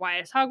it. Like, why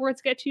does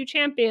Hogwarts get 2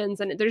 champions?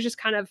 And there's just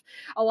kind of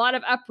a lot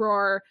of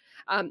uproar.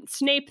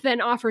 Snape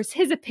then offers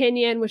his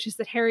opinion, which is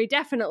that Harry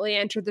definitely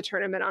entered the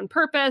tournament on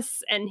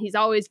purpose, and he's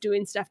always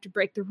doing stuff to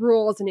break the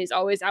rules, and he's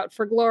always out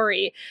for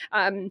glory.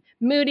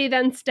 Moody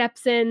then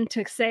steps in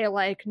to say,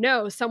 like,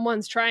 no,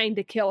 someone's trying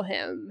to kill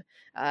him.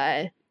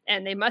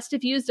 And they must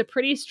have used a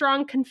pretty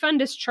strong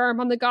Confundus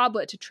charm on the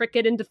goblet to trick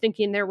it into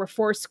thinking there were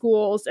 4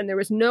 schools, and there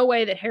was no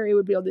way that Harry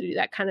would be able to do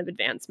that kind of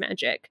advanced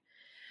magic.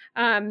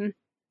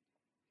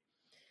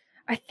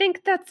 I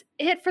think that's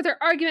it for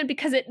their argument,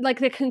 because it, like,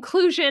 the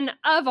conclusion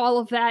of all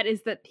of that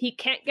is that he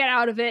can't get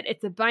out of it.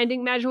 It's a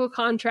binding magical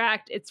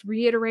contract. It's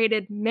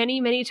reiterated many,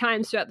 many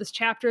times throughout this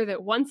chapter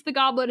that once the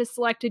goblet has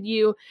selected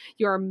you,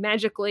 you are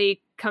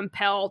magically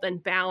compelled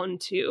and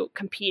bound to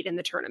compete in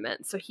the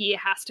tournament. So he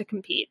has to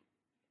compete.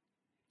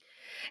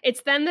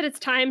 It's then that it's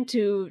time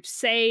to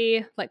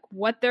say, like,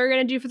 what they're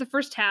going to do for the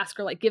first task,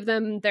 or like give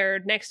them their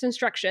next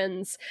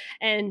instructions.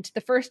 And the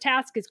first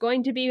task is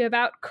going to be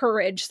about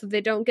courage, so they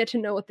don't get to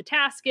know what the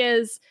task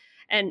is,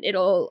 and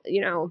it'll,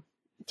 you know,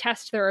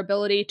 test their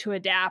ability to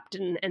adapt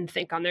and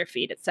think on their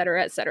feet, et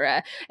cetera, et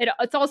cetera.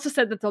 It's also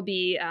said that they'll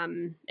be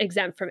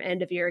exempt from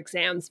end of year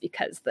exams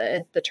because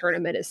the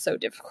tournament is so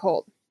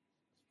difficult.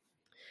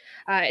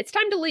 It's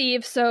time to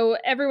leave, so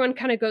everyone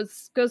kind of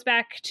goes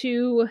back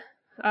to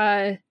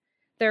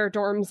their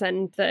dorms,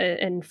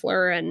 and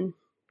Fleur and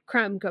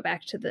Crumb go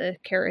back to the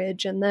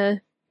carriage and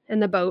the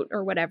boat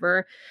or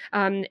whatever.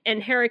 And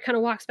Harry kind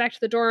of walks back to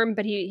the dorm,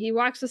 but he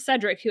walks with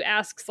Cedric, who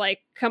asks, like,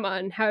 come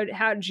on, how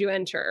did you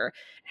enter?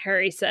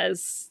 Harry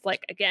says,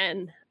 like,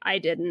 again, I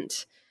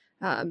didn't.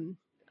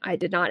 I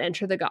did not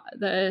enter the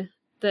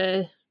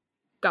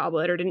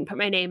goblet, or didn't put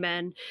my name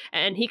in.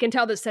 And he can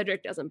tell that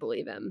Cedric doesn't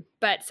believe him,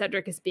 but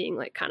Cedric is being,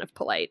 like, kind of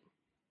polite.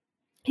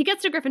 He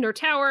gets to Gryffindor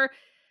Tower.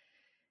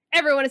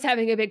 Everyone is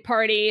having a big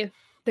party.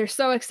 They're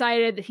so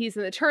excited that he's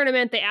in the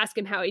tournament. They ask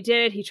him how he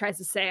did. He tries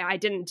to say, I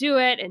didn't do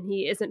it. And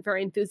he isn't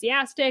very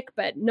enthusiastic,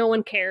 but no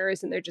one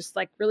cares. And they're just,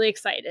 like, really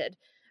excited.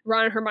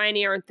 Ron and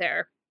Hermione aren't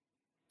there.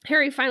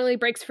 Harry finally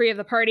breaks free of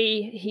the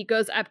party. He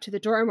goes up to the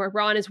dorm where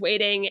Ron is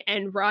waiting,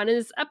 and Ron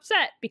is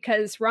upset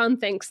because Ron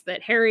thinks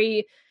that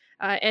Harry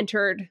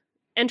entered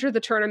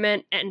the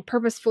tournament and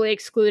purposefully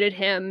excluded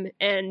him,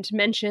 and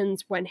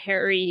mentions when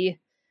Harry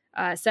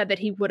said that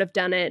he would have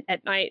done it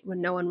at night when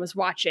no one was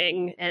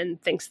watching,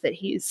 and thinks that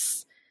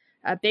he's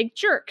a big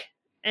jerk.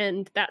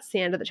 And that's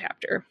the end of the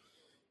chapter.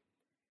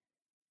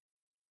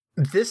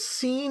 This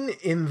scene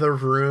in the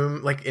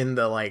room, like in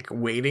the like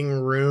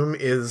waiting room,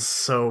 is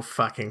so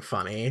fucking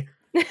funny.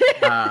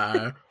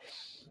 It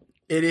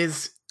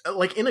is,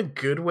 like, in a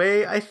good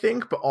way, I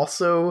think, but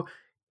also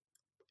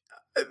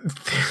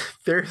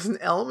there's an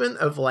element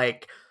of,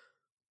 like,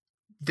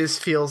 this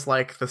feels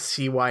like the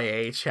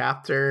CYA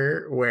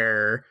chapter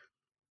where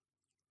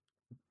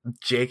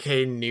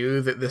JK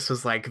knew that this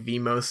was, like, the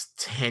most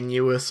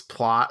tenuous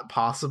plot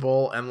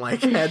possible, and,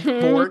 like, had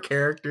 4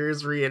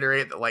 characters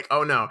reiterate that, like,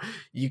 oh no,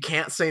 you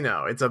can't say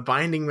no. It's a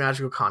binding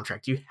magical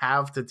contract. You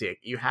have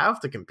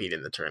to compete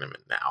in the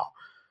tournament now.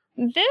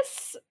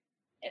 This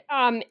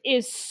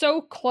is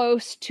so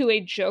close to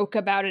a joke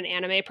about an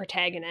anime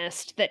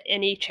protagonist that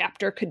any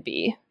chapter could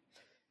be.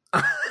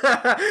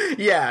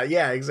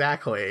 yeah,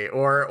 exactly.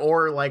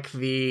 Or like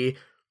the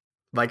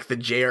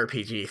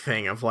JRPG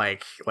thing of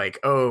like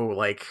oh,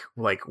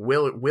 like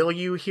will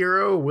you,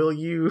 hero, will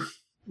you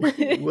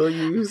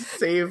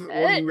rescue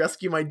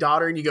my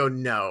daughter? And you go,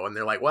 no, and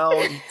they're like, well,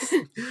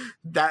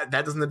 that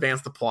doesn't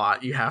advance the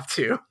plot, you have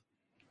to.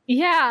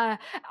 Yeah,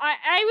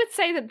 I would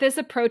say that this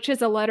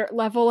approaches a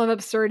level of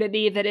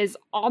absurdity that is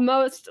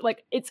almost,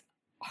 like, it's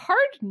hard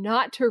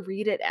not to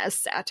read it as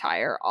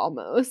satire,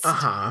 almost.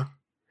 And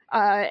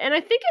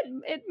I think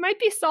it might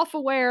be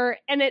self-aware,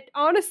 and it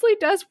honestly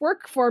does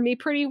work for me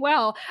pretty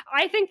well.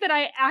 I think that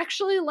I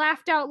actually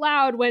laughed out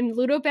loud when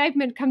Ludo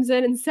Bagman comes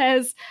in and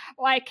says,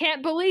 well, I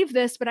can't believe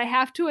this, but I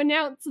have to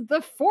announce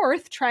the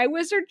 4th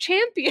Triwizard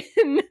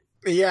Champion.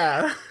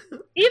 Yeah.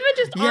 Even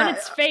just on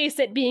its face,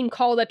 it being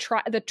called the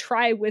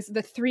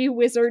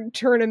 3-Wizard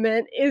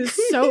tournament is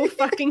so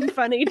fucking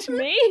funny to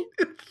me.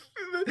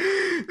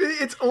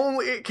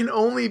 It can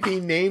only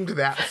be named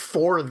that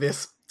for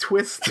this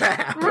twist to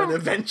happen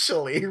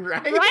eventually,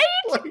 right? Right?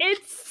 Like,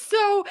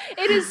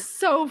 it is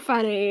so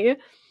funny.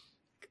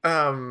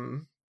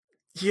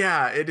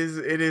 Yeah, it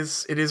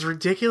is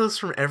ridiculous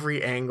from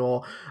every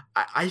angle.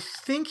 I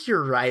think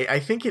you're right. I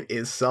think it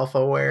is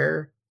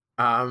self-aware.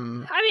 I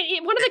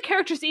mean, one of the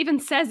characters even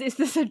says, is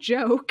this a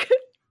joke?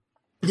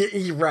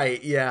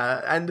 Right,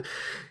 yeah. And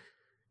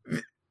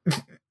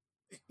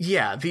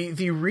yeah,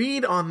 the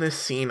read on this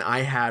scene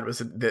I had was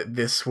that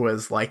this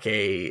was like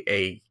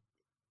a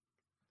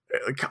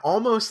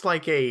almost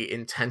like a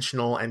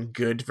intentional and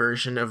good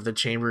version of the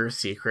Chamber of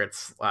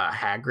Secrets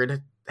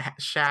Hagrid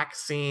shack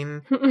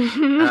scene,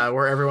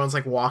 where everyone's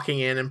like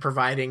walking in and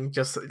providing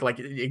just like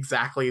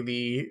exactly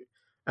the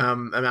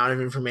amount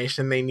of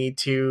information they need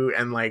to,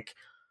 and like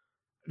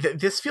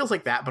this feels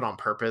like that, but on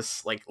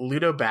purpose. Like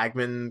Ludo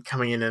Bagman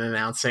coming in and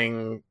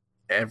announcing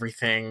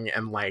everything,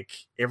 and like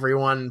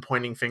everyone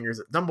pointing fingers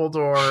at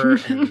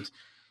Dumbledore, and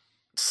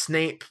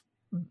Snape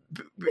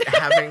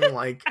having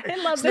like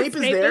Snape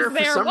is there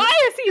for some. Why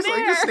is he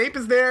there? Like, Snape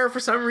is there for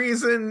some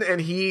reason,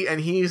 and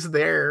he's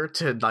there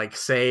to like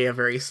say a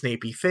very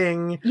Snapey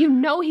thing. You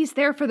know, he's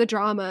there for the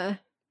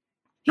drama.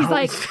 He's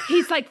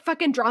like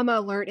fucking drama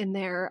alert in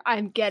there.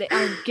 I'm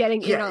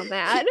getting in on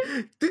that.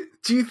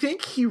 Do you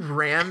think he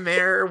ran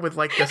there with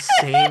like the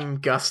same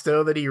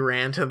gusto that he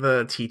ran to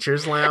the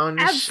teachers'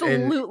 lounge?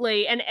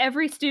 Absolutely. And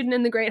every student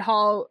in the Great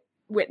Hall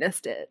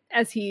witnessed it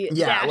as he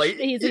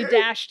he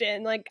dashed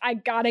in. Like, I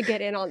gotta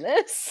get in on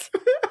this.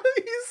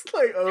 He's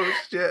like, oh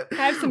shit. I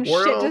have some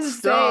World shit to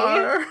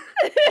star.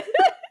 say.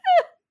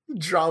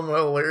 Drama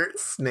alert,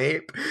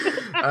 Snape.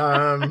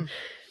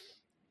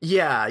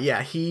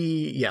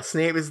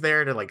 Snape is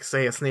there to like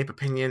say a Snape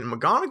opinion.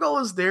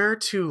 McGonagall is there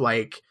to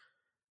like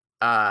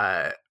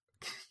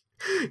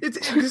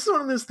it's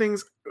one of those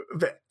things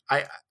that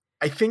I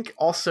think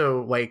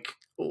also like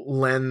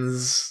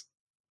lends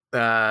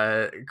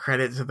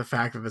credit to the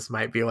fact that this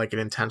might be like an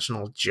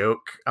intentional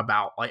joke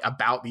about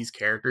these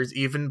characters,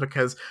 even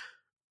because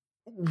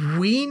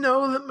we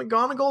know that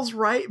McGonagall's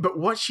right, but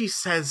what she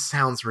says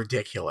sounds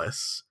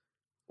ridiculous.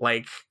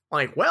 Like,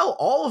 well,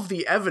 all of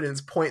the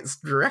evidence points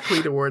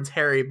directly towards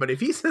Harry, but if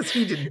he says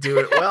he didn't do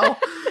it, well,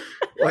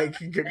 like,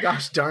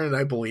 gosh darn it,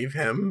 I believe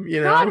him,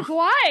 you know? God,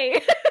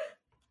 why?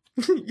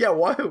 Yeah,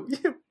 why?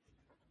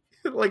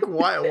 Like,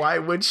 why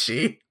would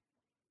she?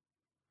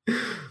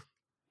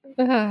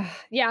 Yeah,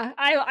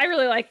 I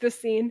really like this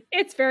scene.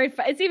 It's very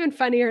it's even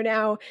funnier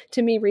now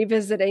to me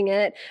revisiting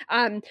it.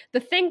 The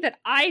thing that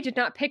I did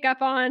not pick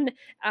up on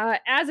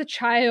as a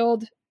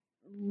child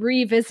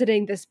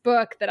revisiting this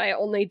book that I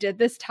only did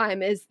this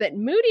time is that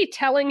Moody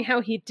telling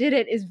how he did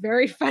it is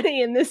very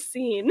funny in this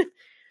scene.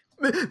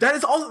 That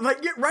is also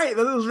like, you're right.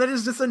 That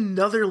is just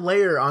another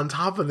layer on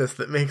top of this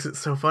that makes it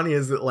so funny.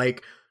 Is that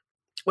like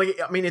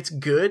I mean, it's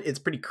good. It's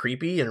pretty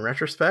creepy in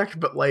retrospect,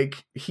 but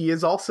like he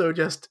is also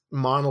just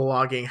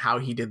monologuing how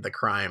he did the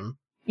crime.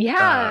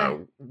 Yeah,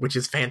 which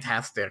is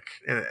fantastic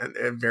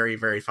and very,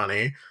 very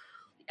funny.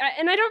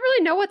 And I don't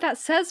really know what that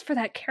says for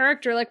that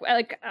character.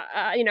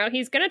 You know,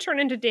 he's going to turn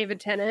into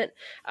David Tennant.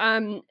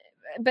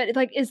 But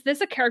like, is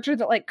this a character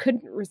that like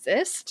couldn't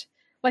resist?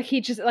 Like he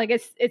just like,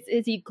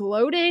 is he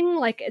gloating?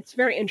 Like, it's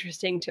very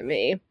interesting to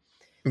me.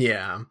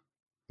 Yeah.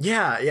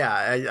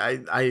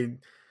 I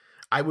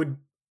would,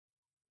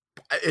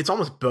 it's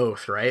almost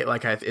both, right?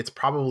 Like it's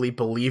probably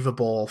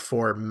believable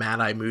for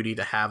Mad-Eye Moody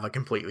to have a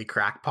completely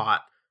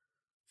crackpot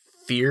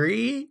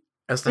theory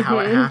as to how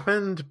it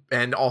happened,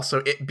 and also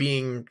it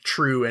being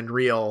true and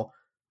real,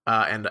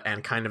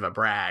 and kind of a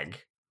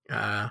brag.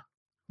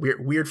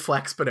 Weird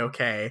flex, but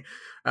okay.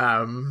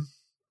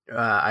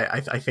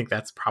 I think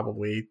that's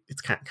probably,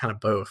 it's kind of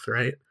both,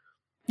 right?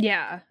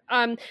 Yeah.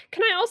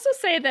 Can I also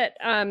say that,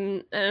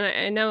 and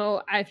I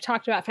know I've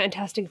talked about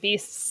Fantastic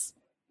Beasts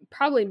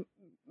probably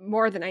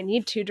more than I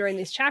need to during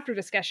these chapter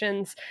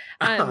discussions.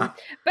 But I know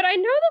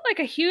that like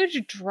a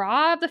huge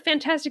draw of the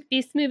Fantastic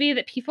Beasts movie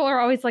that people are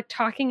always like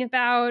talking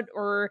about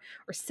or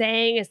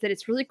saying is that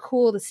it's really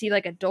cool to see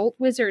like adult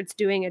wizards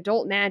doing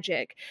adult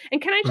magic.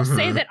 And can I just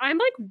say that I'm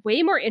like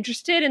way more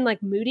interested in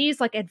like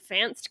Moody's like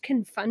advanced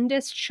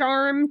Confundus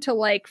charm to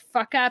like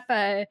fuck up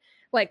a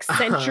like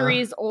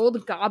centuries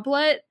old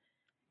goblet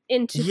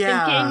into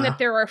thinking that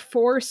there are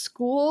 4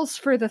 schools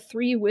for the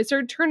 3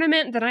 wizard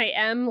tournament than I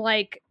am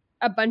like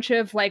a bunch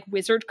of like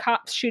wizard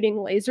cops shooting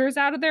lasers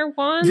out of their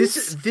wands.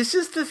 This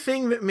is the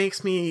thing that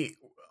makes me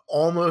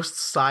almost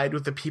side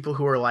with the people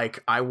who are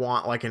like, I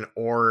want like an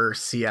or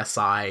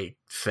CSI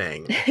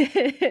thing.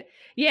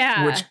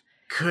 Yeah. Which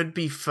could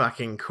be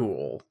fucking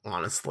cool,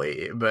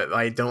 honestly. But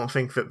I don't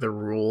think that the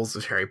rules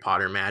of Harry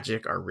Potter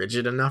magic are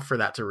rigid enough for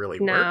that to really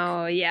work.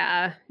 No,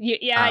 yeah. You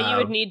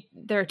would need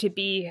there to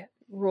be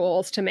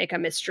rules to make a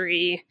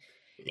mystery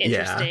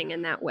interesting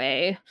in that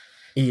way.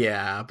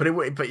 Yeah, but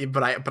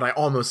I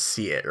almost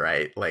see it,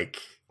 right? Like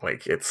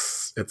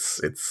it's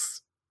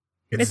close.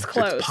 It's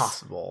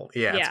possible.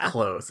 Yeah, it's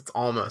close. It's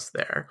almost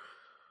there.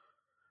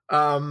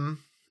 And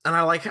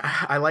I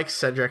like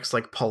Cedric's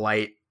like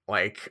polite,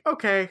 like,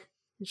 okay,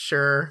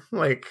 sure,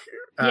 like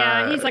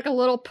he's like a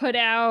little put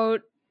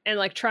out and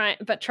like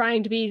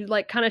trying to be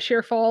like kind of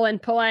cheerful and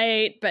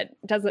polite, but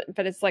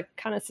it's like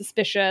kind of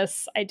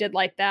suspicious. I did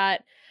like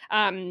that.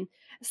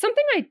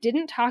 Something I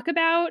didn't talk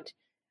about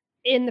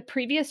in the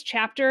previous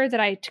chapter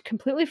that I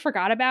completely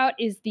forgot about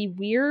is the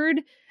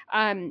weird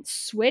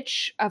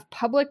switch of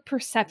public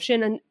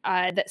perception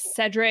and that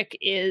Cedric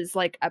is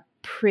like a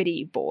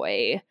pretty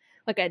boy,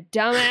 like a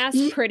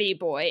dumbass pretty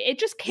boy. It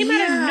just came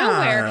out of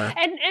nowhere.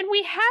 And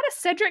we had a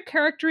Cedric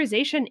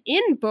characterization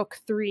in book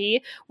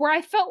 3 where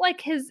I felt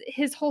like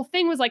his whole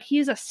thing was like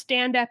he's a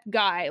stand-up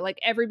guy, like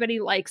everybody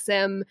likes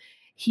him.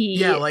 He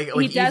does even like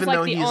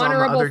though the he's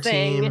honorable on the other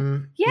thing.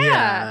 team,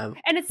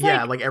 And it's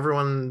like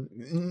everyone,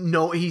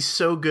 no, he's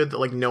so good that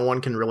like no one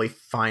can really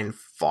find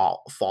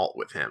fault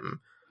with him.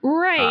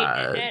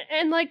 Right.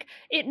 And like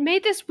it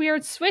made this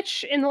weird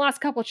switch in the last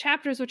couple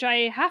chapters, which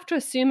I have to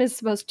assume is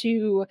supposed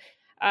to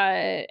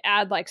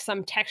add like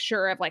some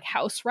texture of like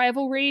house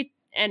rivalry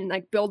and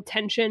like build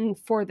tension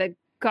for the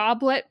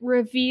goblet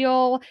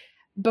reveal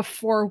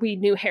before we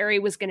knew Harry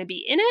was going to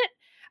be in it.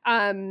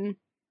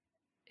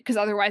 Because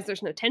otherwise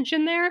there's no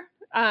tension there.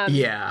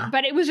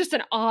 But it was just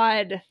an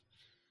odd,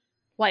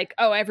 like,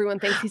 oh, everyone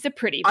thinks he's a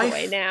pretty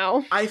boy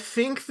now. I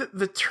think that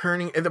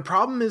the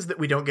problem is that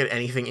we don't get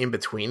anything in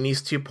between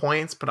these 2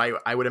 points, but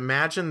I would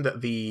imagine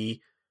that the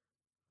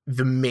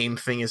the main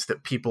thing is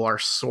that people are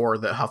sore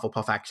that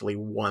Hufflepuff actually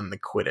won the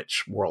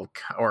Quidditch World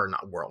Cup, or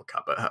not World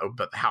Cup,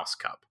 but the House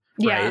Cup,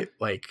 right? Yeah.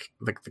 Like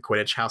the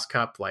Quidditch House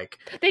Cup. Like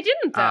they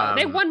didn't though.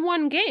 They won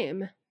one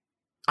game.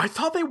 I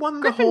thought they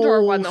won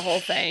Gryffindor won the whole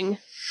thing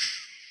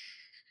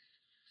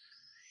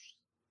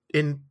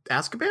in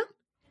Azkaban.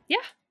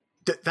 Yeah,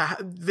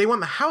 they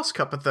won the House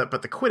Cup, but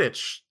the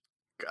Quidditch.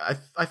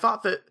 I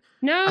thought that.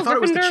 No, I thought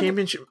it was the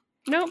championship.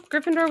 No,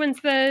 Gryffindor wins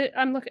the.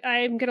 I'm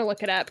gonna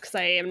look it up because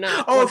I am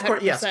not. Oh, 100%. of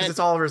course, yes, because it's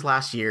Oliver's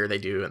last year. They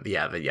do,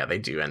 they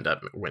do end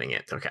up winning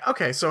it.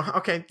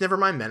 Okay, never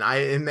mind then.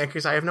 In that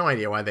case, I have no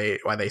idea why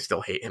they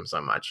still hate him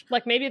so much.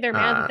 Like maybe they're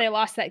mad that they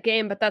lost that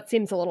game, but that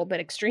seems a little bit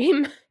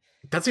extreme.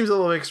 That seems a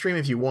little extreme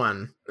if you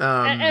won.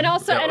 And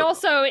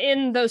also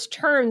in those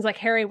terms, like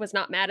Harry was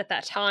not mad at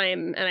that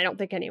time, and I don't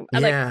think anyone.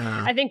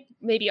 Yeah. I think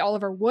maybe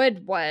Oliver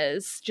Wood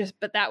was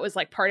but that was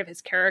like part of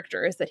his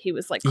character is that he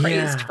was like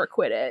crazed for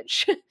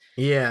Quidditch.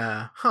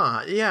 Yeah.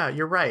 Huh. Yeah,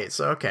 you're right.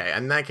 So okay,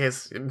 in that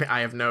case,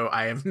 I have no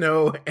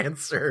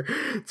answer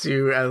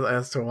to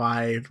as to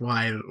why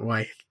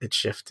it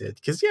shifted.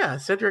 Because yeah,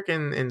 Cedric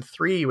in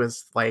 3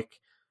 was like.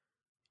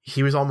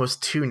 He was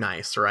almost too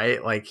nice,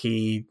 right? Like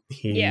he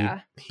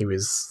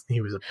was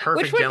a perfect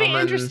Which would gentleman.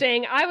 be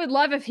interesting. I would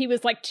love if he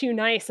was like too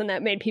nice and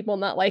that made people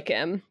not like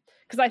him.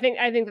 Because I think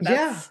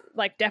that's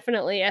like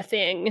definitely a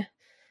thing.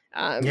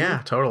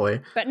 Yeah, totally.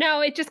 But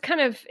no, it just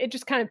kind of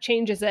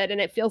changes it, and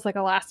it feels like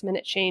a last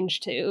minute change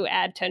to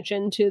add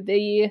tension to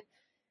the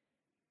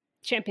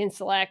Champion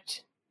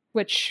Select,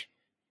 which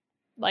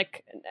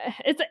like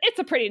it's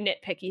a pretty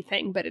nitpicky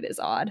thing, but it is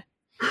odd.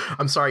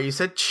 I'm sorry, you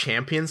said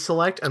Champion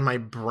Select, and my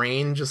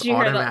brain just did you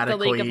automatically... hear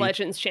the League of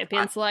Legends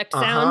Champion Select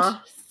sound?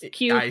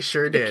 I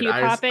sure did. Cue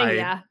popping,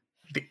 yeah.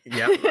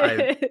 Yep.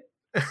 Maybe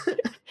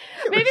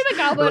the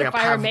Goblet of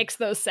Fire makes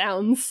those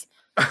sounds.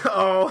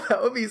 Oh,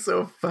 that would be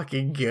so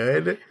fucking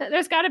good.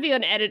 There's got to be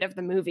an edit of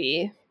the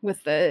movie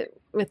with the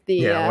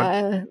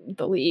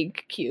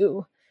League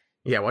cue.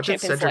 Yeah, what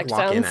did Cedric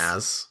lock in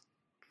as?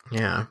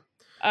 Yeah.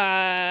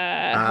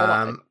 Hold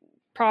on.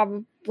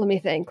 Let me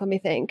think.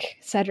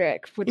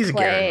 Cedric would He's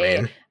play. A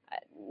Garen main.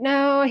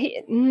 No,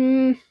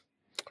 he.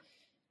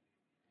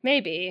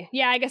 Maybe.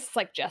 Yeah, I guess it's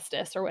like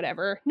Justice or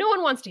whatever. No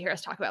one wants to hear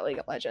us talk about League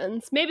of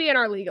Legends. Maybe in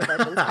our League of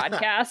Legends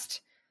podcast.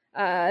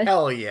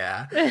 Hell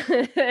yeah.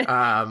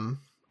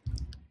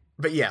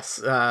 But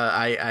yes,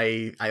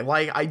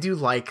 I do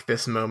like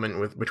this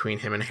moment between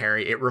him and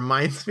Harry. It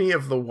reminds me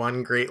of the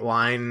one great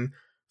line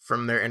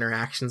from their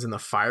interactions in the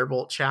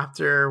Firebolt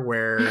chapter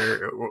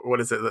where what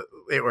is it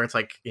where it's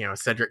like, you know,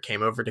 Cedric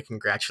came over to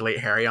congratulate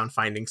Harry on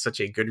finding such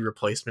a good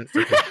replacement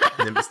for his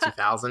Nimbus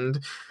 2000,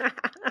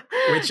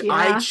 which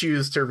I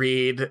choose to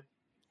read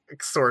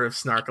sort of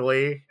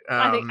snarkily.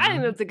 I think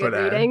that's a good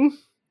reading.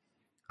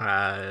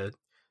 But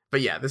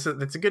yeah, it's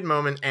a good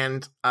moment,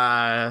 and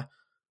the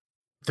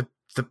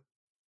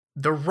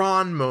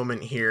Ron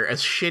moment here,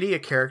 as shitty a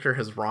character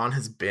as Ron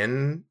has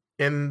been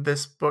in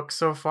this book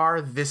so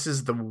far, this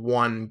is the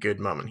one good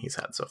moment he's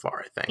had so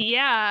far, I think.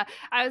 Yeah,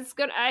 I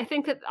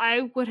think that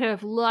I would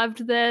have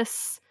loved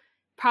this.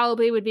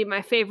 Probably would be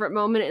my favorite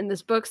moment in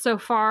this book so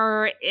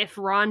far if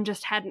Ron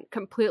just hadn't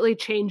completely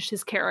changed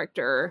his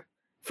character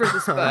for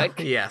this book.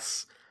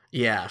 Yes.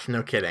 Yeah,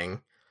 no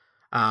kidding.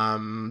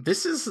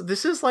 This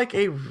is like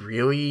a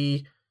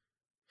really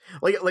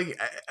like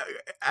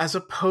as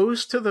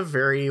opposed to the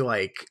very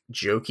like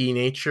jokey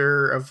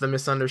nature of the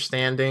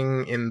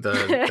misunderstanding in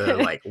the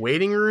like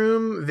waiting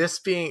room, this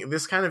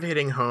kind of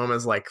hitting home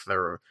as like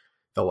the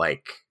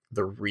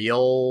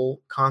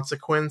real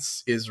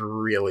consequence is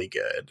really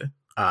good.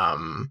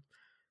 Ron,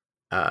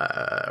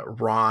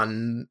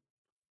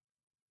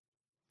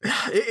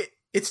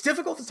 it's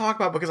difficult to talk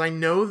about because I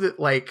know that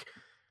like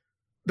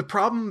the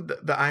problem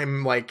that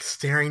I'm like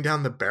staring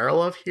down the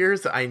barrel of here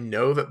is that I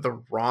know that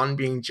the Ron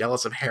being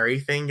jealous of Harry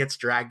thing gets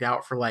dragged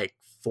out for like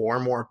 4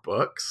 more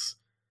books.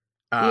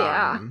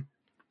 And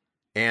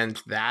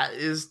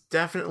that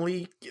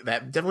definitely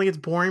gets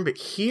boring. But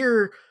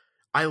here,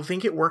 I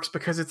think it works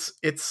because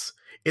it's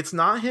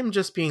not him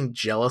just being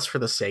jealous for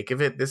the sake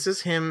of it. This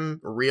is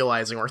him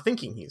realizing or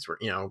thinking he's,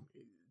 you know,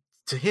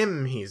 to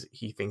him he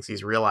thinks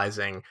he's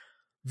realizing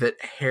that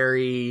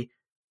Harry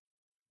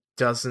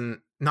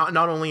doesn't. Not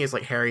only is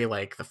like Harry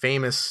like the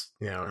famous,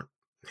 you know,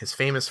 his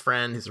famous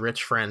friend, his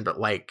rich friend, but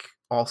like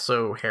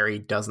also Harry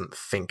doesn't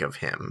think of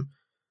him.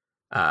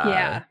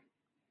 And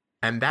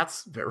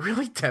that's a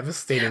really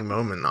devastating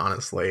moment,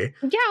 honestly.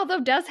 Yeah, although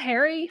does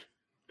Harry?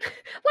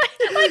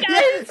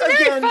 It's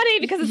very funny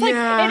because it's like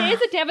it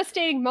is a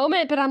devastating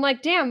moment, but I'm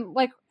like, damn,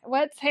 like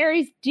what's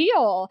Harry's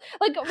deal?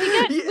 Like we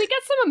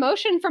get some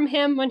emotion from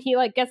him when he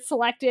like gets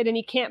selected and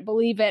he can't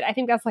believe it. I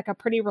think that's like a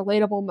pretty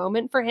relatable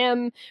moment for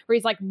him where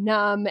he's like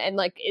numb and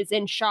like is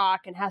in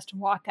shock and has to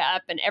walk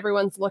up and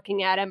everyone's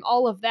looking at him,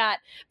 all of that.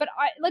 But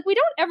we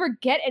don't ever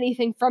get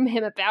anything from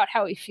him about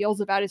how he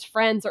feels about his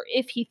friends or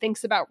if he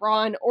thinks about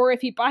Ron or if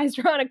he buys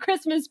Ron a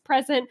Christmas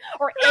present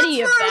or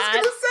any of that. I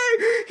was gonna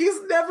say,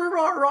 he's never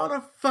brought Ron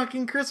a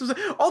fucking Christmas.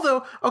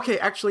 Although, okay,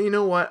 actually, you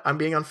know what? I'm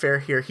being unfair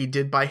here. He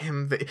did buy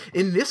him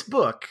in this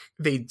book.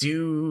 They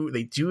do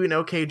an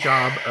okay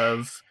job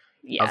of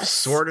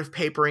sort of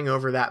papering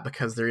over that,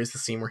 because there is the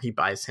scene where he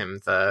buys him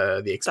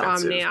the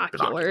expensive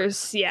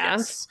binoculars. Yeah.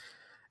 Yes.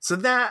 So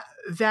that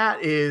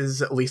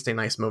is at least a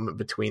nice moment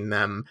between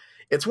them.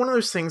 It's one of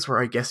those things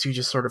where I guess you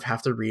just sort of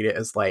have to read it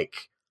as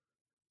like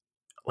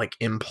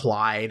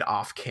implied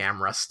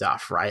off-camera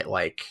stuff, right?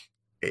 Like,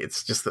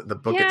 it's just that the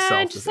book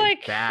itself does a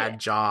bad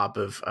job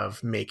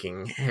of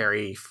making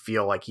Harry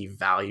feel like he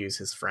values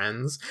his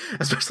friends,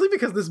 especially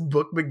because this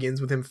book begins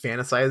with him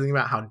fantasizing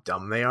about how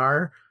dumb they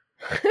are.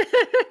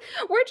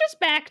 We're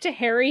just back to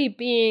Harry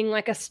being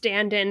like a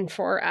stand-in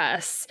for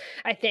us,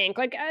 I think.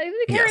 Like, I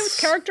think Harry was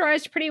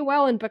characterized pretty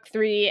well in book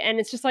 3, and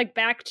it's just like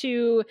back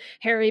to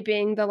Harry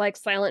being the like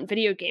silent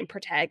video game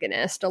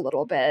protagonist a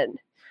little bit.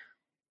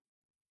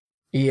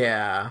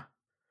 Yeah.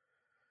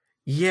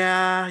 This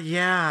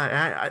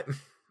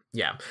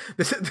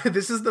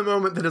is the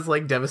moment that is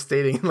like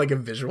devastating in like a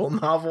visual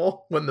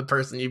novel, when the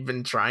person you've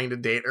been trying to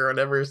date or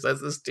whatever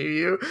says this to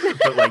you,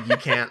 but like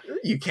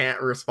you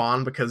can't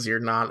respond because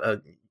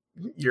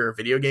you're a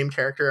video game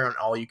character and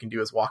all you can do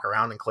is walk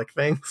around and click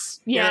things.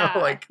 Yeah, you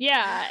know, like,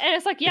 yeah, and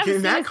it's like, yes,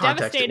 in that it's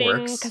context,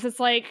 devastating because it's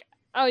like,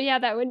 oh yeah,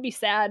 that would be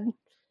sad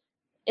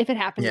if it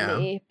happened to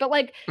me. But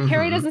like,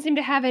 Harry doesn't seem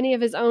to have any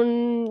of his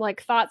own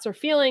like thoughts or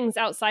feelings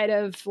outside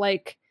of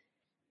like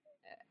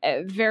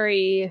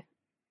very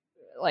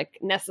like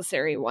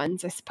necessary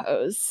ones, I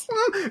suppose.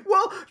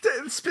 Well,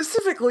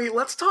 specifically,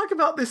 let's talk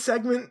about this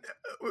segment.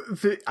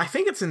 I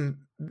think it's in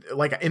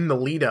the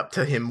lead up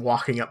to him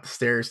walking up the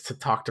stairs to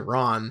talk to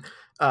Ron,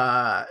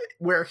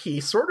 where he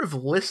sort of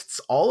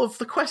lists all of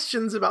the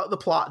questions about the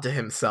plot to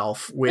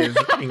himself with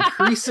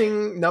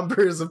increasing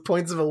numbers of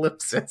points of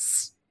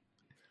ellipsis.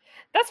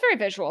 That's very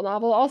visual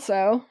novel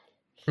also.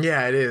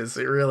 Yeah, it is.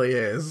 It really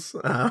is.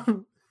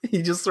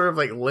 He just sort of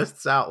like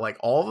lists out like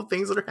all the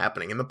things that are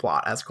happening in the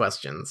plot as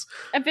questions.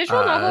 A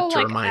visual novel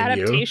like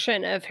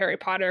adaptation of Harry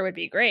Potter would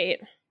be great.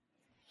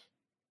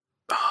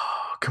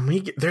 Oh, can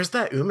we get, there's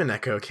that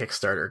Umineko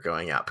Kickstarter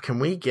going up. Can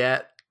we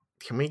get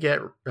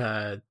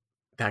that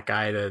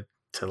guy to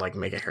like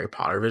make a Harry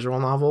Potter visual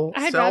novel?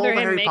 I'd rather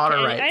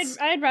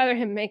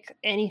him make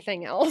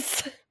anything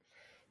else.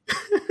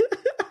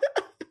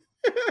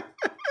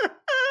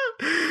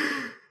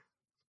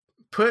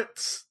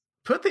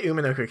 Put the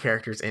Umineko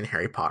characters in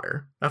Harry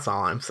Potter. That's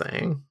all I'm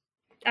saying.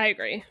 I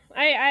agree.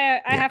 I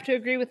have to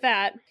agree with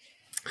that.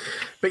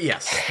 But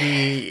yes,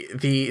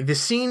 the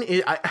scene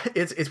is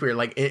it's weird.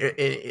 Like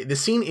the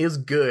scene is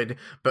good,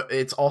 but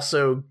it's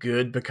also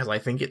good because I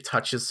think it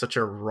touches such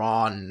a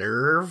raw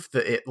nerve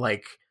that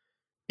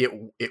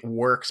it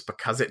works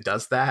because it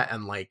does that.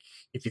 And like,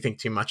 if you think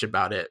too much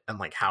about it and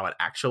like how it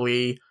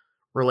actually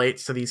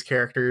relates to these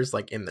characters,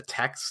 like in the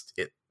text,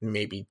 it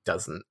maybe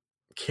doesn't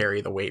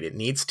carry the weight it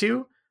needs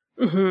to.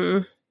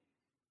 Mm-hmm.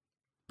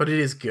 But it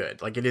is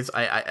good. Like, it is,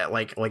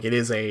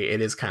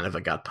 it is kind of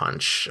a gut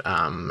punch.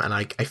 And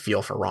I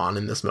feel for Ron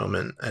in this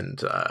moment,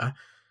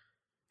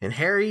 and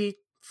Harry,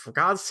 for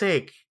God's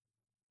sake,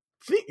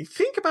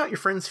 think about your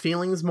friend's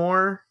feelings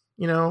more.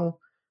 You know,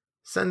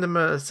 send him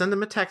a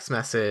text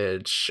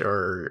message,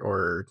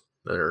 or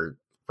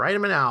write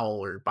him an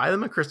owl, or buy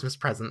them a Christmas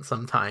present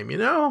sometime. You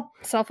know,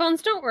 cell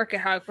phones don't work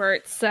at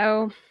Hogwarts,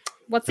 so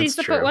what's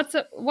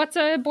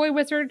a boy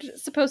wizard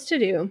supposed to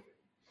do?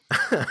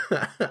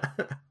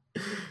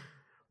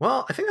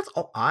 Well, I think that's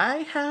all I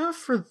have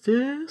for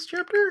this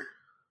chapter.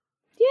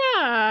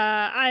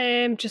 Yeah,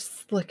 I'm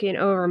just looking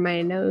over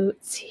my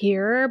notes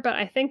here, but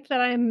I think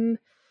that I'm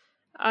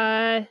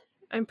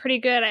pretty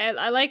good.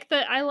 I like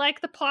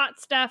the plot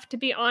stuff, to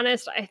be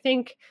honest. I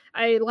think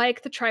I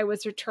like the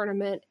Triwizard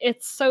Tournament.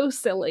 It's so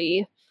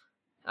silly.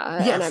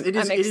 Yes, it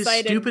is. It is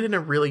stupid in a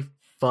really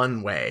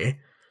fun way.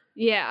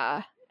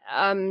 Yeah.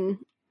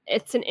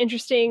 It's an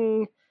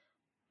interesting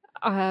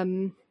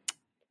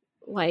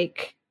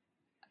like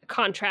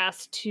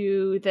contrast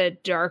to the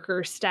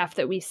darker stuff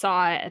that we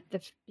saw at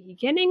the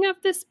beginning of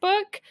this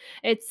book.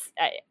 It's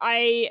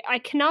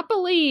I cannot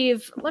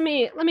believe, let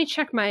me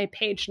check my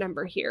page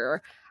number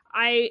here.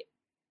 I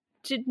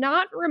did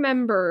not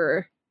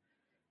remember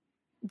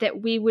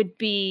that we would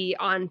be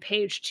on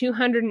page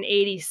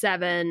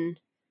 287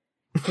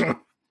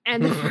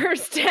 and the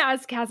first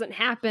task hasn't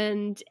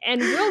happened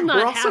and will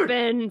not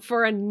happen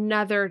for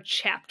another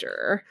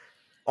chapter.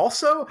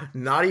 Also,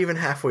 not even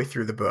halfway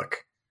through the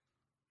book.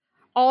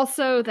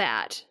 Also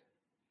that.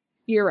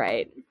 You're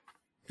right.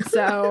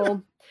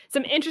 So,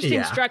 some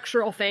interesting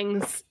structural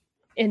things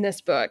in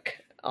this book,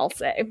 I'll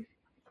say.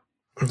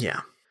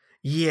 Yeah.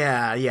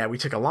 We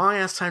took a long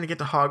ass time to get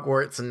to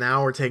Hogwarts, and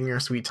now we're taking our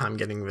sweet time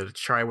getting the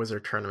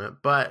Triwizard Tournament,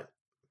 but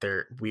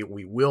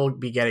we will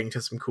be getting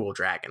to some cool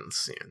dragons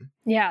soon.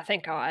 Yeah,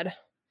 thank God.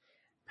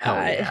 Hell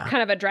yeah.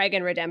 Kind of a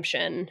dragon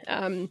redemption.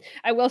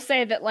 I will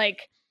say that,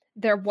 like,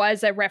 there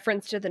was a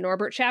reference to the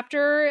Norbert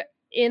chapter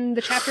in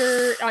the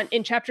chapter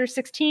in chapter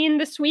 16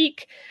 this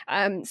week.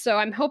 So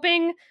I'm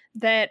hoping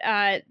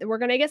that we're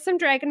going to get some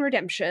dragon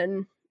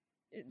redemption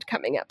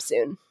coming up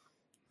soon.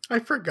 I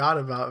forgot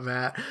about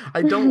that.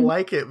 I don't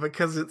like it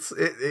because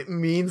it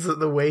means that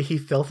the way he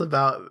felt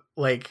about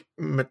like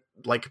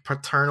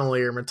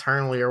paternally or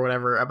maternally or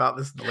whatever about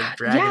this like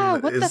dragon. Yeah,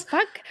 what the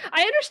fuck?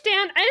 I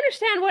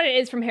understand what it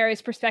is from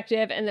Harry's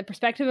perspective and the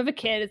perspective of a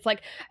kid. It's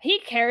like he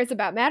cares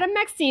about Madame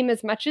Maxime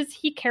as much as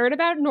he cared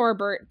about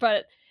Norbert,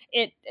 but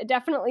it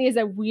definitely is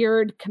a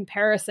weird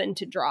comparison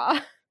to draw.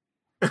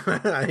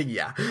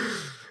 Yeah.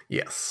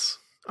 Yes.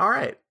 All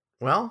right.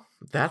 Well,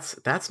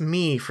 that's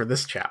me for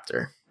this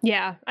chapter.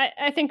 Yeah,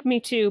 I think me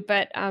too.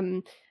 But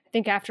I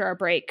think after our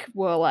break,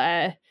 we'll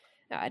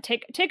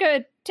take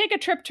a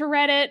trip to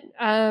Reddit.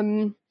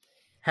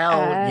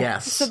 Hell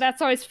yes. So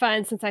that's always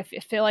fun since I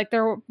feel like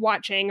they're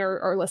watching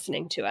or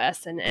listening to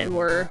us, and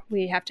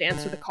we have to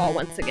answer the call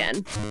once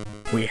again.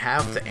 We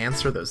have to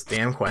answer those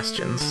damn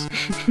questions.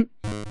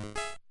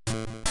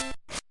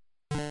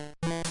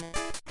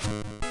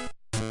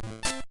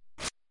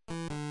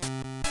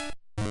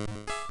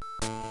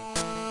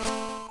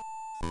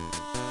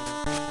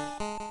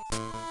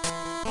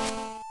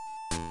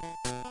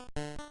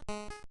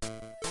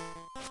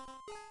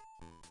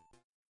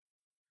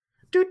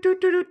 You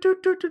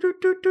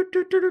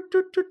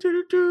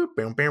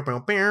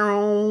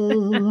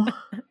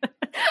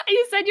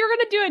said you were going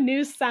to do a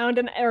news sound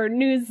or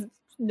news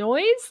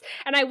noise,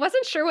 and I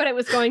wasn't sure what it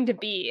was going to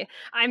be.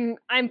 I'm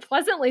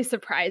pleasantly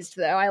surprised,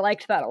 though. I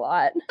liked that a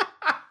lot.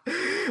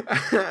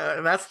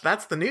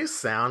 That's the news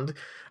sound.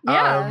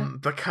 Yeah.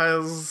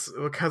 Because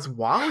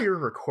while we were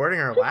recording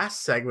our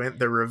last segment,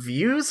 the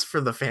reviews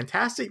for the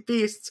Fantastic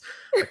Beasts: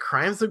 The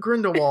Crimes of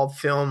Grindelwald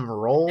film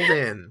rolled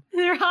in.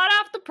 They're hot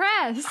off the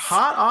press.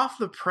 Hot off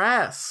the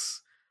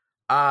press.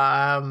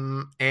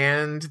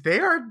 And they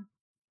are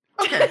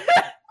okay.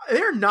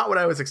 They're not what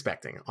I was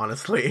expecting,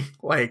 honestly.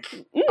 Like,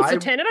 so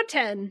 10 out of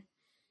 10.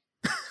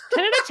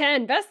 10 out of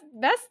 10. Best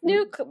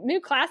new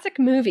classic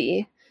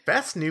movie.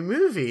 Best new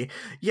movie.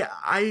 Yeah,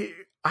 I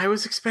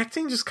was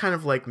expecting just kind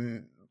of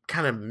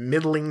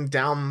middling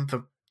down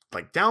the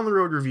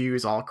road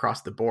reviews all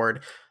across the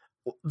board.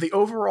 The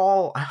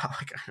overall,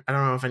 like, I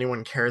don't know if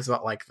anyone cares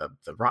about like the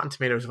Rotten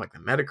Tomatoes or like the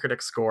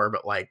Metacritic score,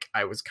 but like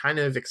I was kind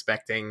of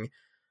expecting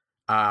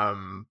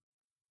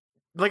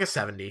like a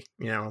 70,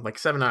 like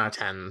 7 out of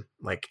 10,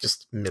 like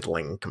just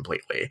middling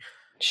completely.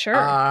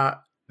 Sure.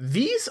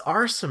 These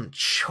are some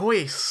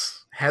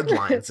choice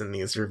headlines in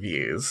these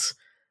reviews.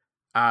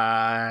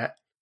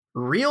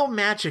 Real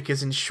magic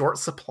is in short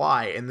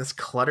supply in this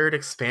cluttered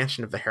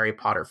expansion of the Harry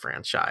Potter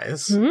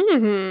franchise.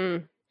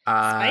 Mm-hmm.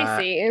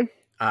 Spicy.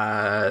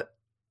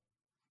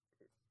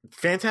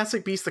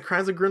 Fantastic Beasts: The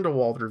Crimes of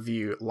Grindelwald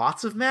review.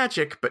 Lots of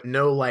magic, but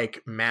no,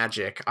 like,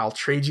 magic. I'll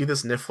trade you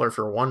this Niffler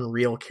for one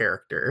real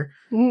character.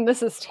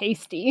 This is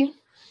tasty.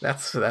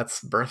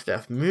 That's Birth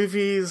Death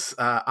Movies.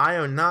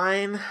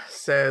 IO9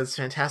 says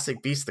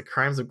Fantastic Beasts: The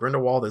Crimes of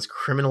Grindelwald is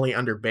criminally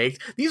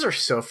underbaked. These are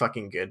so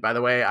fucking good, by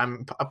the way.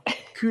 I'm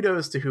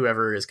kudos to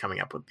whoever is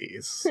coming up with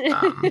these.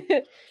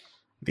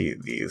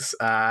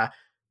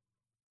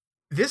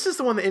 This is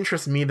the one that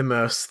interests me the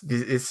most.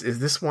 Is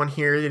this one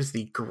here? It is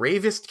the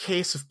gravest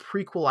case of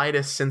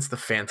prequelitis since the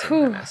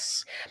Phantom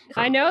Menace.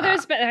 I know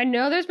there's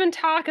been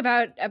talk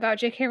about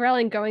J.K.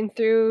 Rowling going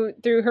through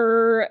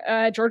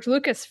her George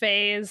Lucas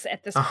phase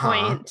at this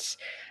point,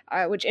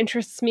 which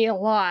interests me a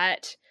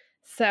lot.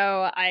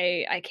 So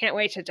I can't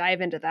wait to dive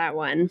into that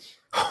one.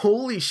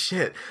 Holy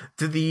shit!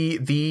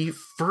 The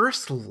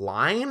first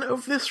line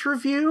of this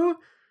review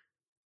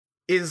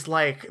is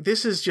like,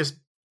 this is just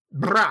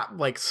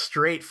like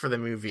straight for the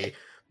movie.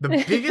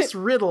 The biggest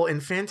riddle in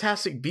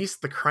Fantastic Beasts: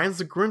 The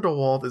Crimes of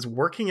Grindelwald is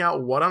working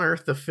out what on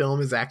earth the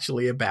film is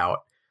actually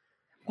about.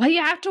 Well,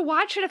 you have to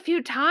watch it a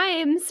few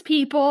times,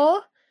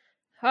 people.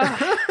 Wow,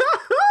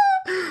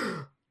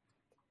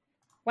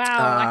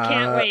 I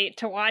can't wait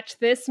to watch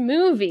this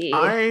movie.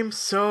 I'm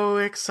so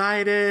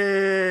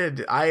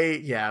excited.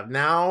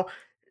 Now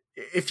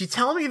if you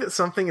tell me that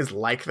something is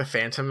like the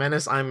Phantom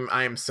Menace,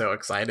 I'm so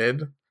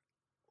excited.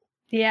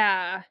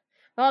 Yeah.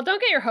 Well,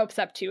 don't get your hopes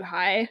up too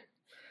high.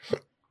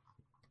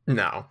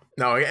 No,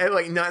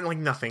 nothing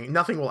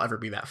will ever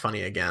be that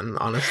funny again,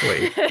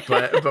 honestly.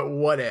 but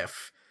what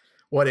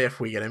if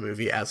we get a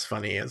movie as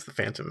funny as the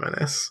Phantom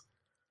Menace?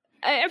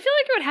 I feel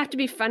like it would have to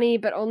be funny,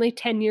 but only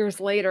 10 years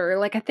later.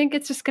 Like, I think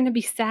it's just going to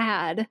be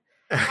sad.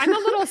 I'm a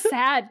little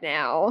sad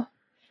now.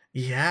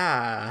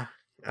 Yeah.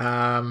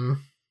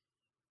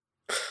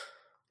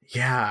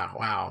 Yeah.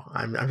 Wow.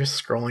 I'm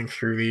just scrolling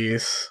through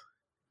these.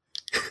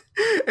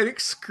 An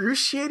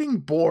excruciating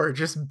bore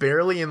just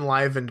barely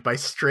enlivened by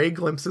stray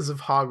glimpses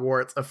of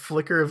Hogwarts, a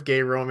flicker of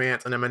gay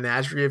romance, and a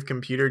menagerie of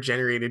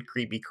computer-generated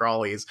creepy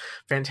crawlies.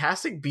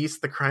 Fantastic Beasts: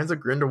 The Crimes of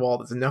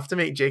Grindelwald is enough to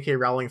make J.K.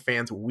 Rowling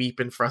fans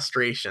weep in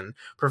frustration,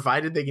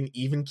 provided they can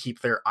even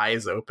keep their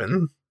eyes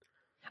open.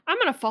 I'm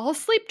gonna fall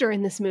asleep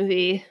during this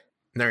movie.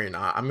 No, you're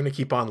not. I'm gonna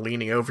keep on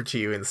leaning over to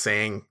you and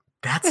saying,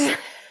 that's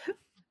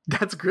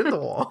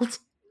Grindelwald.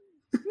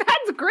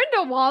 That's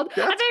Grindelwald. I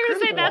thought you were going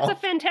to say that's a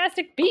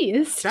Fantastic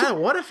Beast.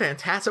 What a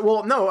fantastic...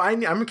 Well, no,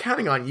 I'm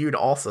counting on you to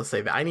also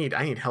say that. I need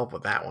help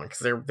with that one, because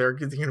there are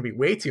going to be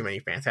way too many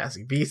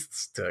Fantastic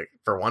Beasts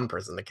for one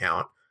person to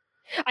count.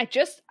 I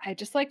just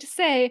like to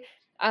say,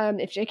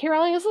 if J.K.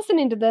 Rowling is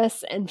listening to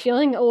this and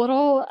feeling a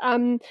little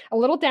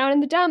down in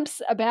the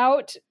dumps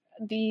about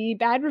the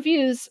bad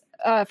reviews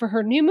for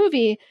her new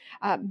movie,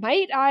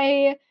 might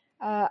I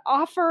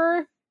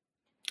offer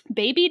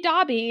Baby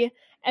Dobby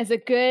as a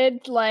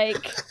good,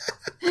 like,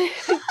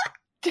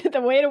 the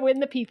way to win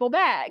the people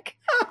back.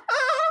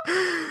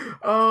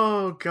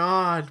 Oh,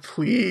 God,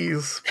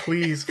 please.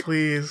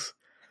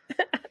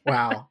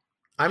 Wow.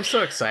 I'm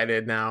so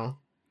excited now.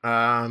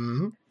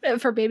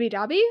 For Baby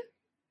Dobby?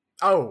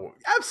 Oh,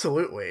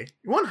 absolutely.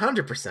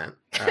 100%.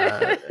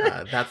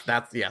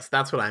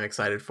 That's what I'm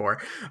excited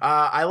for.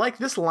 I like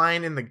this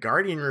line in the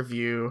Guardian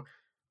review.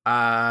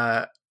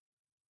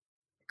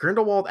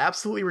 Grindelwald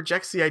absolutely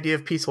rejects the idea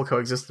of peaceful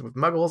coexistence with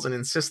Muggles and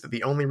insists that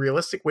the only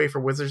realistic way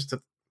for wizards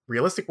to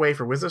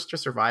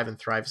survive and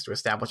thrive is to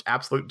establish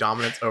absolute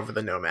dominance over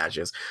the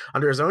No-Majs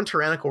under his own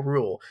tyrannical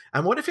rule.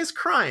 And what if his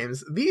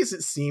crimes, these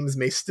it seems,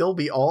 may still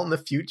be all in the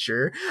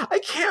future? I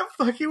can't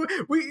fucking...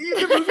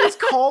 The movie's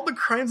called The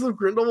Crimes of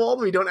Grindelwald,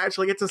 and we don't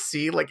actually get to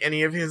see, like,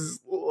 any of his,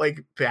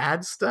 like,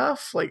 bad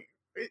stuff, like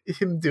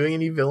him doing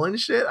any villain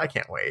shit. I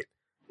can't wait.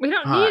 We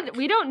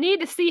don't need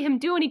to see him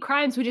do any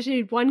crimes. We just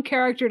need one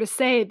character to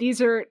say these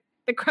are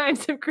the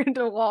crimes of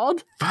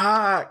Grindelwald.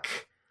 Fuck.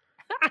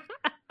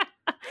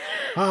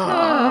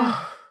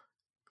 Oh,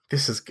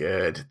 this is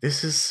good.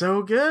 This is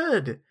so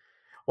good.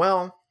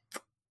 Well,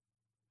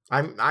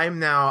 I'm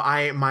now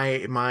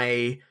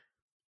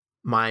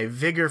my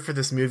vigor for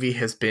this movie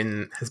has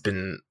been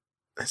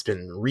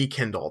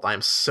rekindled.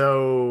 I'm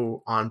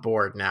so on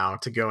board now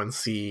to go and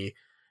see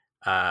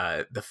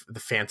the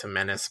Phantom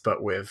Menace,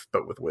 but with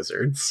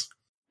wizards.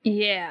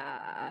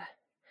 Yeah.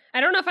 I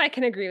don't know if I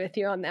can agree with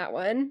you on that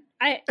one.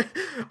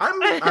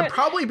 I'm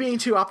probably being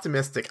too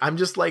optimistic. I'm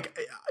just like,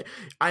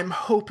 I'm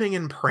hoping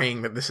and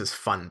praying that this is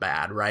fun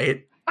bad,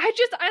 right? I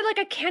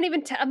can't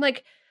even tell. I'm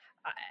like,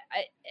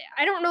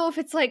 I don't know if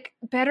it's like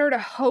better to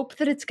hope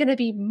that it's going to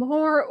be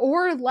more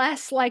or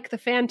less like the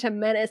Phantom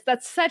Menace.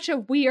 That's such a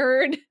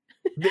weird,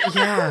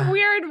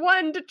 weird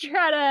one to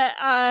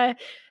try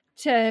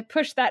to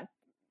push that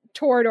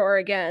toward or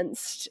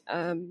against.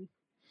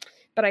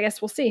 But I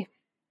guess we'll see.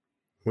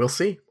 We'll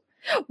see.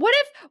 What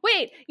if,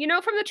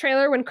 from the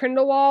trailer when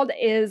Grindelwald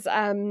is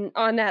on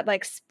that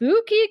like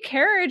spooky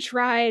carriage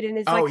ride and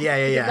is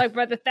like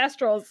by the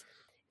Thestrals,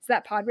 is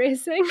that pod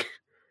racing?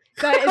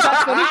 Is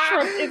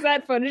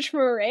that footage from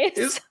a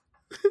race?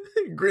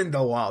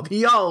 Grindelwald,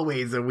 he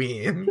always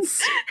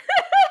wins.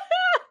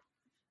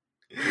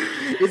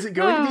 Is it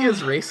going to be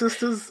as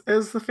racist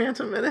as the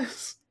Phantom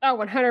Menace? Oh,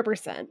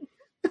 100%.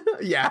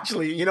 Yeah,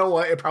 actually, you know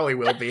what? It probably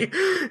will be.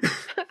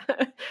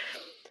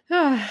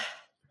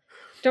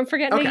 Don't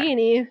forget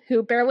Nagini,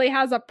 who barely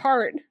has a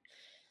part.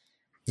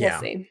 We'll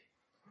see.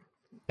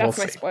 That's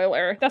my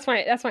spoiler. That's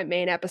my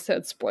main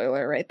episode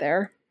spoiler right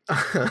there.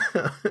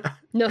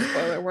 No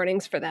spoiler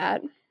warnings for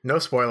that. No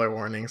spoiler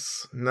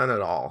warnings. None at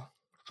all.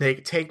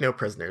 Take no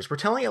prisoners. We're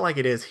telling it like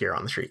it is here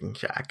on the Shrieking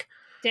Shack.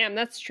 Damn,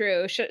 that's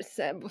true.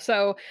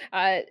 So,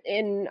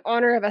 in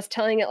honor of us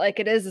telling it like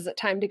it is it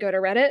time to go to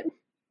Reddit?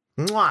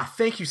 Mwah,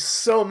 thank you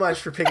so much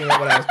for picking up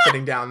what I was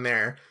putting down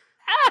there.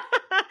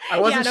 I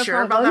wasn't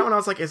sure about that one. I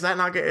was like, is that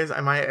not good?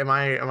 Am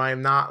I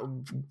not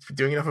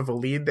doing enough of a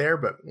lead there?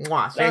 But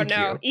thank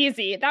you.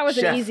 Easy. That was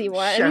an easy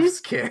one. Chef's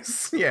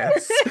kiss.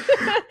 Yes.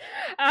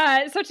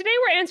 So today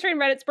we're answering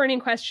Reddit's burning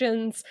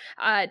questions.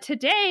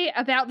 Today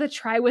about the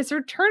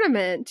Triwizard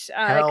Tournament.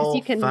 Hell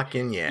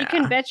fucking yeah. You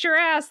can bet your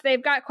ass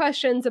they've got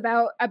questions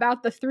about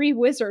the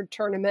 3-Wizard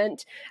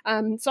Tournament.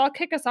 So I'll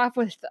kick us off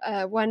with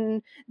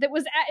one that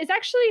is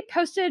actually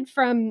posted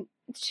from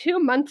 2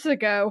 months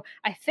ago,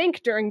 I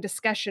think during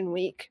discussion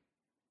week.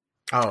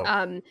 Oh.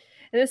 And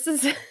this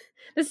is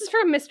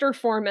from Mr.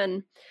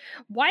 Foreman.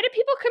 Why do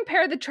people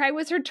compare the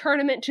Triwizard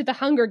Tournament to the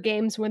Hunger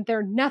Games when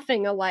they're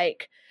nothing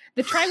alike?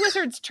 The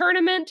Triwizards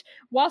Tournament,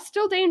 while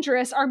still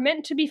dangerous, are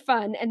meant to be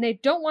fun, and they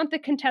don't want the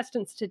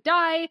contestants to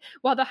die,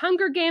 while the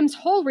Hunger Games'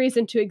 whole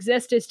reason to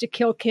exist is to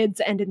kill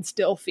kids and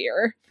instill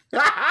fear.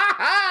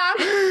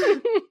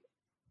 I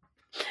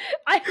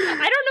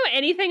don't know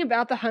anything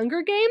about the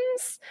Hunger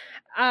Games,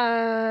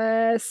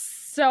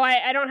 so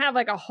I don't have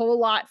like a whole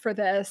lot for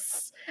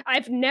this.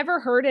 I've never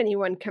heard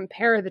anyone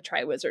compare the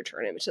Triwizard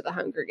Tournament to the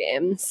Hunger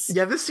Games.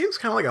 Yeah, this seems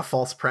kind of like a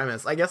false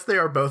premise. I guess they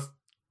are both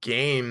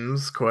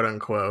games, quote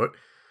unquote.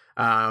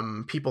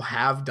 People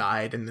have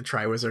died in the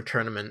Triwizard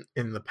Tournament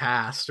in the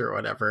past or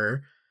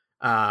whatever.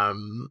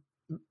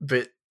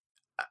 But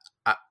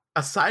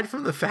aside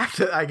from the fact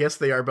that I guess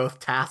they are both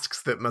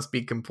tasks that must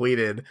be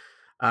completed,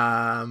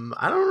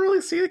 I don't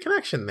really see the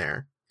connection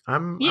there.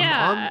 I'm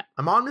on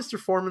Mr.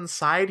 Foreman's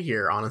side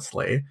here,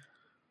 honestly.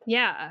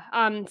 Yeah.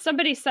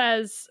 Somebody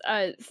says,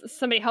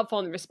 somebody helpful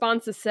in the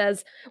responses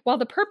says, while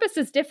the purpose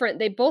is different,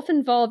 they both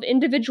involve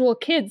individual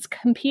kids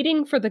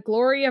competing for the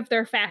glory of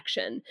their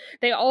faction.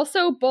 They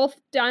also both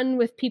done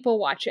with people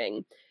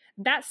watching.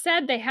 That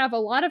said, they have a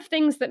lot of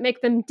things that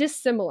make them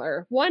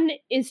dissimilar. One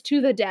is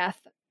to the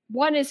death,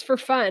 one is for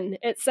fun,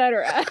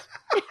 etc.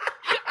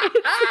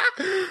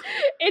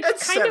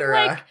 It's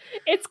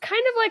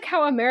kind of like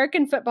how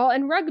American football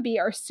and rugby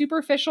are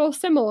superficial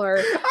similar,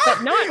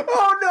 but not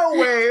oh no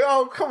way.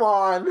 Oh, come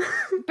on.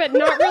 But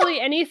not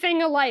really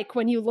anything alike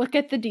when you look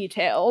at the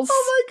details.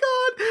 Oh my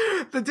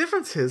god. The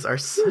differences are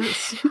so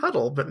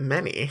subtle but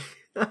many.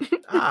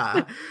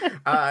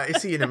 You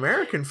see, in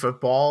American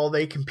football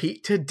they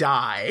compete to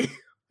die.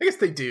 I guess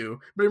they do,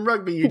 but in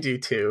rugby you do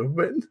too.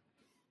 But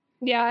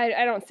yeah,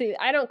 I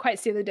don't quite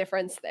see the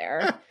difference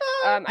there.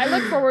 I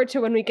look forward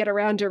to when we get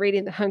around to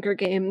reading the Hunger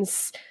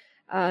Games.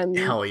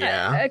 Hell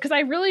yeah. Because I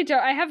really don't,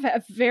 I have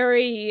a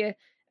very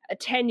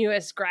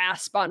tenuous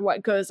grasp on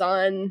what goes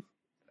on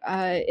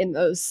in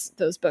those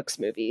books,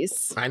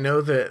 movies. I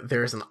know that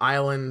there's an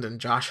island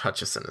and Josh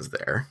Hutcherson is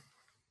there.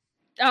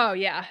 Oh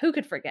yeah, who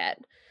could forget?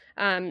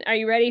 Are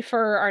you ready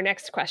for our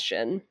next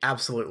question?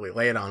 Absolutely,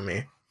 lay it on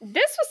me.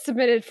 This was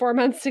submitted 4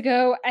 months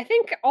ago, I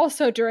think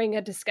also during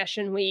a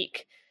discussion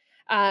week.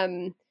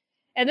 And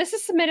this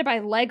is submitted by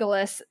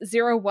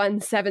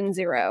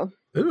Legolas0170.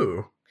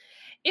 Ooh.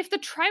 If the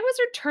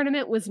Triwizard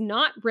Tournament was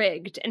not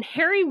rigged and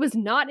Harry was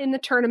not in the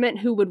tournament,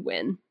 who would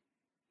win?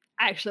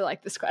 I actually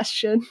like this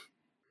question.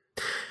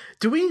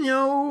 Do we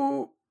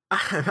know...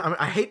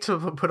 I hate to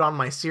put on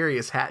my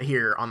serious hat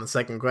here on the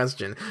second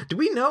question. Do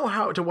we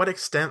know to what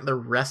extent the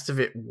rest of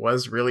it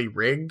was really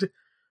rigged?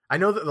 I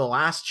know that the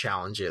last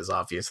challenge is,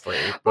 obviously.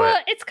 But... Well,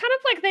 it's kind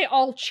of like they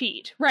all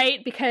cheat,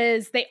 right?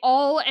 Because they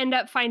all end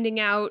up finding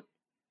out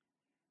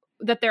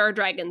that there are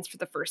dragons for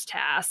the first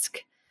task.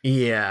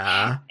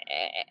 Yeah.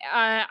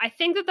 I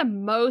think that the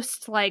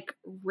most,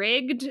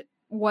 rigged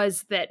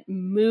was that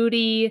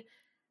Moody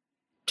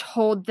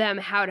told them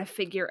how to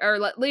figure,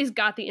 or at least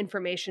got the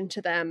information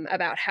to them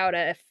about how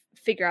to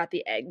figure out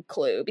the egg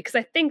clue. Because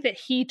I think that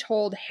he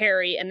told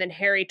Harry, and then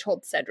Harry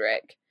told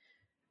Cedric.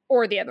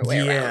 Or the other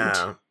way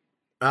around.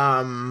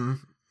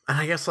 And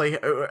I guess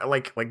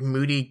like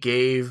Moody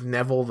gave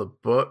Neville the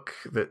book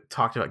that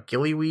talked about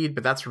gillyweed,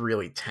 but that's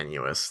really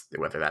tenuous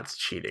whether that's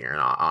cheating or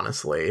not,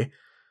 honestly.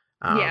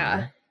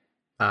 Yeah,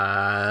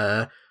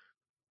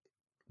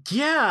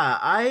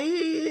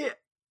 I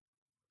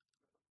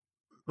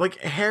like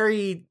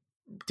Harry,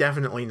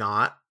 definitely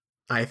not.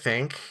 I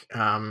think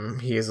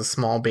he is a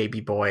small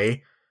baby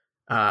boy.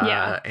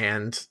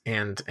 And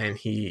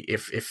he,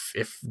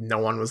 if no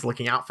one was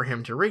looking out for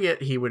him to rig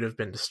it, he would have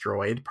been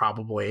destroyed,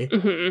 probably.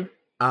 Mm-hmm.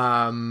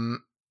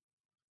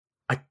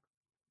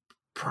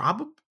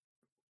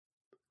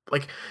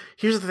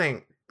 Here's the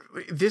thing.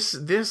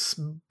 This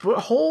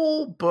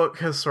whole book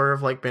has sort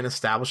of been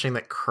establishing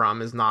that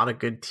Crumb is not a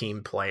good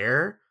team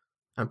player,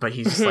 but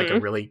he's just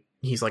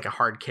he's like a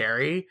hard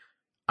carry.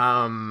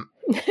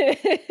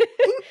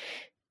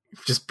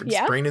 Just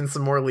bring in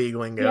some more league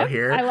lingo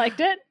here. I liked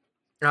it.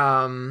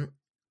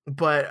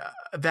 But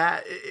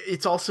that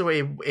it's also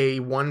a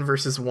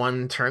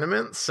 1-versus-1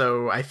 tournament,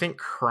 so I think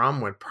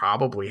Crumb would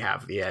probably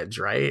have the edge,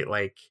 right?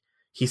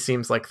 He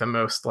seems like the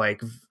most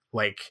like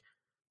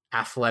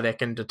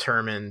athletic and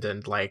determined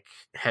and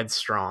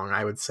headstrong,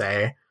 I would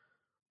say.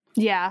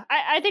 Yeah,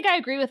 I think I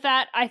agree with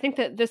that. I think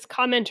that this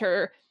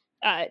commenter,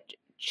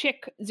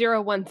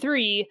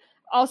 Chick013,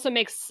 also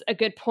makes a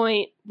good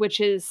point, which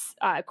is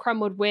Crumb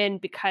would win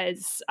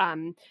because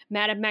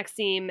Madame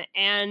Maxime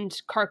and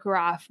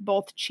Karkaroff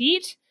both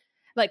cheat.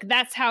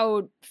 That's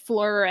how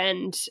Fleur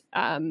and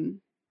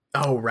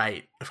oh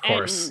right, of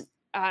course,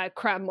 and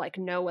Crumb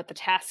know what the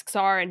tasks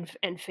are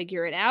and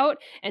figure it out,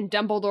 and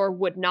Dumbledore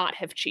would not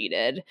have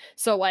cheated.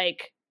 So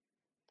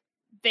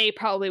they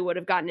probably would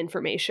have gotten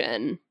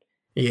information.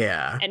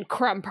 Yeah, and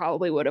Crumb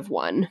probably would have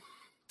won.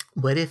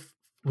 What if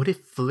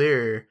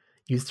Fleur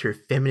used her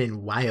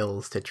feminine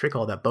wiles to trick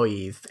all the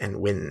boys and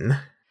win?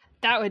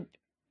 That would...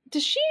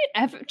 Does she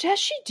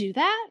do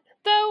that,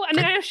 though? I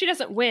mean, I know she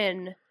doesn't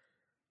win,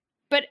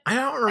 but... I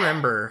don't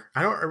remember.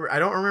 I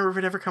don't remember if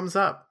it ever comes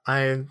up.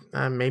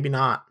 Maybe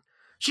not.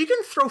 She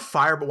can throw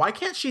fire, but why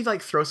can't she,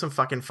 throw some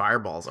fucking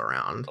fireballs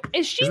around?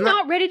 Is she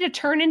not ready to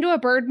turn into a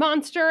bird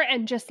monster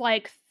and just,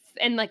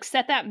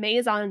 set that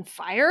maze on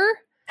fire?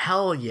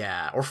 Hell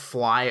yeah. Or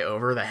fly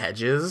over the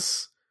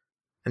hedges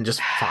and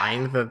just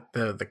find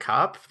the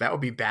cup. That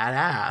would be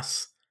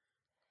badass.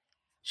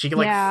 She could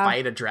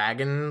fight a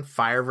dragon,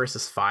 fire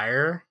versus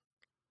fire.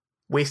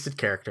 Wasted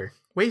character,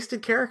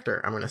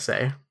 I'm gonna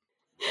say.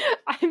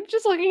 I'm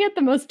just looking at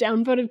the most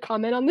downvoted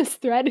comment on this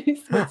thread.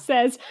 It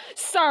says,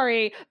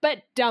 sorry, but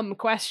dumb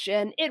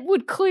question. It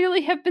would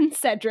clearly have been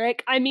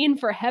Cedric. I mean,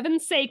 for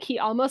heaven's sake, he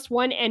almost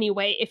won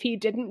anyway if he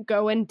didn't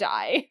go and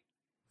die.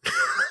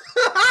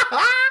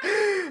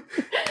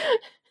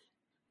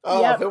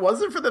 If it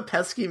wasn't for the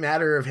pesky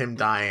matter of him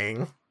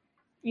dying.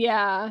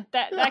 Yeah,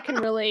 that can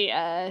really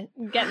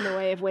get in the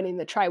way of winning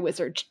the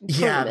Triwizard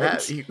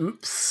Tournament.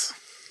 Oops.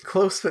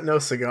 Close but no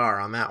cigar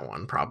on that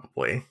one,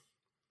 probably.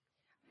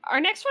 Our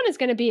next one is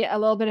going to be a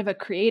little bit of a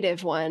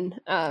creative one.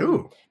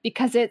 Ooh.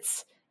 Because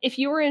it's, if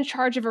you were in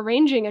charge of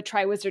arranging a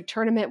Triwizard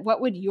tournament,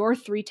 what would your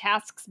 3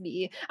 tasks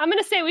be? I'm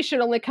going to say we should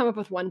only come up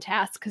with 1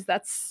 task, because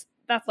that's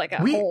like a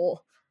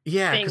whole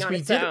thing on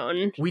its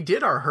own. We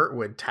did our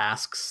Hurtwood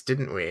tasks,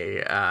 didn't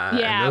we?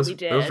 We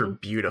did. Those were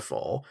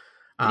beautiful.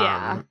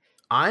 Yeah.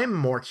 I'm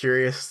more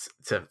curious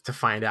to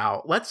find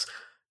out.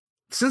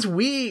 Since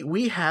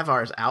we have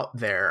ours out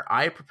there,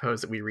 I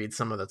propose that we read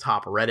some of the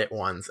top Reddit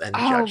ones and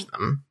judge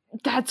them.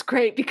 That's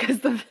great, because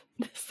the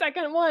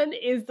second one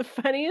is the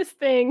funniest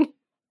thing.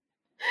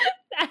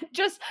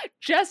 Just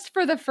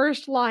for the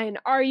first line,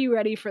 are you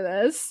ready for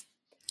this?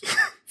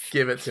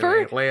 Give it to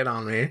me. Lay it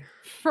on me.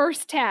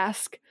 First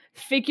task,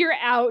 figure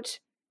out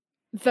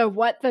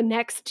what the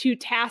next 2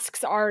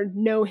 tasks are,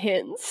 no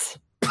hints.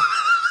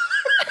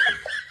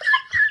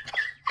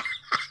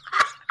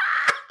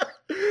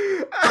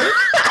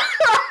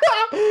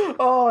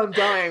 Oh, I'm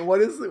dying. What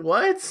is it?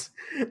 What?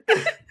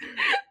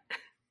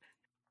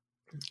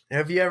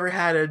 Have you ever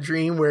had a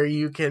dream where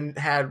you I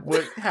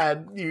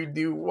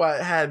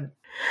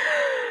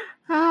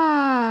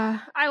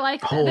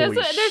like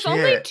that. There's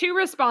only 2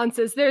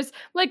 responses. There's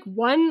like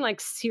one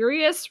like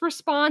serious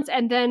response,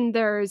 and then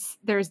there's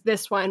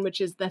this one,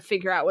 which is the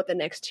figure out what the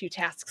next 2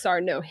 tasks are,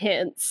 no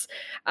hints.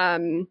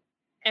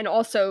 And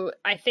also,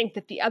 I think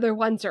that the other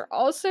ones are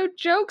also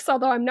jokes,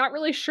 although I'm not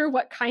really sure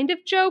what kind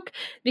of joke,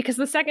 because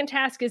the second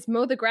task is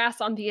mow the grass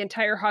on the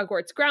entire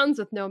Hogwarts grounds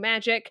with no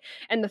magic,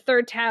 and the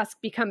third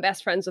task, become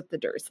best friends with the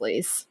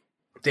Dursleys.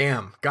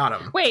 Damn, got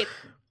him. Wait,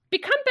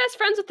 become best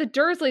friends with the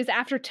Dursleys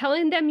after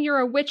telling them you're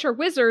a witch or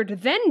wizard,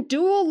 then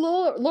duel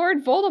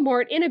Lord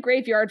Voldemort in a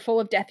graveyard full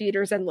of Death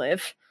Eaters and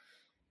live.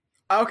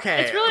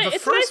 Okay.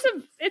 It's nice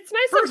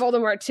of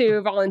Voldemort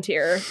to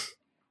volunteer.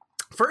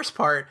 First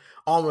part,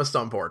 almost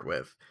on board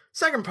with.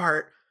 Second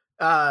part,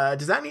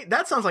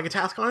 that sounds like a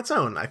task on its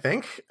own, I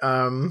think.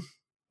 Also,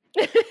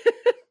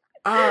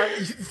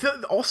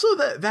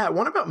 that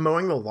one about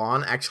mowing the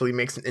lawn actually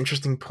makes an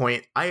interesting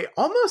point. I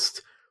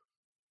want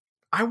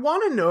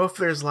to know if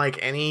there's like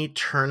any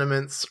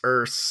tournaments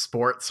or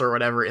sports or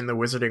whatever in the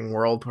wizarding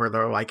world where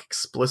they're like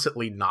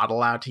explicitly not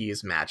allowed to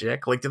use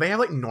magic. Like, do they have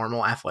like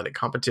normal athletic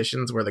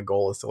competitions where the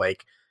goal is to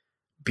like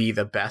be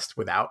the best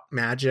without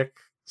magic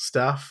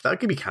stuff? That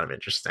could be kind of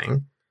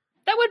interesting.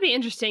 That would be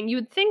interesting. You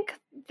would think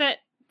that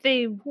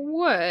they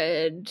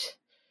would.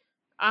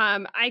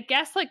 I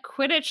guess like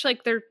Quidditch,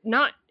 like they're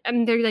not. I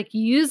mean, they're like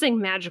using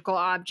magical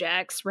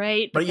objects,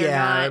 right? But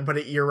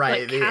you're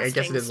right. Like, I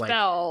guess it is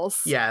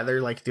spells. Like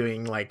they're like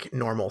doing like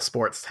normal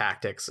sports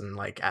tactics and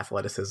like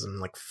athleticism,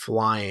 like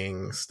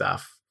flying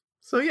stuff.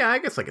 So yeah, I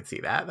guess I could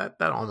see that.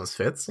 That almost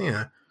fits.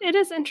 Yeah. It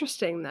is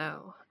interesting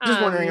though.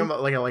 Just wondering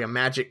about like a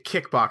magic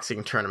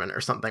kickboxing tournament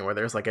or something where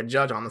there's like a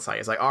judge on the side.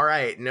 It's like, all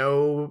right,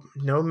 no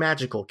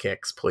magical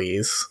kicks,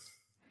 please.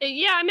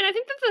 Yeah, I mean, I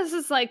think that this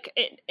is like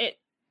it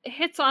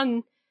hits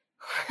on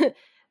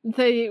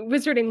the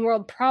Wizarding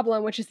World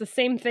problem, which is the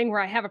same thing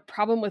where I have a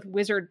problem with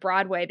Wizard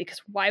Broadway,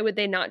 because why would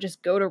they not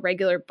just go to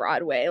regular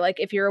Broadway? Like,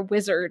 if you're a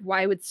wizard,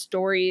 why would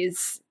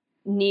stories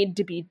need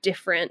to be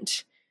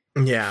different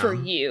for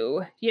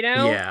you? You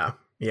know?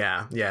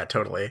 Yeah,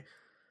 totally.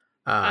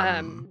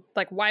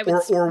 Like,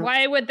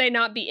 why would they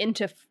not be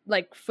into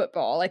like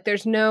football? Like,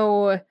 there's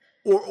no.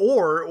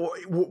 Or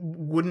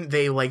wouldn't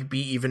they like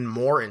be even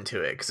more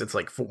into it because it's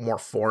like more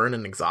foreign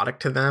and exotic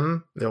to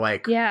them? They're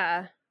like,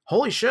 yeah.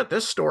 Holy shit,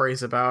 this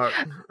story's about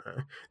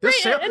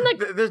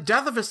the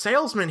death of a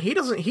salesman.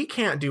 He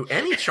can't do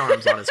any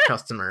charms on his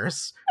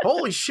customers.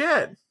 Holy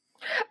shit.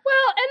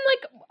 Well, and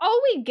like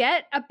all we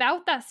get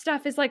about that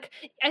stuff is like,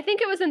 I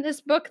think it was in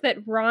this book that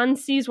Ron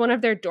sees one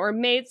of their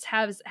dorm mates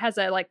has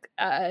a like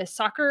a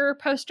soccer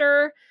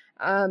poster.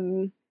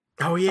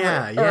 Oh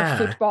yeah, or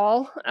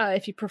football,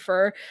 if you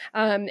prefer,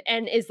 and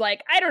is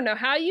like, I don't know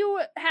how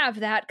you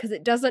have that because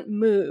it doesn't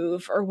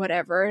move or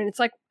whatever. And it's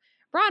like,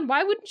 Ron,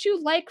 why wouldn't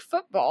you like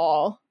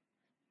football?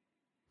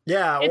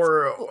 Yeah,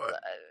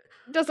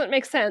 doesn't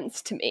make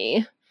sense to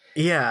me.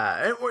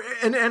 Yeah,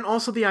 and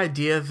also the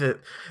idea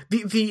that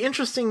the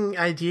interesting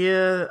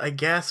idea, I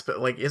guess, but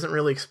like isn't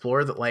really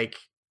explored, that like,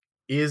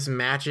 is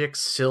magic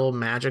still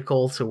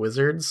magical to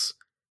wizards?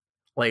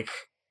 Like,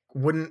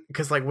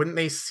 wouldn't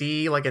they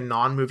see like a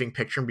non-moving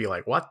picture and be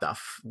like, what the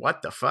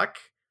fuck?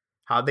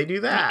 How'd they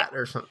do that?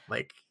 Or something,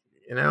 like,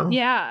 you know?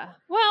 Yeah.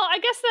 Well, I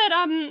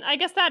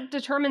guess that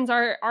determines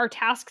our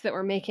task that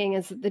we're making,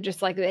 is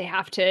that they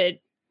have to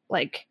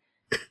like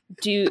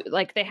do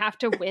like they have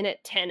to win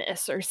at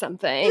tennis or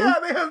something.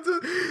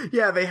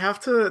 Yeah, they have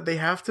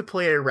to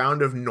play a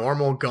round of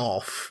normal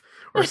golf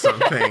or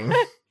something.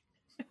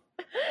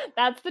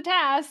 That's the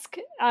task.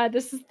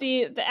 This is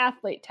the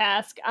athlete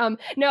task.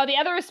 No, the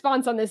other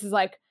response on this is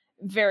like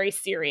very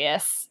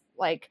serious.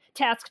 Like,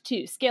 task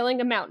 2,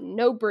 scaling a mountain,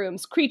 no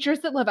brooms.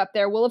 Creatures that live up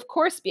there will of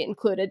course be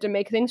included to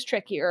make things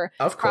trickier.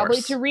 Of course.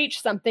 Probably to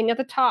reach something at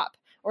the top.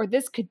 Or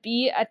this could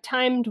be a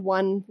timed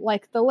one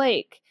like the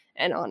lake.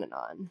 And on and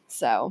on.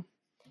 So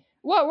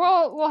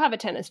we'll have a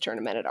tennis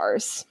tournament at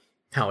ours.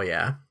 Hell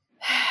yeah.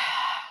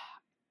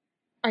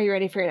 Are you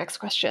ready for your next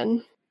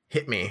question?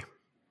 Hit me.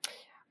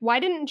 Why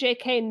didn't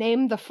JK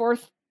name the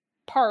fourth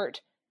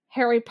part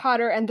Harry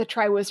Potter and the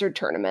Triwizard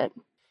Tournament?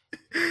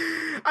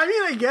 I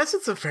mean, I guess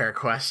it's a fair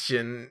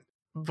question,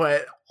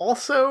 but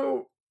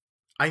also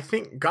I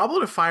think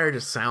Goblet of Fire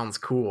just sounds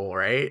cool,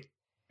 right?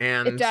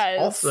 And it does.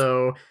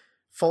 Also,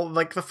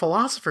 like the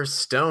Philosopher's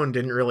Stone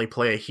didn't really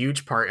play a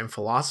huge part in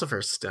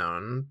Philosopher's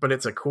Stone, but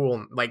it's a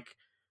cool like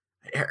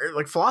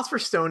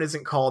Philosopher's Stone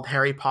isn't called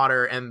Harry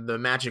Potter and the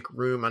Magic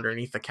Room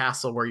underneath the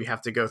castle where you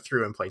have to go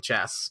through and play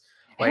chess.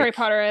 Like, Harry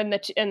Potter and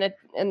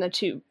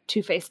the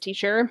Two-Faced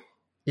Teacher.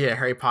 Yeah,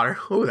 Harry Potter.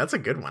 Oh, that's a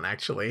good one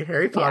actually.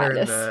 Harry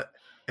Potter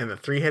and the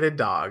Three-Headed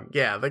Dog.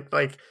 Yeah,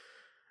 like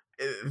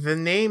the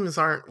names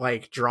aren't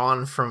like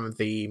drawn from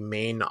the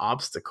main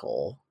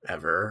obstacle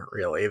ever,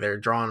 really. They're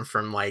drawn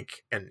from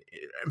like in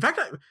fact,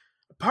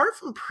 apart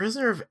from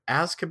Prisoner of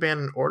Azkaban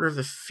and Order of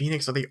the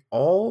Phoenix, are they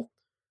all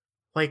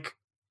like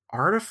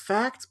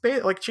artifacts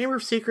based? Like Chamber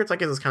of Secrets, I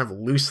guess, is kind of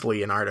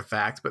loosely an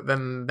artifact, but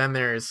then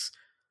there's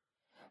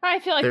I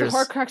feel like the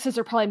Horcruxes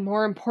are probably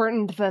more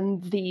important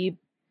than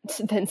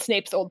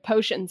Snape's old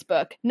potions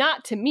book.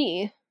 Not to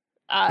me.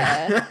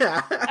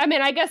 I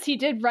mean, I guess he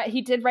did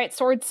write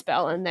Sword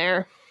Spell in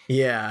there.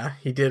 Yeah,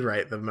 he did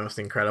write the most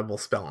incredible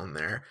spell in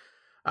there.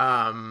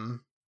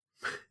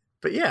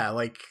 But yeah,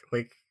 like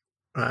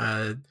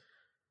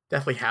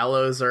Deathly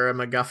Hallows are a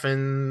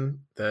MacGuffin.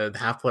 The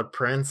Half-Blood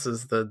Prince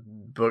is the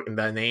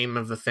name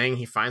of the thing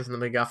he finds in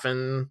the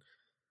MacGuffin.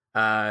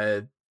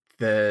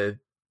 The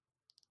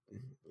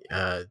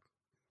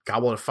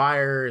Goblet of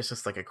Fire is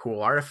just like a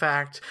cool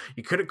artifact.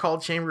 You could have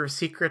called Chamber of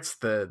Secrets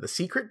the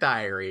Secret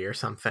Diary or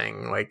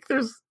something. Like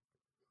I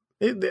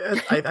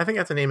think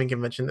that's a naming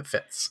convention that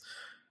fits.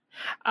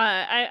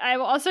 I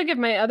will also give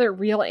my other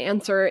real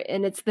answer,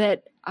 and it's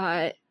that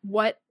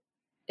what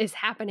is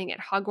happening at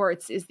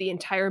Hogwarts is the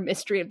entire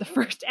mystery of the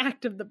first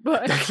act of the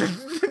book.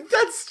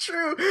 That's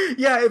true.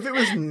 Yeah, if it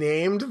was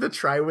named the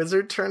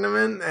Triwizard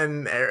Tournament,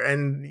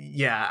 and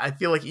yeah, I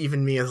feel like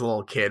even me as a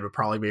little kid would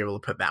probably be able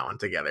to put that one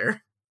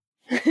together.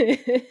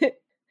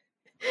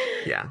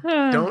 Yeah,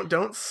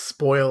 don't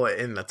spoil it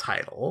in the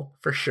title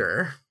for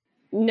sure.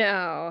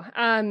 No.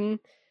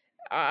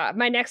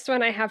 My next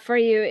one I have for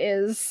you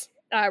is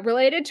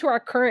related to our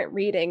current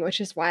reading,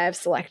 which is why I've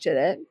selected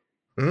it.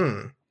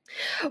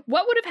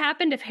 What would have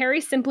happened if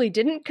Harry simply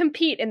didn't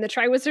compete in the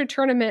Triwizard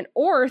Tournament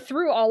or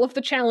through all of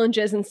the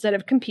challenges instead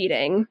of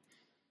competing?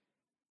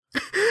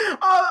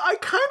 I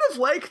kind of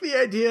like the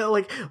idea,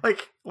 like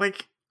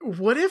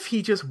what if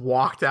he just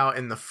walked out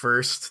in the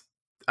first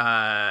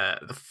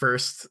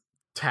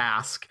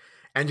task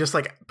and just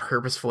like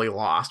purposefully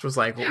lost, was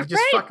like, well,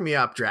 just fuck me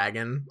up,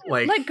 dragon.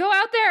 Like go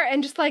out there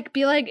and just like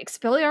be like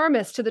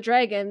Expelliarmus to the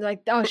dragon,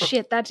 like, oh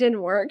shit, that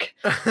didn't work.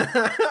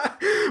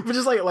 But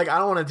just like I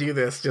don't want to do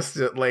this, just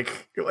to,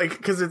 like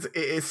because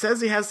it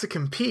says he has to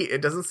compete.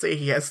 It doesn't say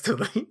he has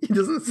to he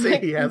doesn't say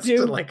he has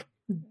to like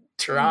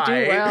try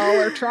do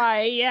well or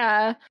try.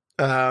 Yeah.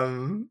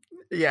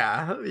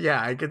 Yeah,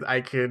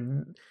 I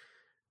could.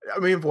 I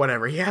mean,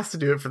 whatever. He has to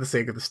do it for the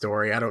sake of the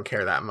story. I don't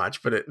care that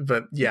much. But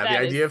yeah, the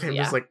idea of him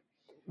just like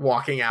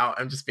walking out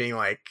and just being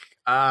like,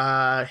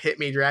 hit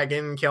me,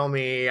 dragon, kill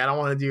me. I don't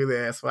want to do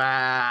this.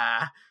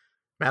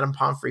 Madame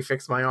Pomfrey,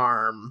 fix my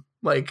arm.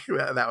 Like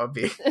that would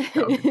be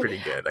pretty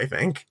good, I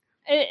think.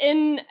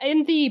 In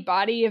the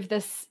body of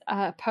this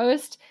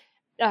post,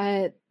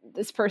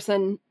 this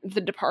person,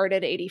 The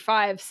Departed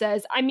 85,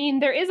 says, I mean,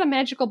 there is a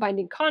magical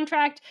binding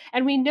contract,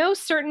 and we know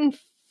certain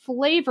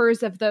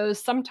flavors of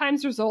those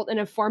sometimes result in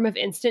a form of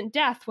instant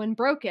death when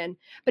broken.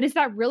 But is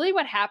that really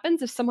what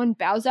happens if someone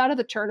bows out of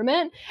the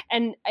tournament?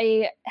 And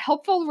a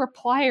helpful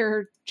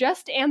replier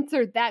just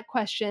answered that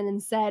question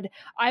and said,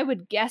 I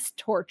would guess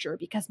torture,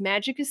 because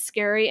magic is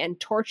scary and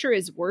torture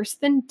is worse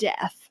than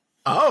death.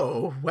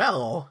 Oh,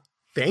 well,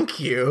 thank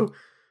you.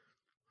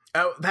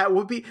 Oh, that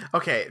would be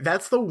okay.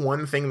 That's the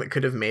one thing that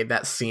could have made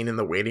that scene in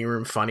the waiting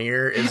room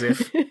funnier, is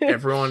if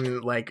everyone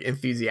like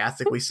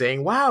enthusiastically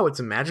saying, wow, it's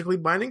a magically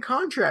binding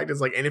contract.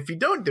 It's like, and if you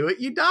don't do it,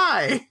 you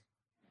die.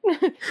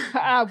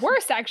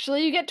 Worse,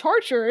 actually, you get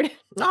tortured.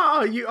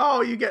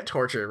 You get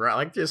tortured, right?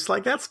 Like just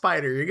like that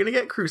spider, you're gonna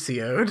get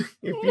crucioed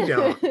if you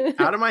don't.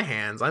 Out of my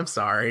hands. I'm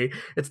sorry.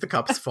 It's the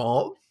cup's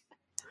fault.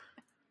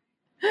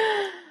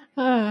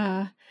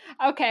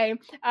 Okay.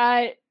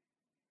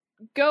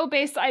 Go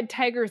Bayside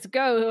Tigers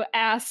Go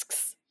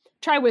asks,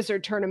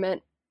 Triwizard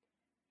Tournament.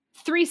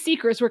 3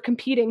 Seekers were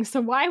competing, so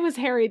why was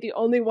Harry the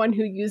only one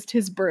who used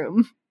his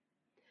broom?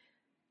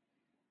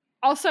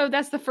 Also,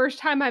 that's the first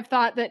time I've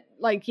thought that,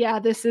 like, yeah,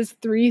 this is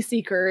 3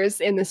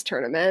 Seekers in this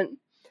tournament.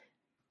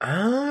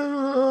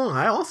 Oh,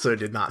 I also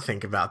did not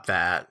think about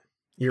that.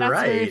 You're right.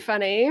 That's very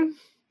funny.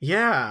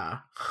 Yeah.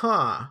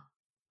 Huh.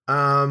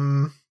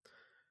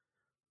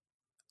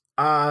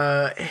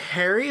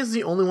 Harry is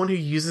the only one who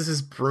uses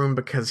his broom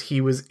because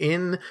he was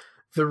in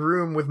the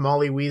room with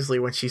Molly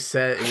Weasley when she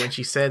said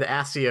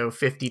Accio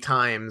 50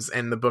 times,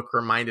 and the book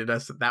reminded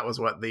us that was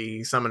what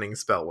the summoning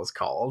spell was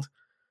called.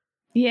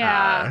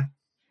 Yeah.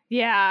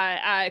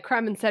 Yeah,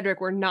 Crumb and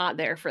Cedric were not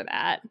there for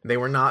that. They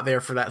were not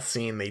there for that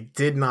scene. They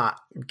did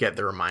not get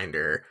the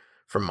reminder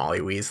from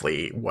Molly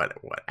Weasley. What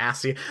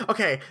Accio?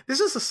 Okay, this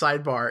is a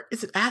sidebar.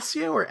 Is it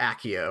Accio or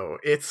Accio?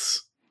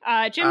 It's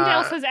Jim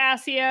Dale says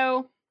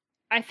Accio.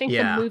 I think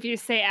yeah. the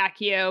movies say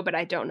Accio, but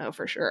I don't know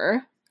for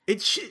sure.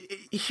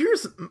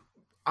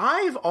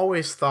 I've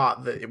always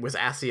thought that it was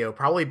Accio,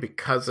 probably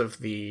because of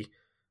the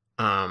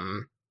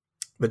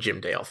Jim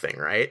Dale thing,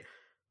 right?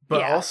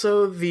 But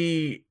also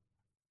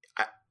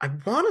I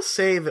want to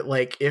say that,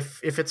 like,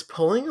 if it's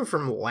pulling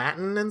from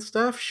Latin and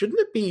stuff, shouldn't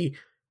it be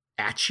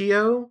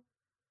Accio?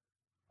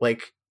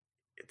 Like,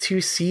 2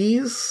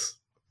 C's,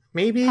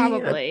 maybe?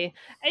 Probably.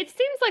 It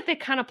seems like they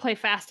kind of play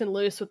fast and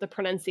loose with the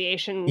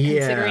pronunciation,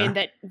 considering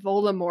that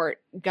Voldemort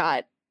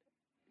got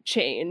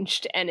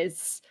changed and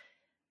is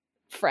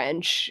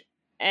French,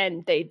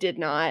 and they did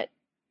not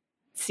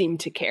seem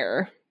to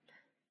care.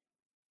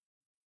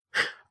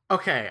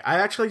 Okay, I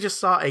actually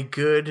just saw a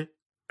good...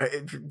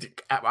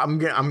 I'm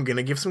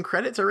gonna give some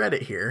credit to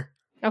Reddit here.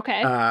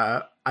 Okay.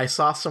 I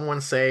saw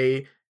someone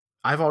say,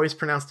 I've always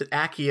pronounced it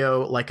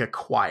Accio like a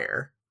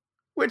choir,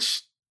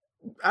 which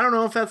I don't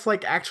know if that's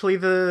like actually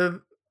because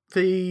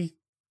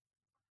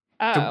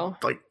I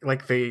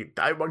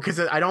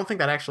don't think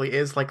that actually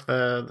is like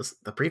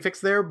the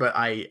prefix there, but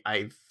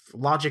I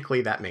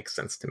logically that makes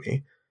sense to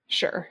me.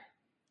 Sure.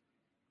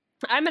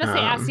 I'm going to say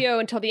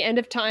Accio until the end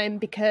of time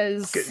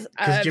because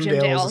Jim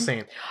Dale is a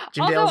saint.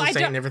 Jim Dale is a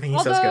saint and everything he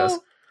says goes.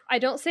 I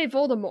don't say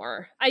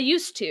Voldemort. I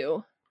used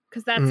to,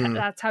 because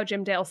that's how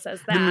Jim Dale says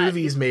that. The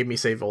movies made me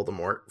say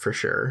Voldemort, for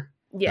sure.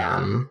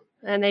 Yeah.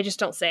 And they just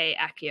don't say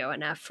Accio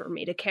enough for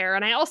me to care.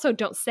 And I also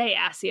don't say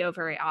Accio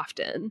very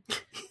often.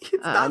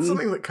 It's not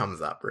something that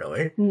comes up,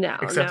 really. No,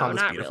 except on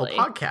this beautiful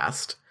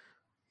podcast.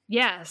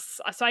 Yes.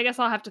 So I guess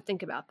I'll have to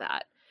think about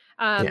that.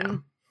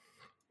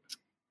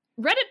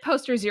 Reddit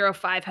poster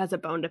 05 has a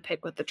bone to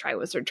pick with the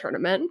Triwizard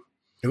Tournament.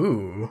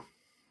 Ooh.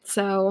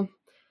 So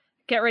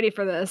get ready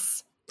for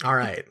this. All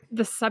right.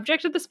 The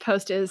subject of this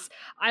post is,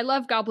 I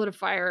love Goblet of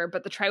Fire,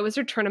 but the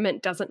Triwizard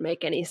Tournament doesn't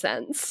make any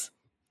sense.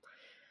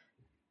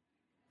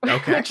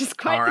 Okay. Which is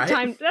quite the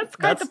time. That's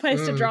quite the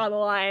place to draw the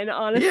line,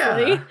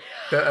 honestly.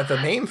 Yeah. The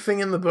main thing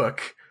in the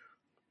book.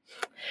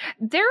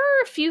 There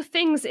are a few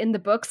things in the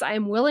books I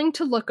am willing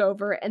to look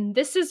over, and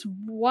this is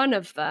one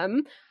of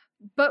them.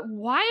 But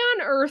why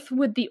on earth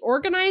would the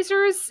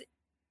organizers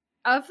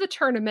of the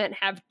tournament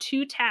have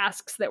 2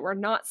 tasks that were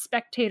not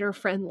spectator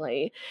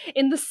friendly?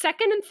 In the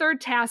second and third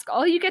task,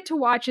 all you get to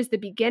watch is the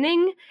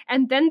beginning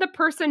and then the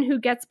person who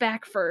gets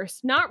back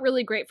first. Not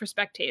really great for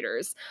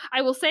spectators.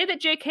 I will say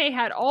that JK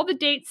had all the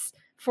dates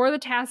for the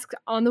tasks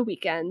on the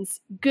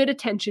weekends. Good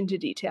attention to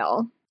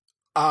detail.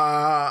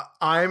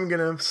 I'm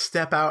gonna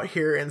step out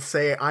here and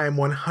say I am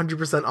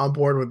 100% on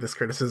board with this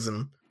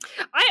criticism.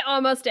 I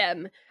almost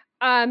am.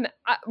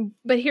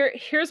 But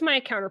here's my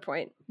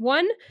counterpoint.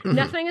 One,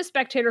 nothing is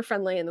spectator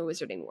friendly in the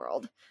wizarding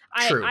world.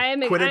 True.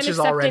 Quidditch is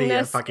already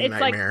a fucking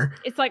nightmare.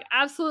 It's like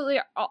absolutely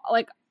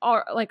like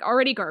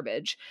already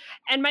garbage.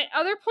 And my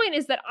other point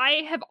is that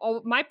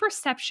my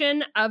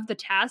perception of the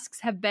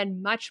tasks have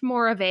been much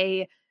more of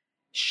a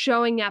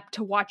showing up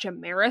to watch a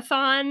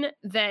marathon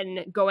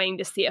than going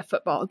to see a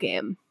football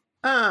game.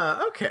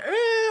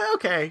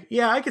 Okay.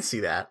 Yeah, I could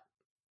see that.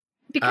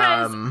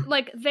 Because,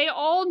 they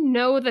all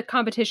know the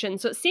competition,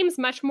 so it seems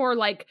much more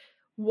like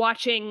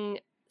watching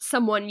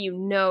someone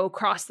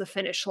cross the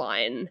finish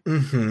line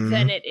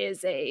than it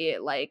is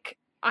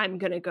I'm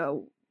gonna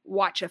go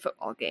watch a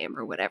football game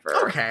or whatever.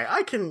 Okay,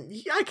 I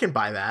can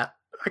buy that.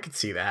 I can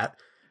see that.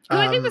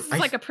 I think this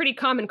is a pretty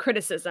common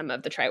criticism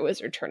of the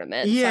Triwizard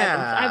Tournament.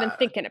 Yeah. So I've been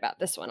thinking about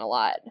this one a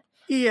lot.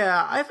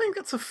 Yeah, I think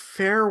that's a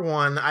fair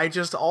one. I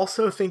just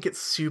also think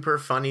it's super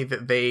funny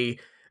that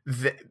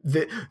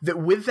that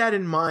with that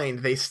in mind,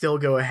 they still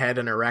go ahead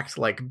and erect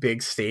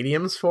big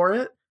stadiums for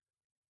it.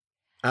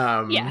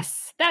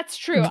 Yes, that's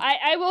true.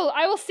 I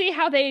will see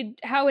how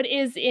it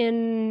is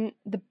in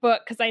the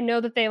book, because I know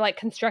that they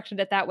constructed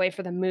it that way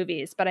for the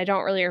movies, but I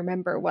don't really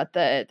remember what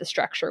the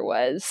structure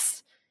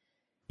was.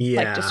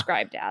 Yeah,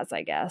 described as,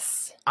 I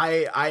guess.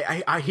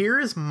 I here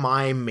is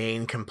my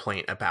main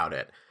complaint about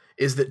it,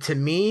 is that to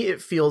me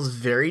it feels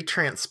very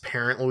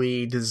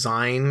transparently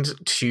designed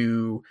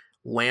to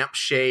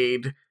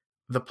lampshade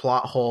the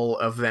plot hole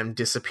of them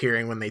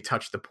disappearing when they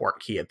touch the port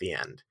key at the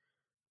end.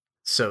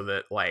 So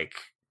that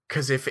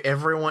because if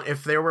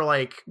there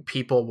were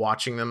people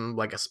watching them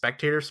like a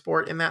spectator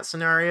sport in that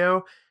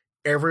scenario,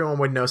 everyone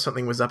would know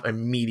something was up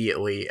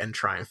immediately and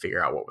try and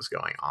figure out what was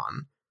going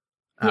on.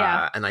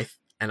 Yeah.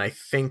 And I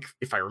think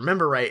if I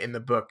remember right in the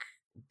book,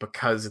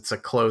 because it's a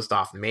closed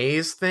off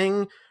maze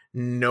thing,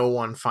 no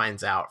one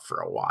finds out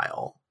for a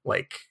while,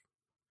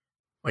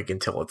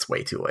 until it's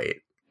way too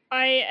late.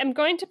 I am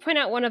going to point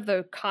out one of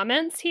the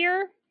comments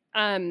here,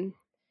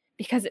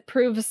 because it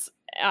proves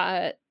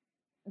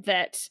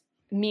that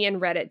me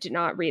and Reddit do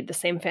not read the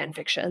same fan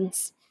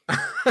fictions.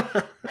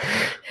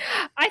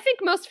 I think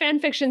most fan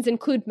fictions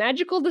include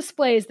magical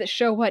displays that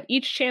show what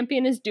each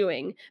champion is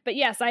doing. But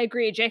yes, I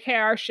agree.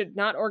 JKR should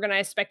not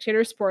organize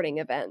spectator sporting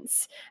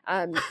events.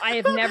 I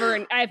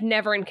have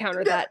never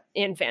encountered that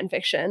in fan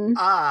fiction.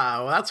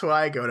 Well, that's what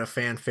I go to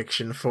fan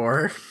fiction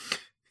for.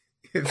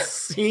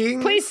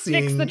 Please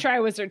fix the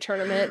Triwizard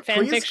Tournament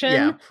fan fiction.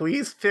 Yeah,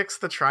 please fix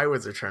the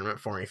Triwizard Tournament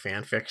for me,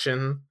 fan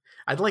fiction.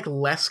 I'd like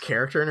less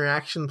character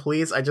interaction,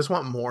 please. I just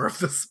want more of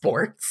the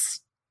sports.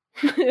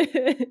 I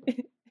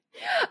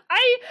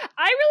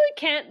really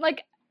can't,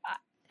 like,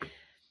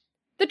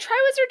 the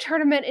Triwizard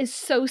Tournament is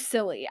so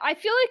silly. I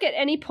feel like at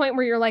any point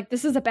where you're like,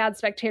 this is a bad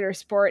spectator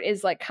sport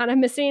is like kind of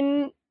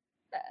missing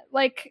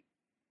like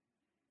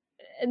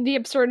the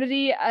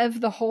absurdity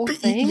of the whole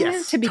thing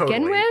to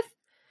begin with.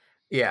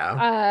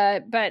 Yeah.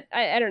 But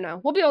I don't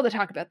know. We'll be able to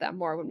talk about that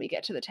more when we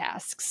get to the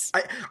tasks.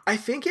 I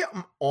think it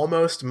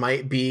almost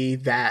might be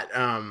that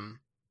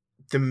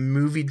the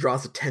movie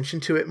draws attention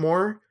to it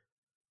more,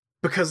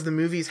 because the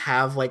movies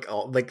have like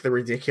the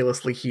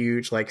ridiculously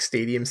huge like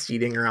stadium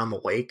seating around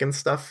the lake and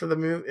stuff for the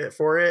movie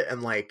for it,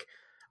 and like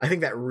I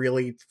think that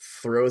really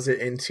throws it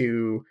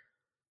into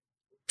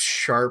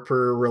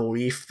sharper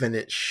relief than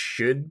it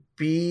should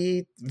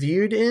be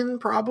viewed in,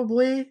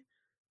 probably.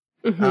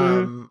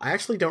 Mm-hmm. I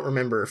actually don't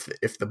remember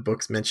if the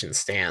books mention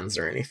stands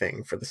or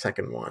anything for the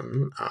second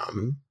one.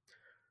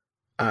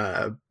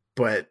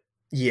 But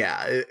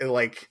yeah,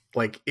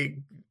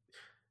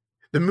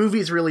 the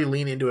movies really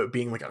lean into it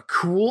being like a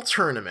cool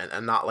tournament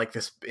and not like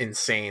this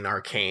insane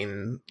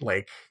arcane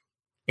like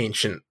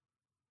ancient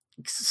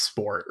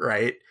sport,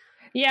 right?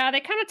 Yeah, they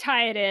kind of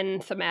tie it in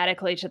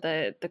thematically to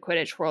the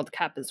Quidditch World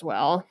Cup as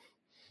well.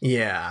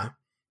 Yeah.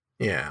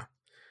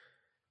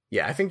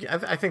 I think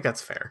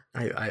that's fair.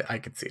 I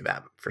could see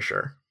that for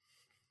sure.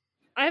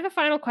 I have a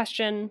final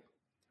question,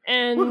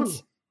 and Woo-hoo.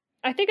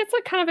 I think it's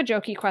like kind of a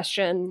jokey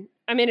question.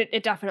 I mean,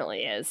 it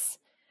definitely is.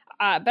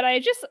 But I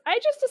just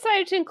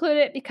decided to include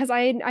it because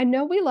I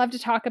know we love to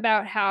talk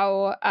about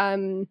how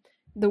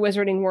the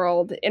Wizarding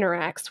World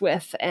interacts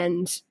with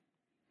and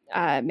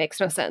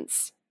makes no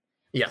sense.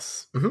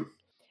 Yes. Mm-hmm.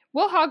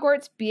 Will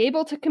Hogwarts be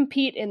able to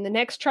compete in the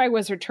next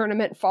Triwizard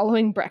Tournament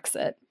following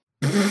Brexit?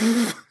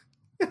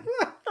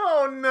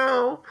 Oh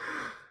no.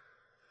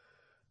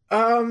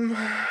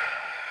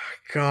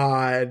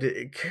 God,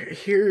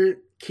 here,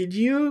 could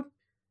you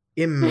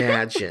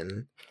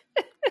imagine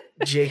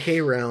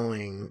J.K.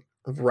 Rowling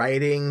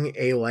writing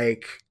a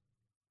like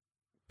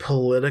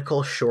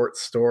political short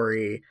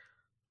story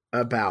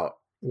about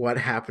what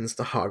happens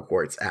to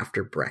Hogwarts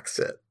after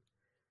Brexit?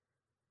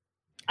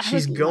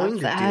 She's going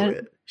to do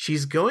it.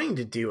 She's going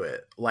to do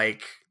it.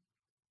 Like,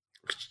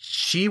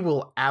 she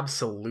will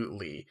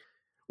absolutely,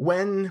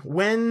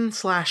 when/if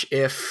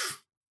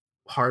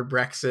hard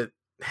Brexit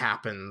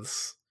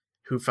happens,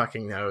 who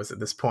fucking knows at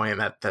this point?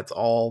 That's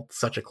all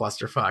such a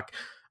clusterfuck.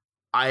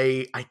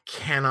 I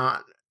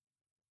cannot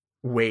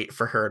wait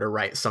for her to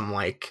write some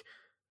like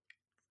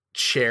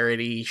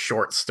charity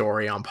short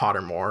story on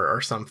Pottermore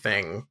or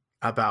something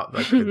about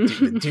like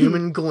the doom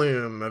and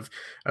gloom of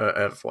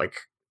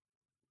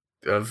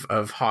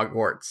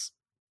Hogwarts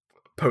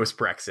post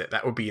Brexit.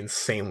 That would be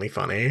insanely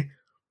funny.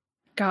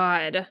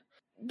 God.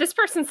 This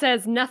person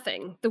says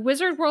nothing. The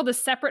wizard world is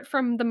separate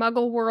from the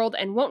Muggle world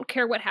and won't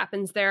care what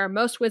happens there.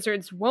 Most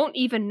wizards won't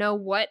even know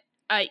what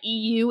a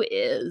EU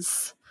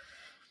is.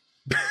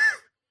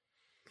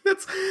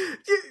 That's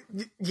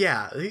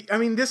yeah. I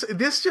mean,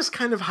 this just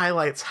kind of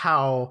highlights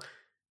how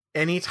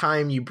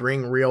anytime you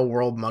bring real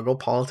world Muggle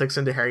politics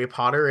into Harry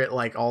Potter, it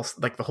like all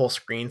like the whole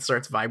screen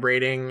starts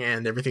vibrating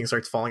and everything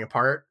starts falling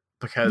apart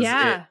because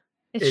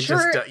it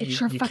sure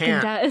fucking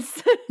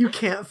does. You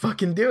can't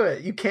fucking do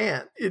it. You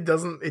can't. It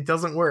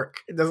doesn't work.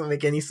 It doesn't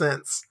make any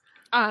sense.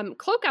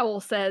 Cloak Owl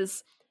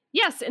says,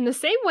 yes, in the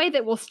same way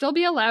that we'll still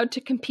be allowed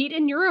to compete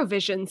in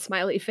Eurovision,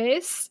 smiley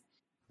face.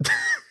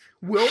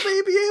 Will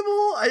they be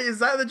able? Is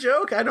that the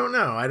joke? I don't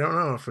know. I don't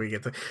know if we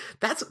get to...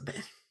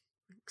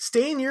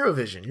 Stay in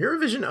Eurovision.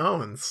 Eurovision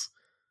owns.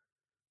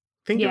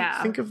 Think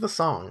of the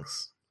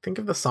songs. Think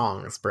of the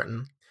songs,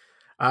 Britain.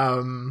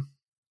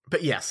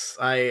 But yes,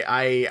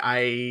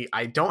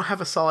 I don't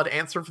have a solid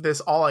answer for this.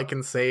 All I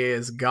can say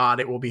is, God,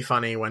 it will be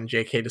funny when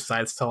JK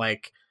decides to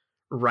like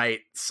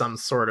write some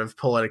sort of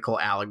political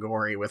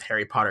allegory with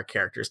Harry Potter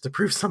characters to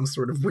prove some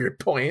sort of weird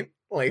point.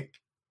 Like,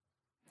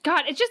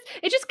 God, it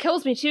just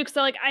kills me too, because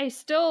like I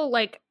still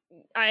like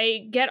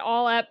I get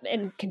all up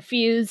and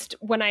confused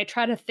when I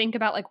try to think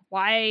about like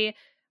why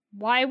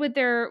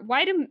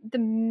do the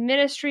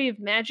Ministry of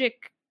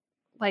Magic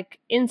like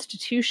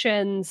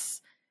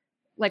institutions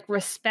like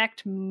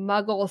respect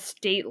Muggle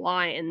state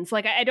lines?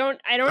 Like I don't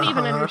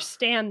even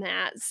understand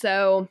that.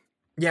 So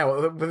yeah,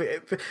 well,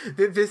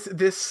 this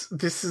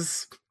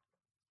is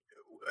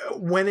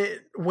when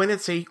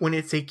it's a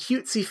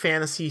cutesy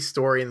fantasy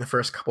story in the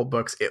first couple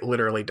books, it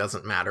literally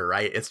doesn't matter,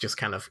 right? It's just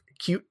kind of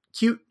cute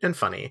and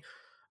funny.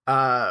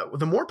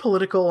 The more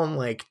political and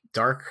like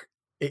dark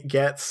it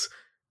gets,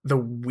 the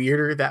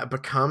weirder that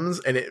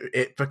becomes, and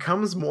it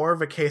becomes more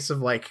of a case of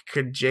like,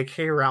 could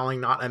J.K. Rowling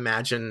not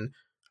imagine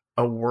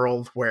a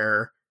world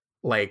where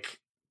like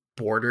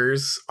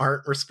borders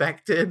aren't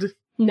respected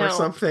No. or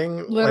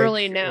something?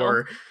 Literally like,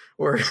 no.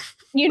 Or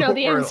you know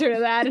the or- answer to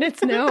that, and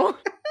it's no.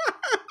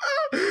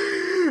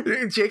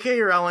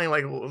 J.K. Rowling,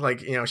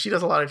 like you know, she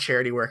does a lot of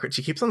charity work, but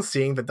she keeps on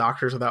seeing the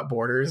Doctors Without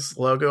Borders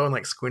logo and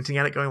like squinting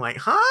at it, going like,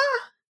 "Huh?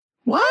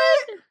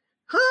 What?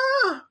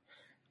 Huh?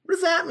 What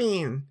does that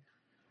mean?"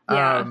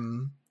 Yeah.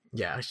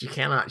 Yeah, she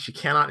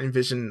cannot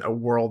envision a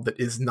world that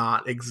is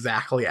not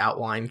exactly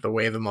outlined the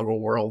way the Muggle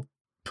world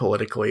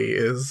politically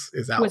is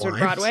outlined. Wizard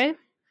Broadway.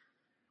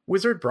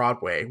 Wizard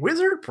Broadway.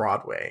 Wizard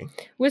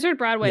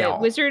Broadway. Yeah.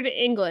 Wizard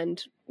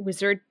England.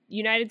 Wizard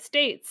United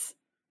States.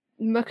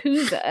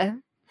 Makusa.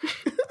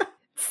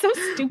 So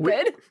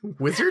stupid.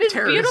 Wizard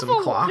Terrorism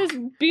Clock. This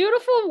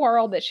beautiful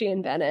world that she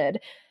invented.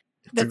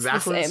 It's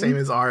exactly the same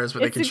as ours,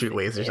 but they can shoot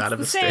lasers out of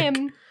a stick.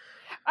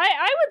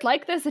 I would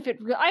like this if it.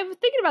 I was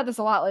thinking about this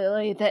a lot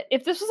lately. That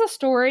if this was a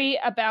story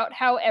about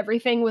how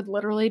everything would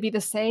literally be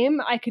the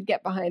same, I could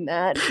get behind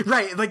that.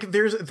 Right, like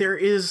there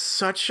is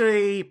such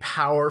a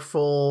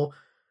powerful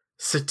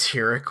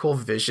satirical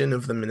vision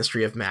of the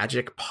Ministry of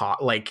Magic,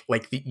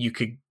 you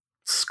could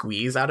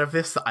squeeze out of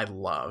this that I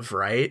love.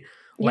 Right,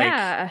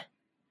 Yeah.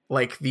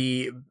 Like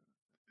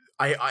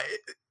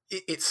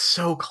it's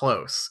so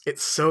close.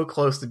 It's so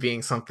close to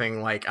being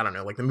something like, I don't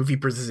know, like the movie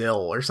Brazil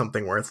or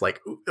something where it's like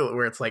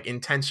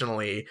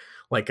intentionally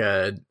like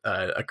a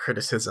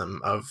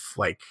criticism of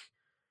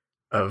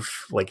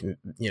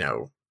you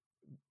know,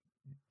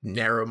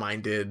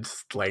 narrow-minded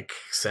like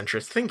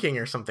centrist thinking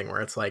or something,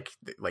 where it's like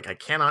I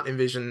cannot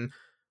envision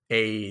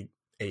a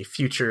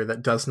future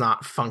that does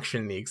not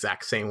function the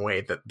exact same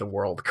way that the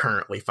world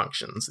currently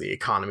functions, the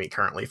economy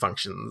currently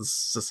functions,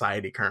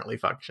 society currently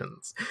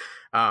functions.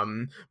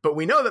 But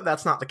we know that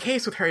that's not the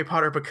case with Harry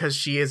Potter because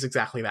she is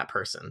exactly that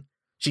person.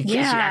 She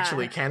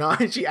actually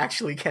cannot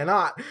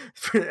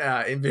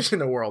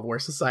envision a world where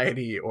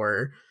society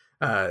or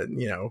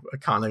you know,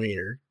 economy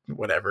or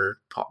whatever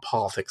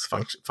politics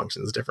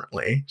functions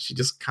differently. She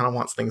just kind of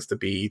wants things to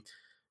be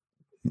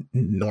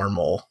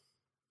normal.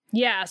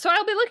 Yeah, so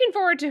I'll be looking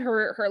forward to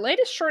her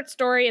latest short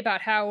story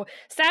about how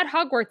sad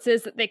Hogwarts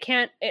is that they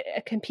can't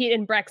compete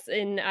in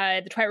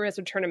the Twilight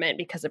Wizard tournament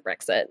because of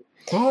Brexit.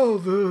 Oh,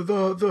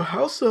 the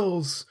house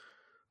elves.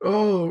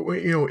 Oh,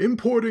 you know,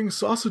 importing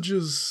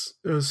sausages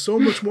is so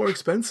much more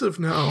expensive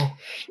now.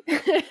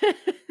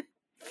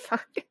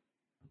 Fuck.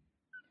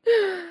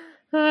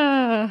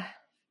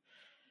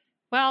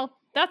 Well,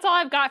 that's all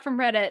I've got from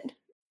Reddit.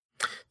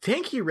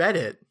 Thank you,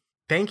 Reddit.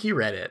 Thank you,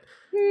 Reddit.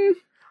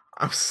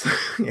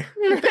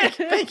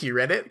 Thank you,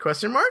 Reddit?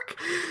 Question mark.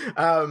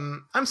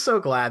 I'm so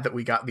glad that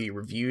we got the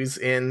reviews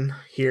in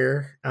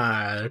here.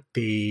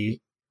 The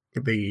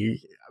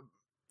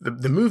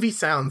movie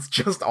sounds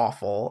just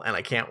awful, and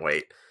I can't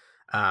wait.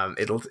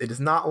 It is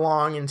not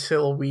long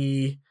until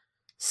we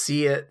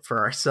see it for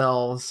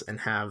ourselves and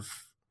have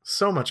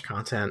so much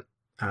content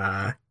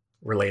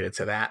related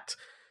to that.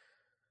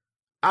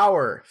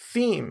 Our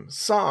theme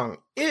song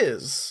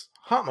is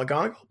Hot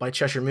McGonagall by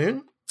Cheshire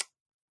Moon.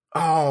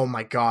 Oh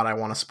my god, I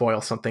want to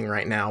spoil something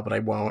right now, but I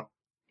won't.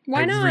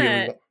 Why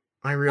not?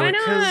 Why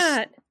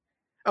not?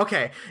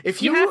 Okay,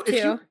 if you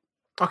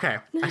okay,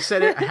 I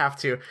said it, I have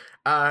to.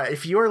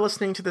 If you are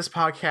listening to this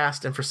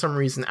podcast and for some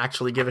reason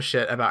actually give a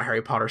shit about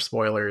Harry Potter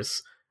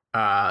spoilers,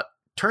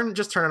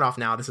 just turn it off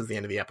now. This is the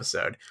end of the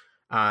episode.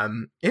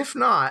 If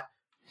not,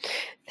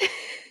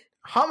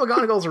 Hot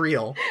McGonagall's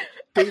real.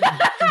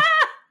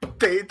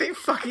 They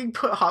fucking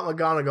put Hot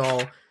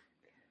McGonagall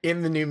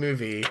in the new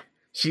movie.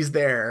 She's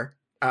there.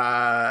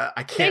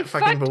 I can't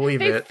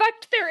believe it. They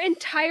fucked their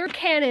entire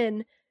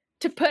canon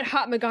to put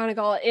Hot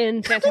McGonagall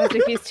in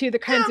Fantastic Beasts 2: The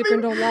Crimes of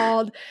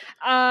Grindelwald,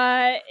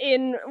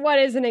 in what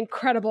is an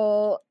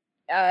incredible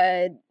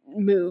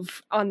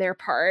move on their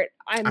part.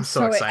 I'm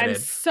so excited.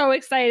 I'm so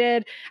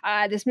excited.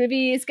 This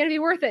movie is going to be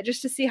worth it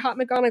just to see Hot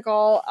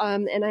McGonagall,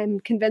 and I'm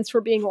convinced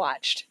we're being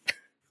watched.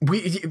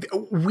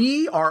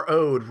 We are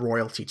owed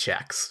royalty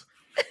checks.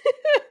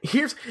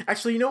 Here's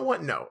actually, you know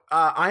what? No,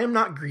 I am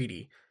not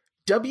greedy.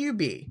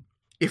 WB,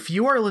 if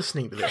you are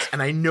listening to this,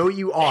 and I know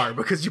you are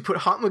because you put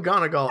Hot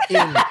McGonagall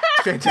in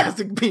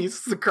Fantastic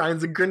Beasts: The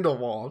Crimes of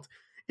Grindelwald,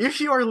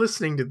 if you are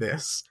listening to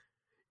this,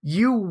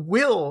 you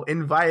will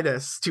invite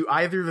us to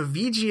either the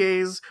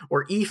VGAs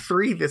or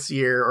E3 this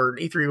year, or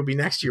E3 will be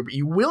next year, but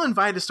you will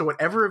invite us to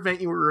whatever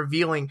event you were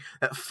revealing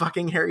that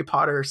fucking Harry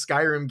Potter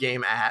Skyrim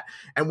game at,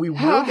 and we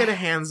will get a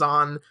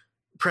hands-on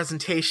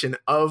presentation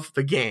of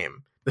the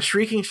game. The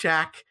Shrieking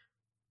Shack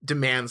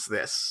demands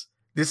this.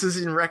 This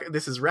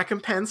is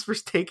recompense for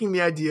taking the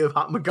idea of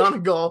Hot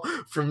McGonagall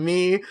from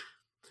me.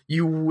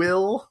 You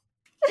will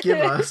give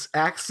us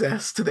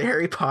access to the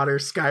Harry Potter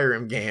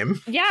Skyrim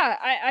game. Yeah,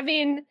 I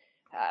mean,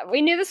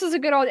 we knew this was a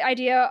good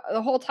idea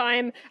the whole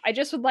time. I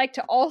just would like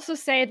to also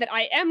say that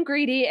I am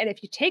greedy, and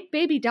if you take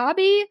Baby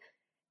Dobby,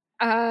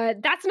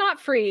 that's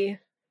not free,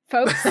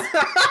 folks.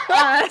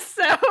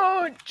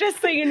 So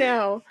Just so you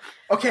know.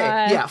 Okay,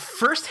 yeah,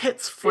 first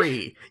hit's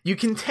free. You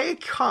can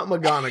take Hot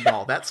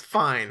McGonagall, that's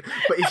fine.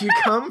 But if you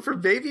come for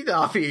Baby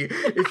Dobby,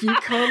 if you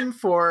come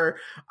for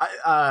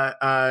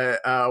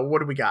what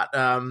do we got?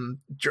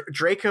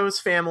 Draco's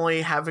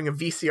family having a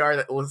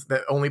VCR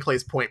that only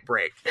plays Point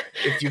Break.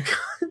 If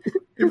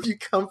you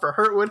come for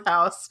Hurtwood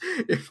House,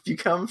 if you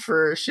come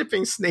for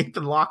shipping Snape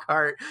and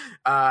Lockhart,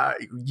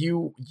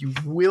 you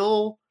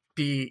will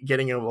be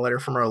getting a letter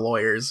from our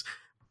lawyers.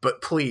 But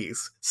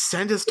please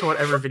send us to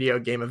whatever video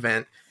game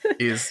event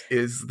is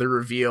the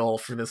reveal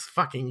for this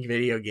fucking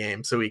video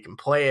game so we can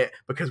play it,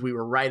 because we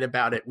were right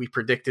about it. We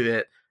predicted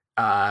it,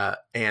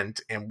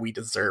 and we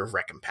deserve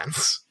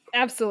recompense.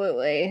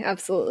 Absolutely.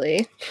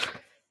 Absolutely.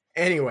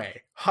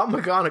 Anyway, Hot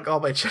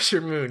McGonagall by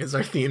Cheshire Moon is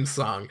our theme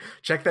song.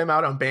 Check them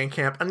out on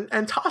Bandcamp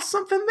and toss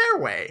something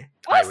their way.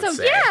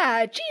 Awesome.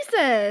 Yeah.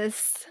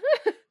 Jesus.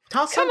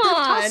 Toss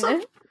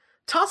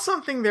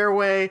something their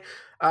way.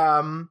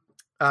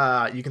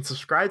 You can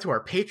subscribe to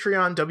our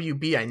Patreon,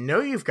 WB. I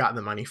know you've got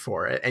the money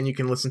for it, and you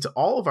can listen to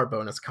all of our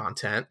bonus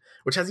content,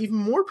 which has even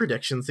more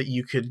predictions that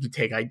you could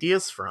take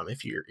ideas from.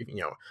 If you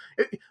know,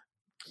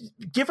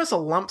 give us a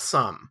lump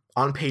sum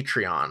on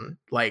Patreon,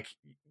 like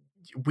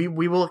we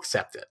will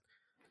accept it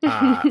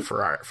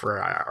for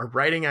our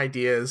writing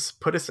ideas.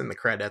 Put us in the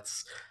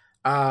credits,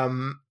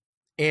 and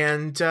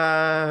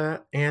yeah,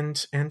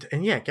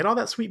 get all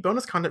that sweet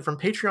bonus content from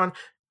Patreon.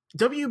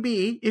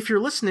 WB, if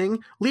you're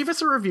listening, leave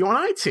us a review on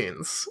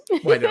iTunes.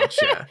 Why don't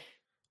you?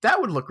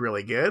 That would look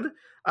really good.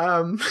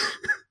 And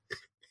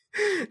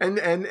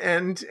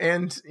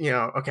you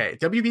know, okay,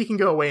 WB can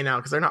go away now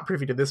because they're not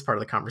privy to this part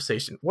of the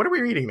conversation. What are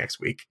we reading next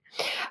week?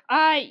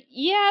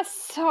 Yes,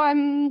 so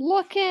I'm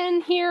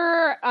looking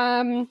here.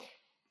 We're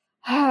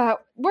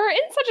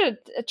in such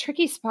a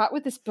tricky spot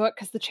with this book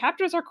because the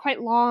chapters are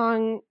quite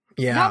long.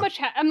 Yeah. Not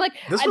much I'm like,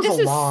 this was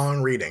a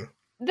long reading.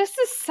 This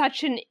is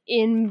such an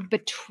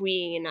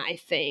in-between, I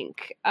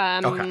think.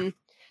 Okay.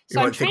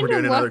 So I think we're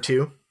doing another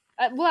two?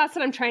 Well, that's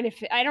what I'm trying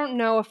to... I don't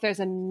know if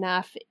there's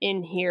enough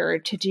in here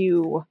to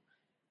do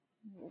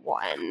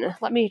one.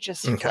 Let me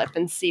just flip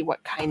and see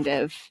what kind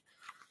of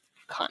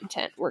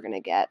content we're going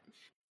to get.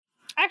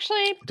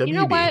 Actually, WB. You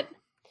know what?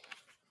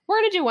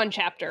 We're going to do one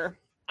chapter.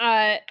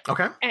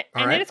 Okay.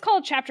 And it is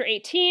called Chapter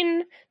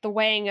 18, The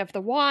Weighing of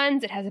the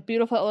Wands. It has a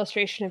beautiful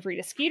illustration of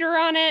Rita Skeeter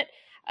on it.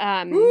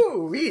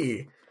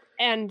 Ooh-wee.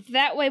 And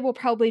that way we'll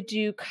probably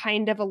do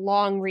kind of a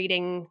long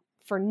reading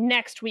for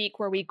next week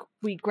where we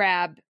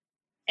grab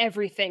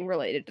everything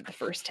related to the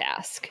first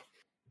task.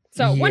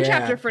 So one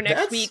chapter for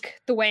next week,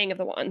 The Weighing of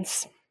the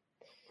Wands.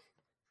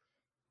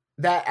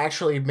 That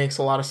actually makes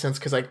a lot of sense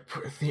because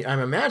I'm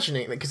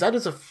imagining, because that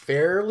is a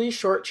fairly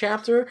short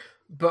chapter,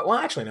 but well,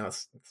 actually no,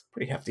 it's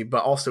pretty hefty,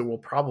 but also we'll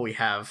probably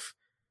have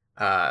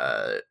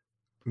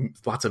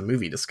lots of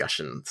movie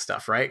discussion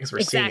stuff, right? Because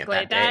we're seeing it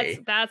that day.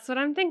 That's what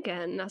I'm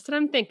thinking.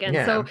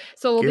 Yeah,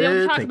 so we'll be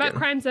able to talk about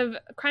Crimes of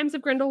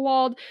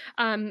Grindelwald.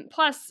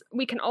 Plus,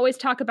 we can always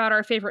talk about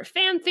our favorite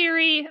fan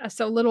theory.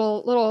 So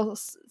little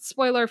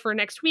spoiler for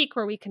next week,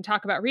 where we can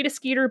talk about Rita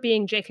Skeeter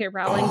being J.K.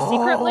 Rowling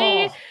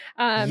secretly.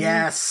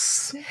 Yes.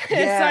 So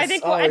I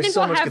think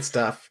so much good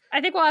stuff. I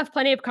think we'll have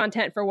plenty of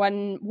content for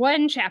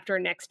one chapter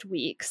next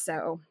week.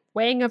 So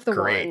Weighing of the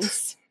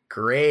Wands.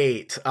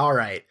 Great. All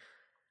right.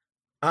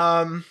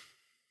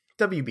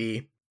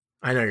 WB,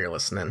 I know you're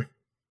listening.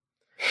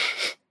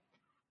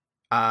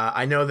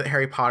 I know that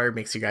Harry Potter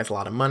makes you guys a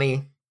lot of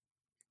money.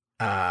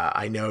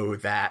 I know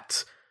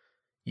that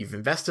you've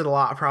invested a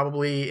lot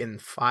probably in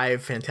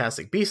 5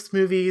 Fantastic Beasts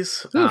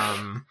movies.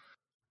 But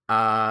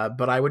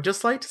I would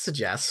just like to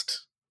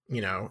suggest,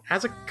 you know,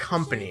 as a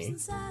company,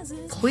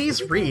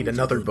 please read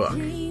another book.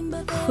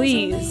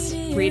 Please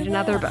read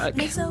another book.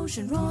 Makes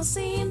ocean roar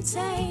seem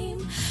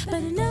tame, but I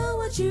know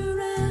what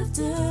you're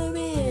after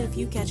if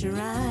you catch your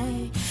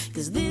eye.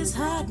 'Cause this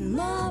hot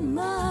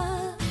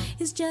mama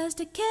is just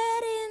a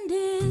cat in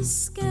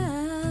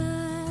disguise.